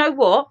was like, you know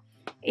what?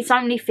 It's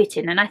only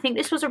fitting, and I think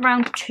this was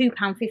around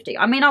 £2.50.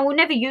 I mean, I will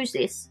never use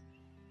this.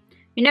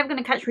 You're never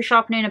going to catch me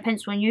sharpening a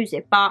pencil and use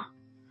it, but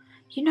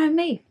you know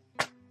me.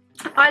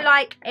 I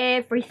like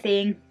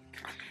everything.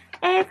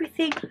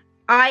 Everything.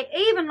 I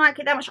even like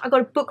it that much. I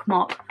got a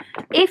bookmark.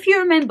 If you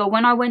remember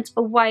when I went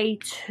away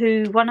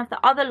to one of the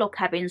other log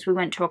cabins, we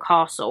went to a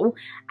castle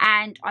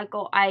and I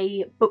got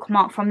a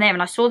bookmark from there,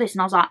 and I saw this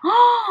and I was like,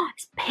 oh,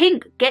 it's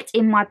pink, get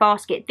in my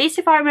basket. This,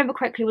 if I remember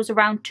correctly, was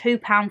around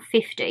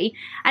 £2.50,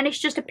 and it's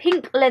just a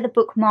pink leather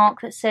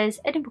bookmark that says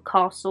Edinburgh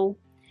Castle,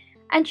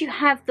 and you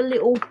have the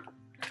little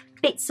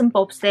bits and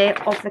bobs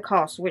there of the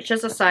castle, which,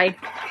 as I say,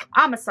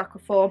 I'm a sucker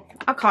for.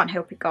 I can't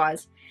help it,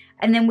 guys.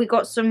 And then we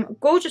got some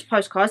gorgeous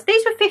postcards.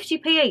 These were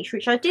 50p each,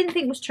 which I didn't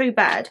think was too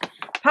bad.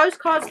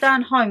 Postcards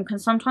down home can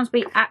sometimes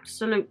be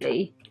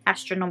absolutely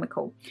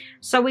astronomical.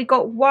 So we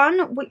got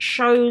one which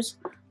shows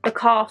the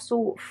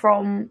castle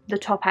from the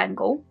top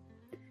angle.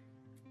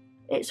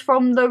 It's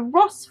from the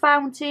Ross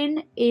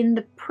Fountain in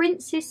the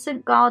Prince's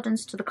St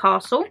Gardens to the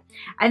castle.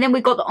 And then we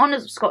got the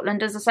Honours of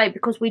Scotland, as I say,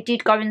 because we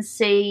did go and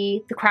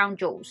see the crown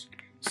jewels.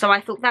 So I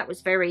thought that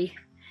was very,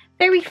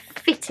 very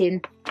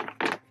fitting.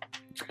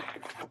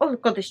 Oh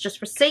god, there's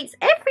just receipts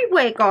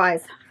everywhere,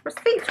 guys.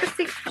 Receipts,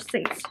 receipts,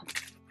 receipts.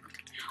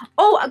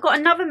 Oh, I got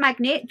another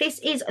magnet. This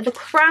is the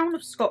Crown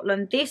of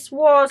Scotland. This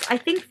was, I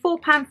think,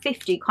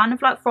 £4.50, kind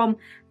of like from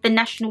the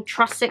National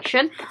Trust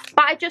section.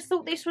 But I just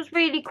thought this was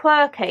really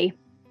quirky.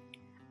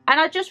 And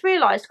I just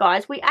realised,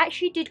 guys, we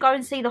actually did go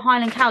and see the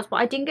Highland Cows, but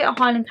I didn't get a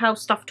Highland Cow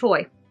stuffed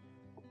toy.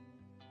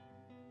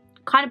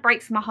 Kind of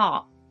breaks my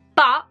heart.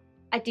 But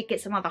I did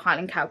get some other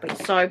Highland Cow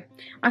bits, so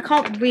I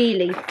can't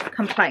really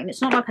complain.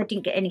 It's not like I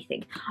didn't get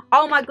anything.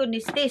 Oh my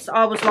goodness, this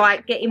I was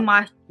like getting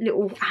my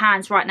little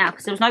hands right now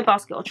because there was no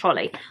basket or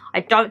trolley. I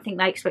don't think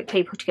they expect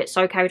people to get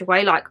so carried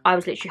away. Like, I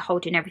was literally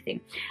holding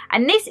everything.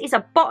 And this is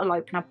a bottle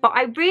opener, but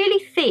I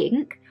really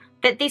think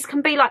that this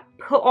can be like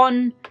put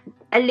on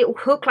a little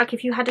hook. Like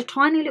if you had a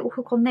tiny little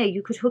hook on there,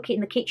 you could hook it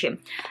in the kitchen.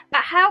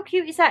 But how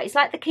cute is that? It's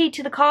like the key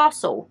to the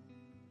castle,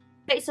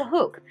 but it's a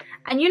hook.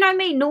 And you know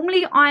me,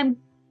 normally I'm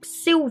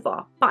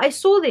silver, but I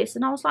saw this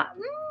and I was like,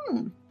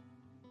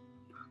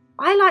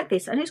 I like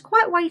this, and it's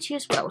quite weighty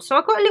as well. So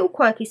I got a little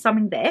quirky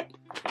something there.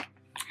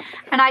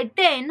 And I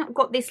then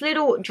got this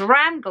little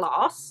dram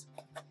glass.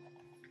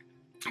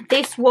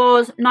 This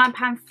was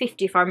 £9.50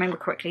 if I remember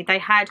correctly. They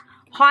had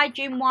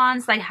hygiene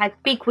ones, they had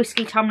big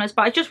whiskey tumblers,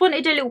 but I just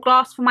wanted a little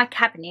glass for my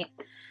cabinet.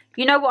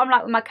 You know what I'm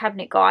like with my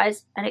cabinet,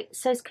 guys, and it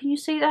says, can you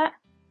see that?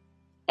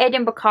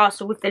 Edinburgh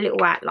Castle with the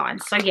little outline.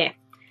 So yeah,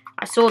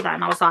 I saw that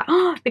and I was like,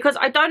 oh, because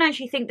I don't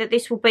actually think that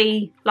this will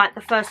be like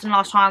the first and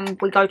last time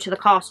we go to the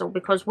castle,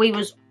 because we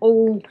was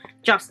all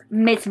just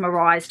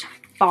mesmerised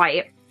by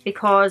it,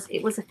 because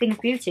it was a thing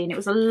of beauty and it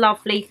was a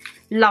lovely,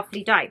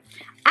 lovely day.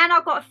 And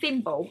I got a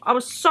thimble. I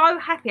was so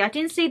happy. I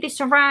didn't see this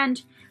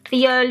around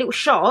the little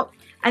shop,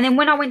 and then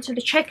when I went to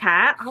the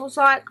checkout, I was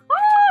like,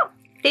 oh,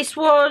 this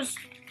was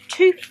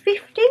 £2.50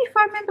 if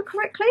I remember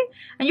correctly.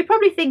 And you're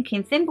probably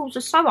thinking thimbles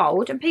are so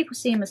old and people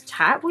see them as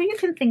tat. Well, you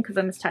can think of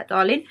them as tat,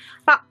 darling,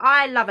 but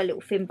I love a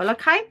little thimble,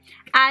 okay?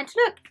 And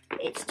look,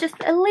 it's just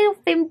a little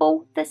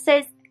thimble that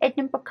says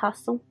Edinburgh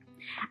Castle,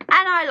 and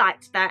I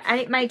liked that and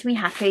it made me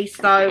happy,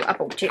 so I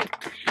bought it.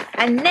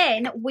 And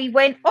then we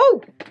went,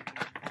 oh,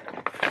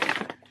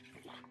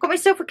 got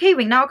myself a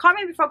keyring. Now I can't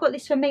remember if I got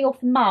this for me or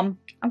for mum.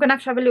 I'm going to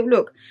have a little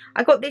look.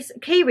 I got this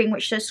keyring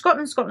which says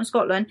Scotland, Scotland,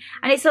 Scotland,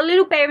 and it's a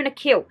little bear in a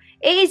kilt.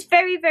 It is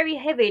very, very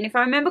heavy, and if I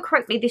remember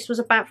correctly, this was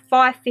about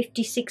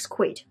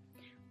 £5.56.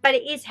 But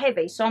it is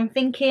heavy, so I'm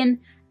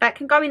thinking that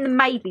can go in the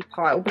maybe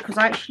pile, because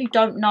I actually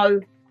don't know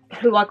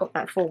who I got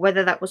that for,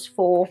 whether that was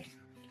for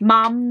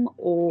mum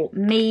or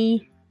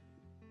me.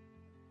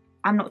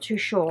 I'm not too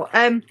sure.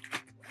 Then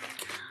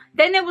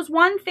there was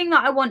one thing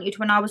that I wanted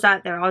when I was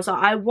out there. I was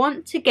like, I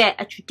want to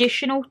get a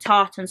traditional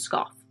tartan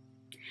scarf.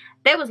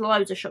 There was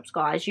loads of shops,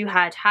 guys. You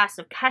had House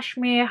of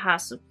Kashmir,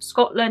 House of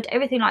Scotland,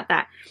 everything like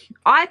that.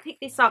 I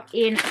picked this up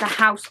in the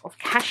House of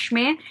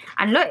Kashmir.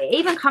 And look, it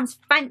even comes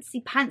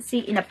fancy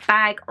pantsy in a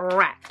bag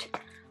wrapped.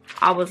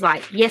 I was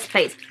like, yes,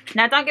 please.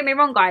 Now, don't get me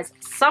wrong, guys.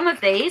 Some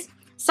of the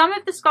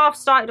scarves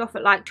started off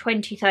at like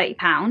 £20,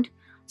 £30.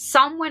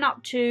 Some went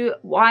up to,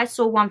 well, I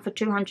saw one for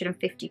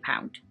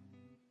 £250.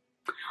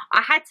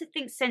 I had to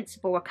think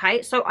sensible,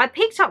 okay? So I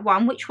picked up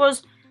one which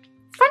was,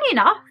 funny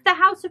enough, the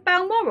House of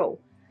Balmoral.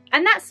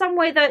 And that's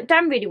somewhere that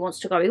Dan really wants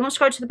to go. He wants to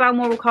go to the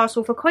Balmoral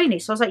Castle for Queenie.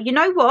 So I was like, you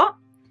know what?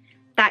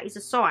 That is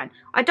a sign.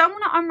 I don't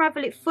want to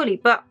unravel it fully,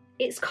 but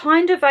it's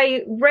kind of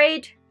a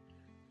red,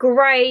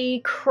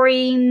 grey,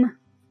 cream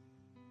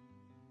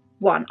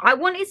one. I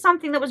wanted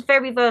something that was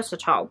very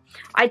versatile.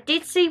 I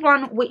did see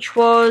one which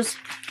was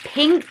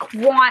pink,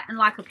 white, and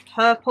like a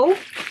purple.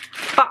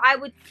 But But I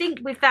would think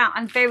with that,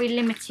 I'm very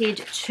limited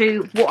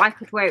to what I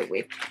could wear it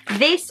with.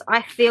 This,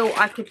 I feel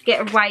I could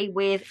get away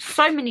with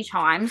so many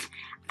times.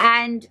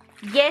 And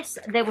yes,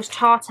 there was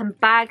tartan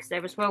bags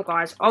there as well,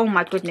 guys. Oh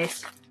my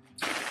goodness.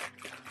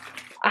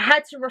 I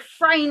had to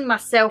refrain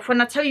myself. When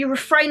I tell you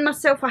refrain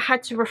myself, I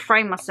had to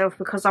refrain myself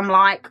because I'm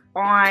like,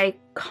 I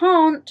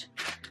can't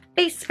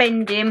be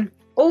spending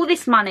all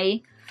this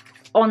money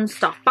on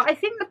stuff. But I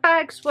think the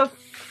bags were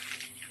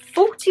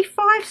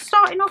 45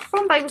 starting off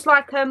from. They was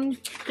like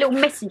little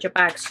messenger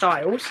bag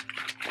styles.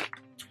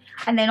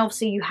 And then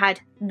obviously you had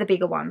the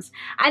bigger ones.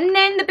 And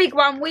then the big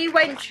one, we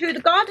went to the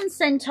garden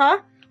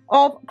centre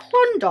of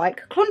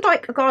Klondike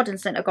Garden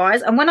Centre,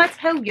 guys. And when I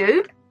tell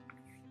you,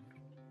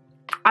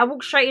 I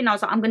walked straight in, I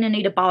was like, I'm going to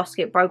need a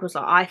basket. Broke was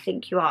like, I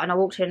think you are. And I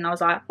walked in and I was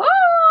like, oh,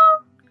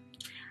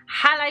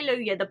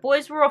 hallelujah. The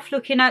boys were off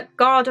looking at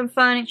garden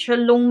furniture,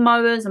 lawn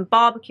mowers and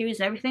barbecues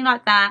and everything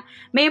like that.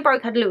 Me and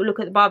Broke had a little look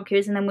at the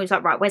barbecues and then we was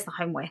like, right, where's the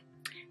homeware?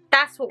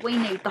 That's what we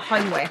need, the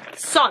homeware.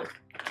 So,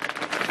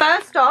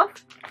 first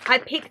off, I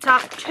picked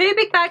up 2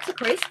 big bags of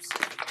crisps.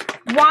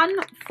 One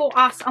for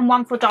us and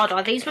one for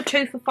Dada. These were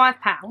 2 for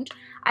 £5.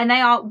 And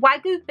they are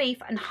Wagyu beef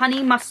and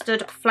honey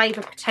mustard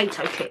flavoured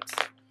potato chips.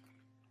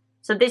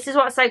 So this is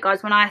what I say,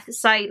 guys, when I have to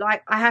say,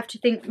 like, I have to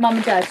think mum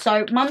and dad.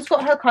 So mum's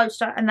got her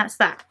coaster and that's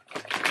that.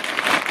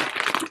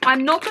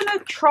 I'm not going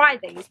to try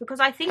these because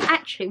I think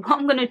actually what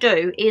I'm going to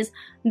do is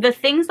the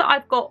things that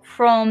I've got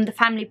from the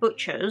family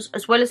butchers,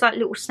 as well as like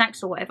little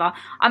snacks or whatever,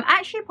 I'm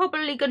actually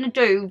probably going to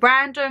do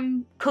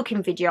random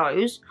cooking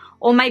videos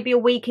or maybe a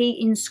week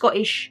eating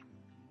Scottish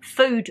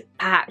food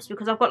perhaps,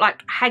 because I've got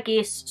like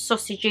haggis,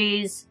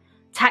 sausages,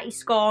 tatty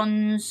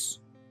scones,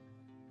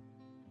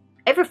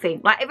 everything,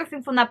 like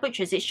everything from that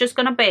butchers. It's just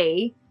going to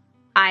be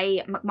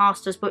a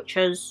McMaster's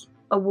Butchers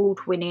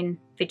award-winning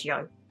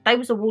video. They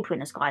was award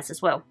winners, guys,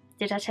 as well.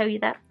 Did I tell you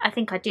that? I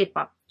think I did,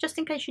 but just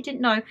in case you didn't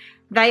know,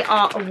 they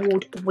are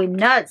award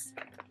winners.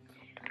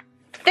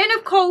 Then,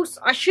 of course,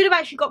 I should have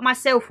actually got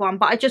myself one,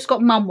 but I just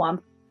got mum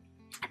one.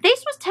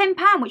 This was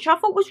 £10, which I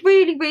thought was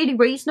really, really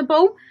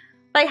reasonable.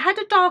 They had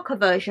a darker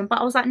version, but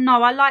I was like,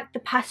 no, I like the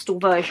pastel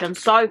version.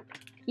 So,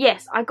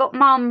 yes, I got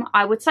mum,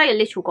 I would say a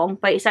little gong,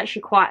 but it's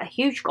actually quite a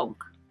huge gong.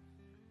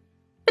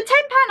 For £10,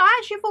 I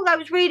actually thought that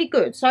was really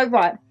good. So,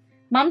 right,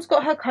 mum's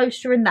got her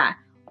coaster in that.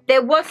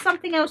 There was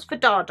something else for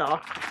Dada.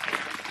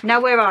 Now,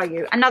 where are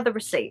you? Another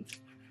receipt.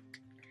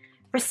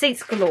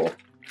 Receipts galore.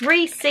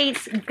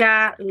 Receipts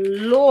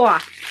galore.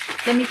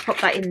 Let me pop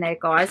that in there,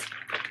 guys.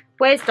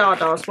 Where's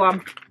Dada's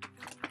one?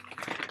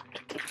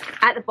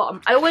 At the bottom.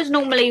 I always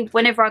normally,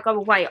 whenever I go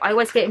away, I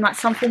always get in like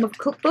some form of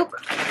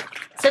cookbook.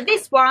 So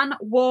this one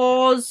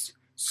was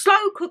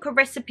slow cooker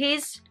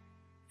recipes.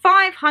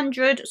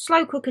 500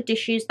 slow cooker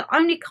dishes, the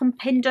only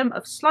compendium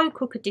of slow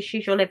cooker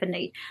dishes you'll ever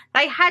need.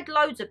 They had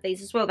loads of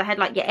these as well. They had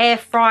like your air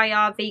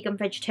fryer, vegan,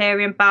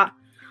 vegetarian, but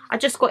I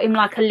just got him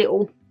like a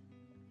little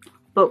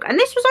book. And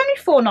this was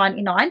only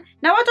 $4.99.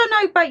 Now, I don't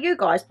know about you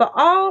guys, but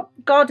our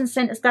garden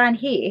centres down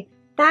here,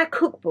 their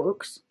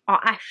cookbooks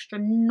are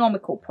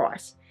astronomical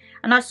price.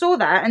 And I saw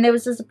that and there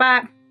was just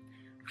about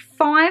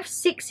 5,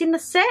 6 in the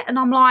set. And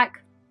I'm like,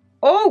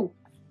 oh,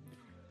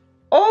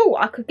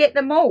 I could get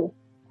them all.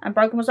 And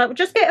Brogan was like, well,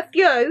 just get a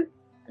few.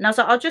 And I was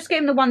like, I'll just get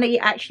him the one that he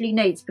actually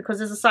needs. Because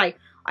as I say,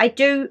 I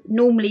do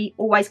normally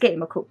always get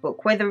him a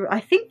cookbook. Whether, I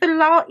think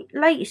the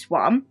latest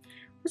one,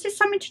 was it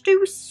something to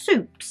do with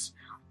soups?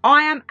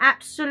 I am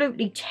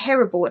absolutely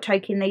terrible at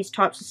taking these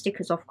types of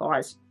stickers off,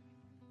 guys.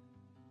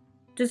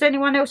 Does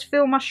anyone else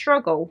feel my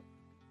struggle?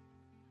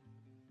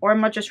 Or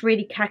am I just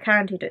really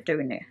cack-handed at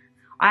doing it?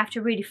 I have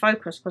to really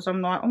focus because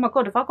I'm like, oh my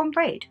God, have I gone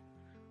red?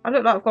 I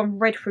look like I've gone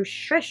red through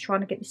stress trying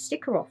to get this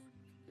sticker off.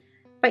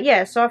 But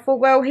yeah, so I thought,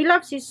 well, he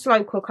loves his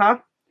slow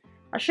cooker.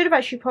 I should have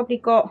actually probably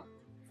got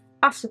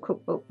us a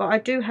cookbook, but I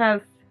do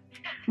have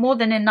more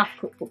than enough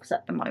cookbooks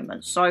at the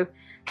moment, so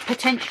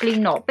potentially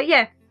not. But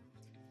yeah,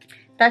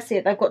 that's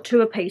it. They've got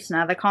 2 apiece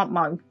now. They can't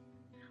moan.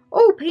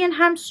 Oh, pea and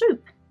ham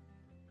soup.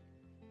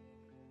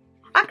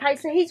 Okay,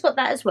 so he's got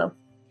that as well.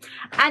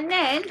 And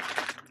then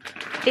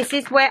this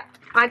is where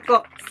I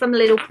got some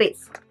little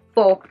bits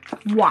for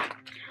one.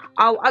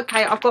 Oh,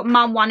 okay, I've got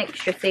mum one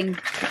extra thing.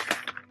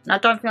 I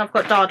don't think I've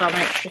got Dada an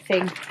extra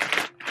thing.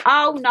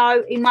 Oh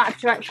no, he might have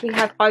to actually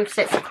have both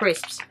sets of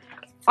crisps.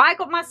 I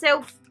got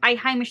myself a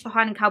Hamish the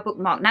Highland Cow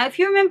bookmark. Now, if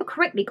you remember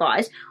correctly,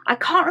 guys, I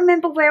can't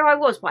remember where I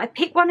was, but I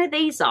picked one of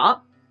these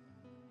up.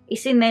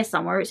 It's in there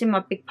somewhere. It's in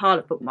my big pile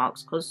of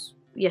bookmarks because,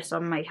 yes, I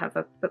may have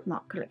a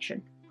bookmark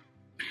collection.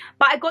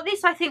 But I got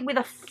this, I think, with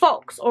a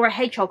fox or a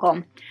hedgehog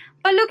on.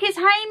 But look, it's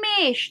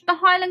Hamish, the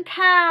Highland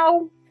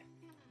Cow.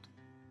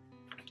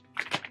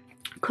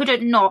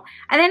 Couldn't not.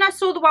 And then I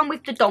saw the one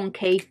with the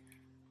donkey.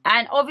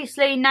 And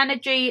obviously, Nana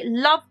G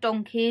loved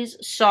donkeys.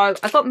 So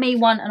I got me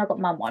one and I got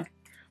mum one.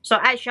 So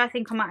actually, I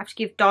think I might have to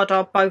give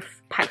Dada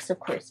both packs of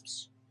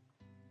crisps.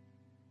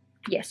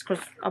 Yes, because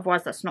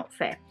otherwise that's not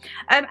fair.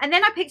 And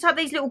then I picked up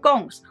these little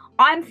gongs.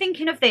 I'm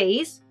thinking of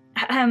these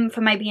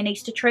for maybe an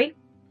Easter tree.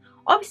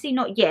 Obviously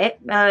not yet,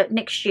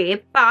 next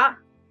year. But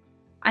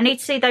I need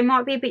to see, they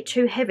might be a bit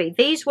too heavy.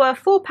 These were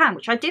 £4,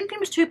 which I didn't think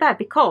was too bad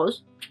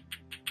because,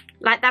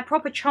 like, they're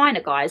proper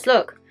china, guys.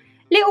 Look,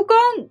 little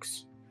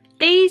gongs.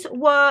 These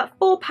were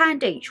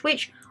 £4 each,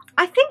 which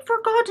I think for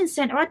a garden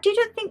centre, I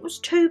didn't think was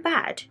too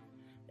bad.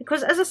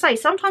 Because, as I say,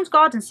 sometimes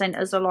garden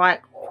centres are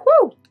like,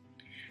 whoo,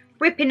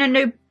 ripping a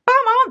new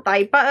bum, aren't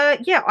they?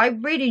 But, yeah, I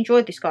really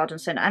enjoyed this garden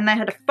centre. And they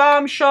had a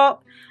farm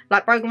shop.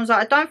 Like, Brogan was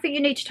like, I don't think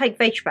you need to take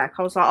veg back.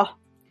 I was like, oh,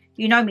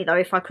 you know me, though.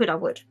 If I could, I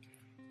would.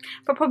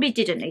 But probably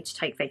didn't need to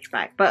take veg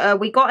back. But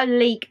we got a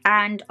leek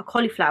and a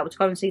cauliflower to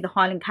go and see the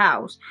Highland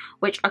cows,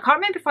 which I can't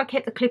remember if I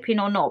kept the clip in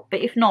or not, but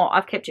if not,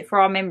 I've kept it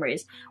for our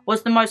memories.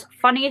 Was the most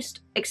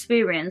funniest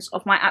experience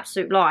of my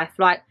absolute life.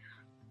 Like,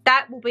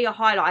 that will be a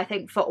highlight, I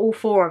think, for all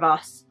 4 of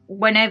us.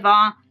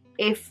 Whenever,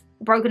 if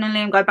Brogan and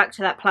Liam go back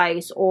to that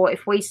place, or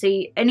if we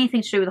see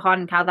anything to do with the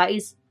Highland cow, that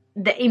is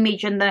the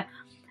image and the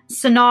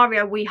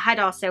scenario we had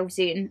ourselves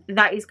in.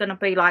 That is going to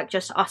be like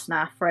just us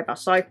now forever.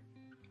 So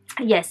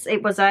yes,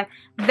 it was a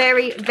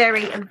very,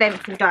 very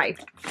eventful day.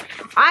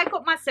 I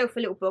got myself a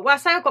little book. Well, I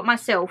say I got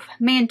myself.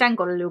 Me and Dan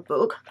got a little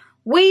book.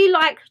 We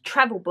like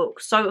travel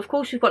books. So, of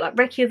course, we've got like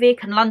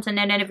Reykjavik and London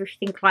and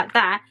everything like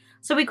that.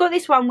 So, we got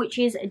this one, which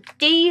is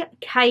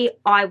DK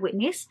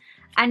Eyewitness.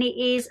 And it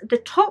is the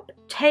top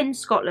 10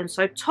 Scotland.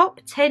 So, top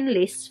 10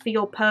 lists for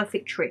your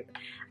perfect trip.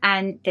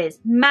 And there's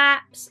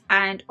maps.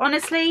 And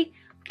honestly,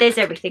 there's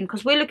everything.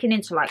 Because we're looking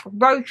into like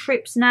road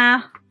trips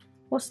now.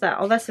 What's that?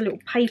 Oh, that's a little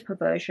paper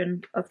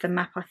version of the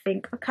map, I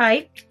think.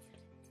 Okay.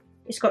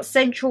 It's got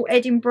central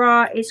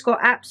Edinburgh. It's got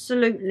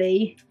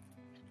absolutely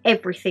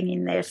everything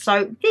in there.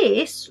 So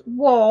this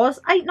was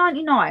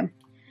 £8.99,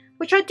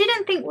 which I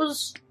didn't think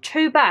was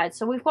too bad.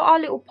 So we've got our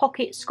little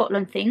pocket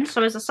Scotland things.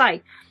 So as I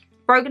say,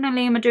 Brogan and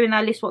Liam are doing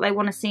their list what they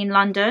want to see in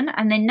London.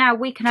 And then now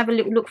we can have a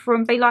little look through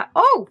and be like,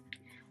 oh,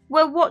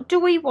 well, what do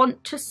we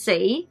want to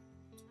see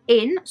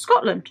in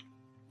Scotland?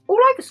 All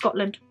over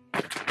Scotland.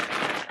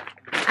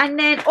 And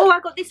then, oh,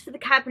 I got this for the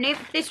cabinet.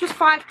 This was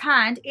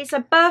 £5. It's a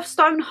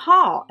birthstone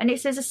heart. And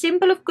it says, a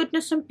symbol of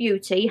goodness and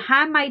beauty,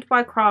 handmade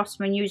by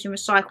craftsmen using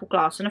recycled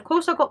glass. And of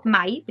course, I got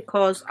May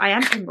because I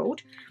am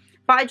Emerald.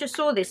 But I just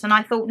saw this and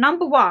I thought,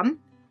 number one,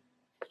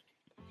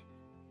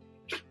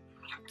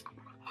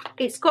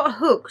 it's got a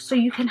hook so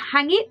you can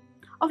hang it.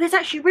 Oh, there's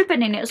actually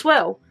ribbon in it as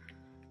well.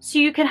 So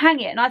you can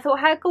hang it. And I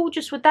thought, how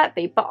gorgeous would that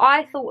be? But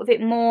I thought of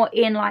it more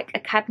in like a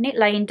cabinet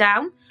laying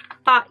down.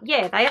 But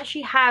yeah, they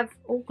actually have,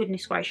 oh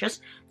goodness gracious,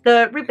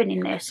 the ribbon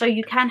in there. So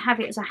you can have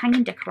it as a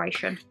hanging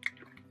decoration.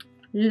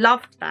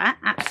 Loved that.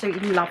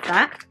 Absolutely loved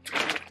that.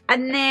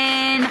 And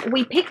then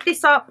we picked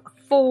this up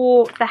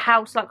for the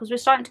house, like, because we're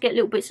starting to get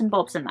little bits and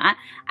bobs and that.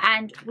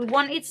 And we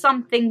wanted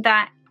something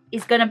that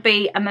is going to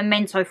be a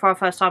memento for our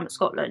first time at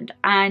Scotland.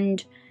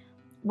 And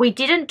we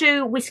didn't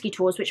do whiskey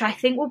tours, which I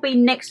think will be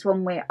next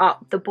when we're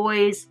up. The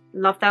boys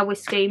loved our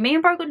whiskey. Me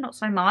and Brogan, not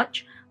so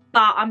much.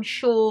 But I'm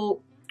sure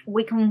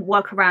we can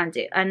work around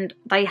it. And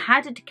they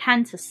had a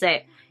decanter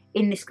set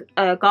in this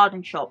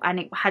garden shop, and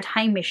it had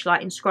Hamish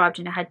like inscribed,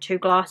 and it had 2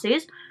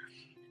 glasses,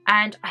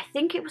 and I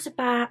think it was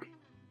about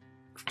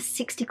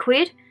 60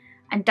 quid.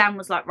 And Dan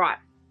was like, right,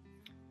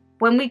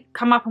 when we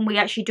come up and we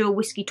actually do a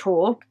whiskey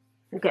tour,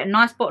 we'll get a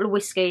nice bottle of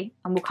whiskey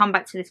and we'll come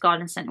back to this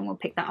garden centre and we'll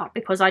pick that up,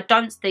 because I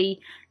don't see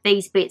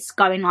these bits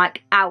going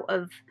like out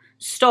of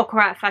stock or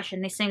out of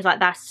fashion. This seems like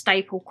that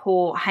staple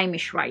core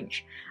Hamish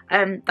range.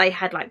 They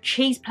had like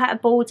cheese platter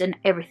boards and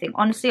everything.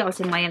 Honestly, I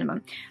was in my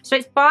element. So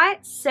it's by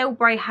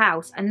Selbrae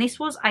House, and this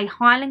was a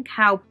Highland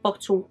Cow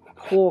bottle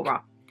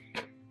pourer.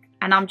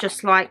 And I'm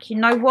just like, you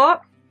know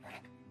what?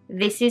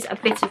 This is a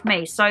bit of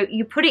me. So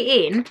you put it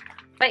in,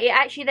 but it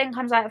actually then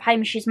comes out of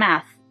Hamish's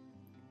mouth.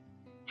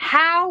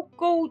 How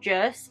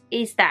gorgeous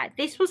is that?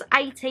 This was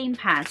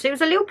 £18. So it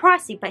was a little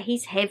pricey, but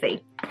he's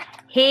heavy.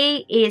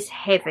 He is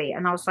heavy.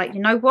 And I was like, you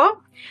know what?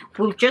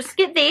 We'll just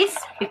get this,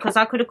 because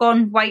I could have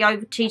gone way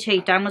over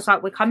TT. Dan was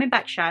like, we're coming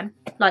back, Shan.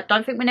 Like,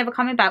 don't think we're never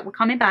coming back. We're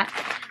coming back.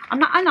 I'm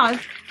like, I know.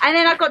 And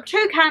then I've got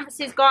 2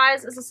 canvases,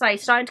 guys. As I say,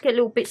 starting to get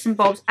little bits and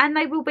bobs. And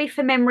they will be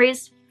for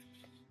memories.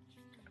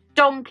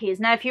 Donkeys.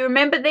 Now, if you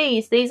remember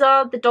these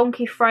are the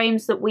donkey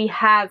frames that we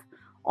have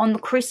on the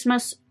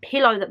Christmas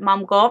pillow that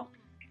Mum got.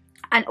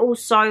 And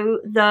also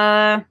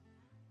the...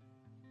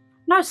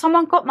 No,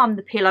 someone got Mum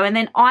the pillow, and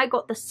then I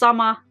got the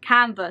summer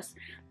canvas.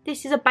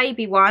 This is a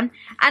baby one.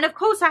 And of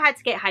course I had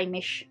to get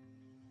Hamish.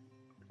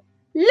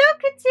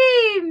 Look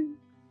at him!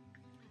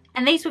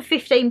 And these were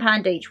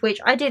 £15 each, which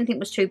I didn't think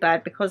was too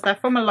bad, because they're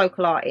from a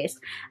local artist.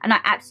 And I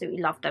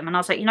absolutely loved them. And I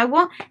was like, you know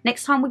what?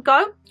 Next time we go,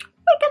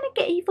 we're going to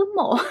get even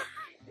more.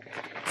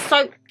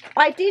 So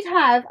I did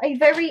have a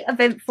very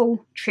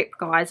eventful trip,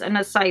 guys. And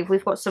as I say,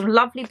 we've got some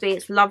lovely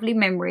bits, lovely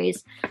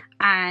memories.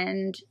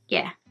 And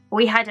yeah,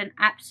 we had an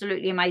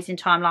absolutely amazing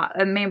time. Like,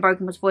 me and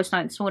Brogan was voice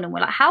note this morning. We're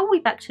like, how are we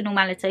back to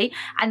normality?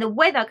 And the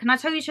weather, can I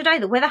tell you today,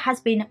 the weather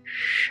has been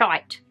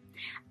shite.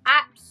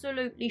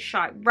 Absolutely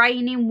shite.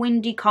 Raining,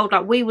 windy, cold.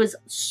 Like, we was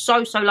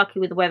so lucky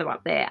with the weather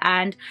up there.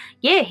 And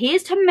yeah,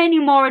 here's to many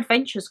more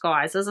adventures,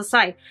 guys. As I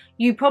say,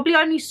 you probably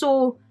only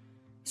saw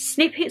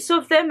snippets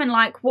of them and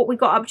like what we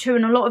got up to,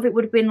 and a lot of it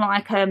would have been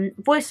like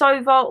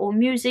voiceover or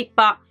music.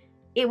 But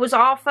it was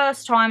our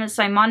first time, as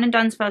I say, mine and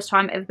Dan's first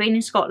time ever been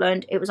in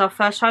Scotland. It was our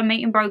first time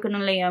meeting Brogan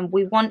and Liam.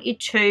 We wanted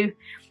to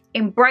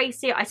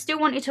embrace it. I still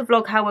wanted to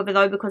vlog, however,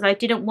 though, because I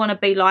didn't want to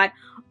be like,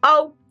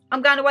 oh,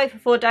 I'm going away for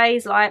 4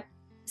 days, like,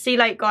 see you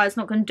later, guys,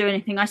 not going to do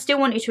anything. I still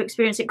wanted to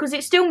experience it because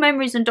it's still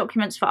memories and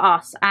documents for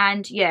us.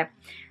 And yeah,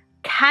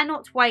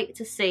 cannot wait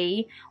to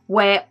see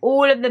where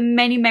all of the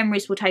many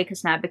memories will take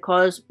us now,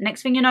 because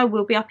next thing you know,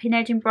 we'll be up in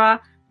Edinburgh,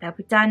 they'll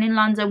be down in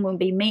London, we'll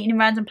be meeting in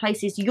random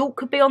places. York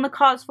could be on the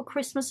cards for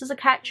Christmas as a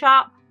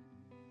catch-up.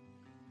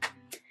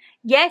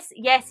 Yes,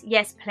 yes,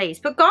 yes, please.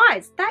 But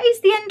guys, that is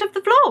the end of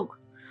the vlog.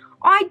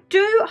 I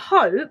do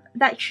hope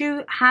that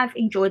you have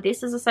enjoyed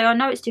this. As I say, I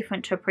know it's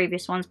different to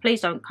previous ones.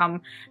 Please don't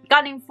come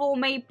gunning for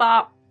me,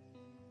 but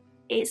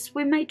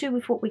we made do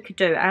with what we could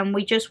do, and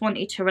we just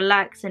wanted to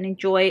relax and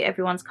enjoy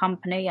everyone's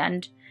company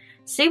and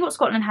see what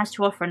Scotland has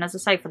to offer. And as I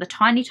say, for the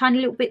tiny, tiny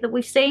little bit that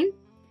we've seen,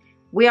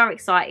 we are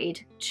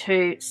excited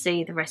to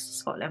see the rest of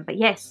Scotland. But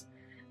yes,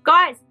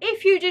 guys,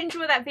 if you did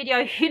enjoy that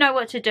video, you know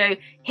what to do.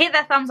 Hit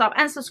that thumbs up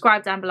and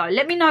subscribe down below.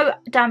 Let me know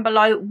down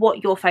below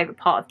what your favourite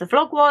part of the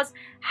vlog was.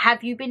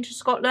 Have you been to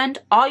Scotland?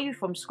 Are you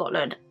from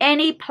Scotland?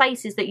 Any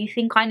places that you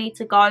think I need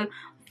to go?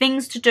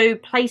 Things to do,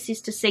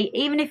 places to see,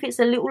 even if it's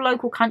a little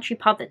local country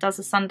pub that does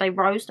a Sunday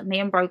roast. Me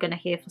and Brogan are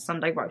here for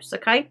Sunday roasts,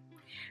 okay?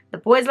 The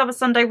boys love a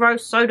Sunday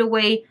roast, so do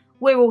we.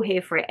 We're all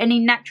here for it. Any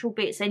natural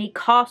bits, any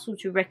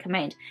castles you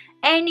recommend,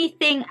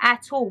 anything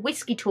at all.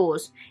 Whiskey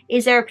tours.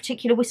 Is there a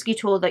particular whiskey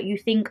tour that you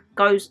think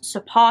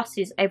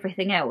surpasses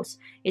everything else?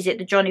 Is it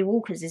the Johnny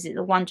Walkers? Is it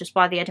the one just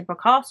by the Edinburgh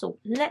Castle?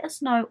 Let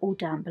us know all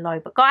down below.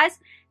 But guys,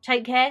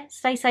 take care,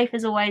 stay safe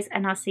as always,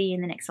 and I'll see you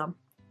in the next one.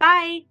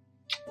 Bye!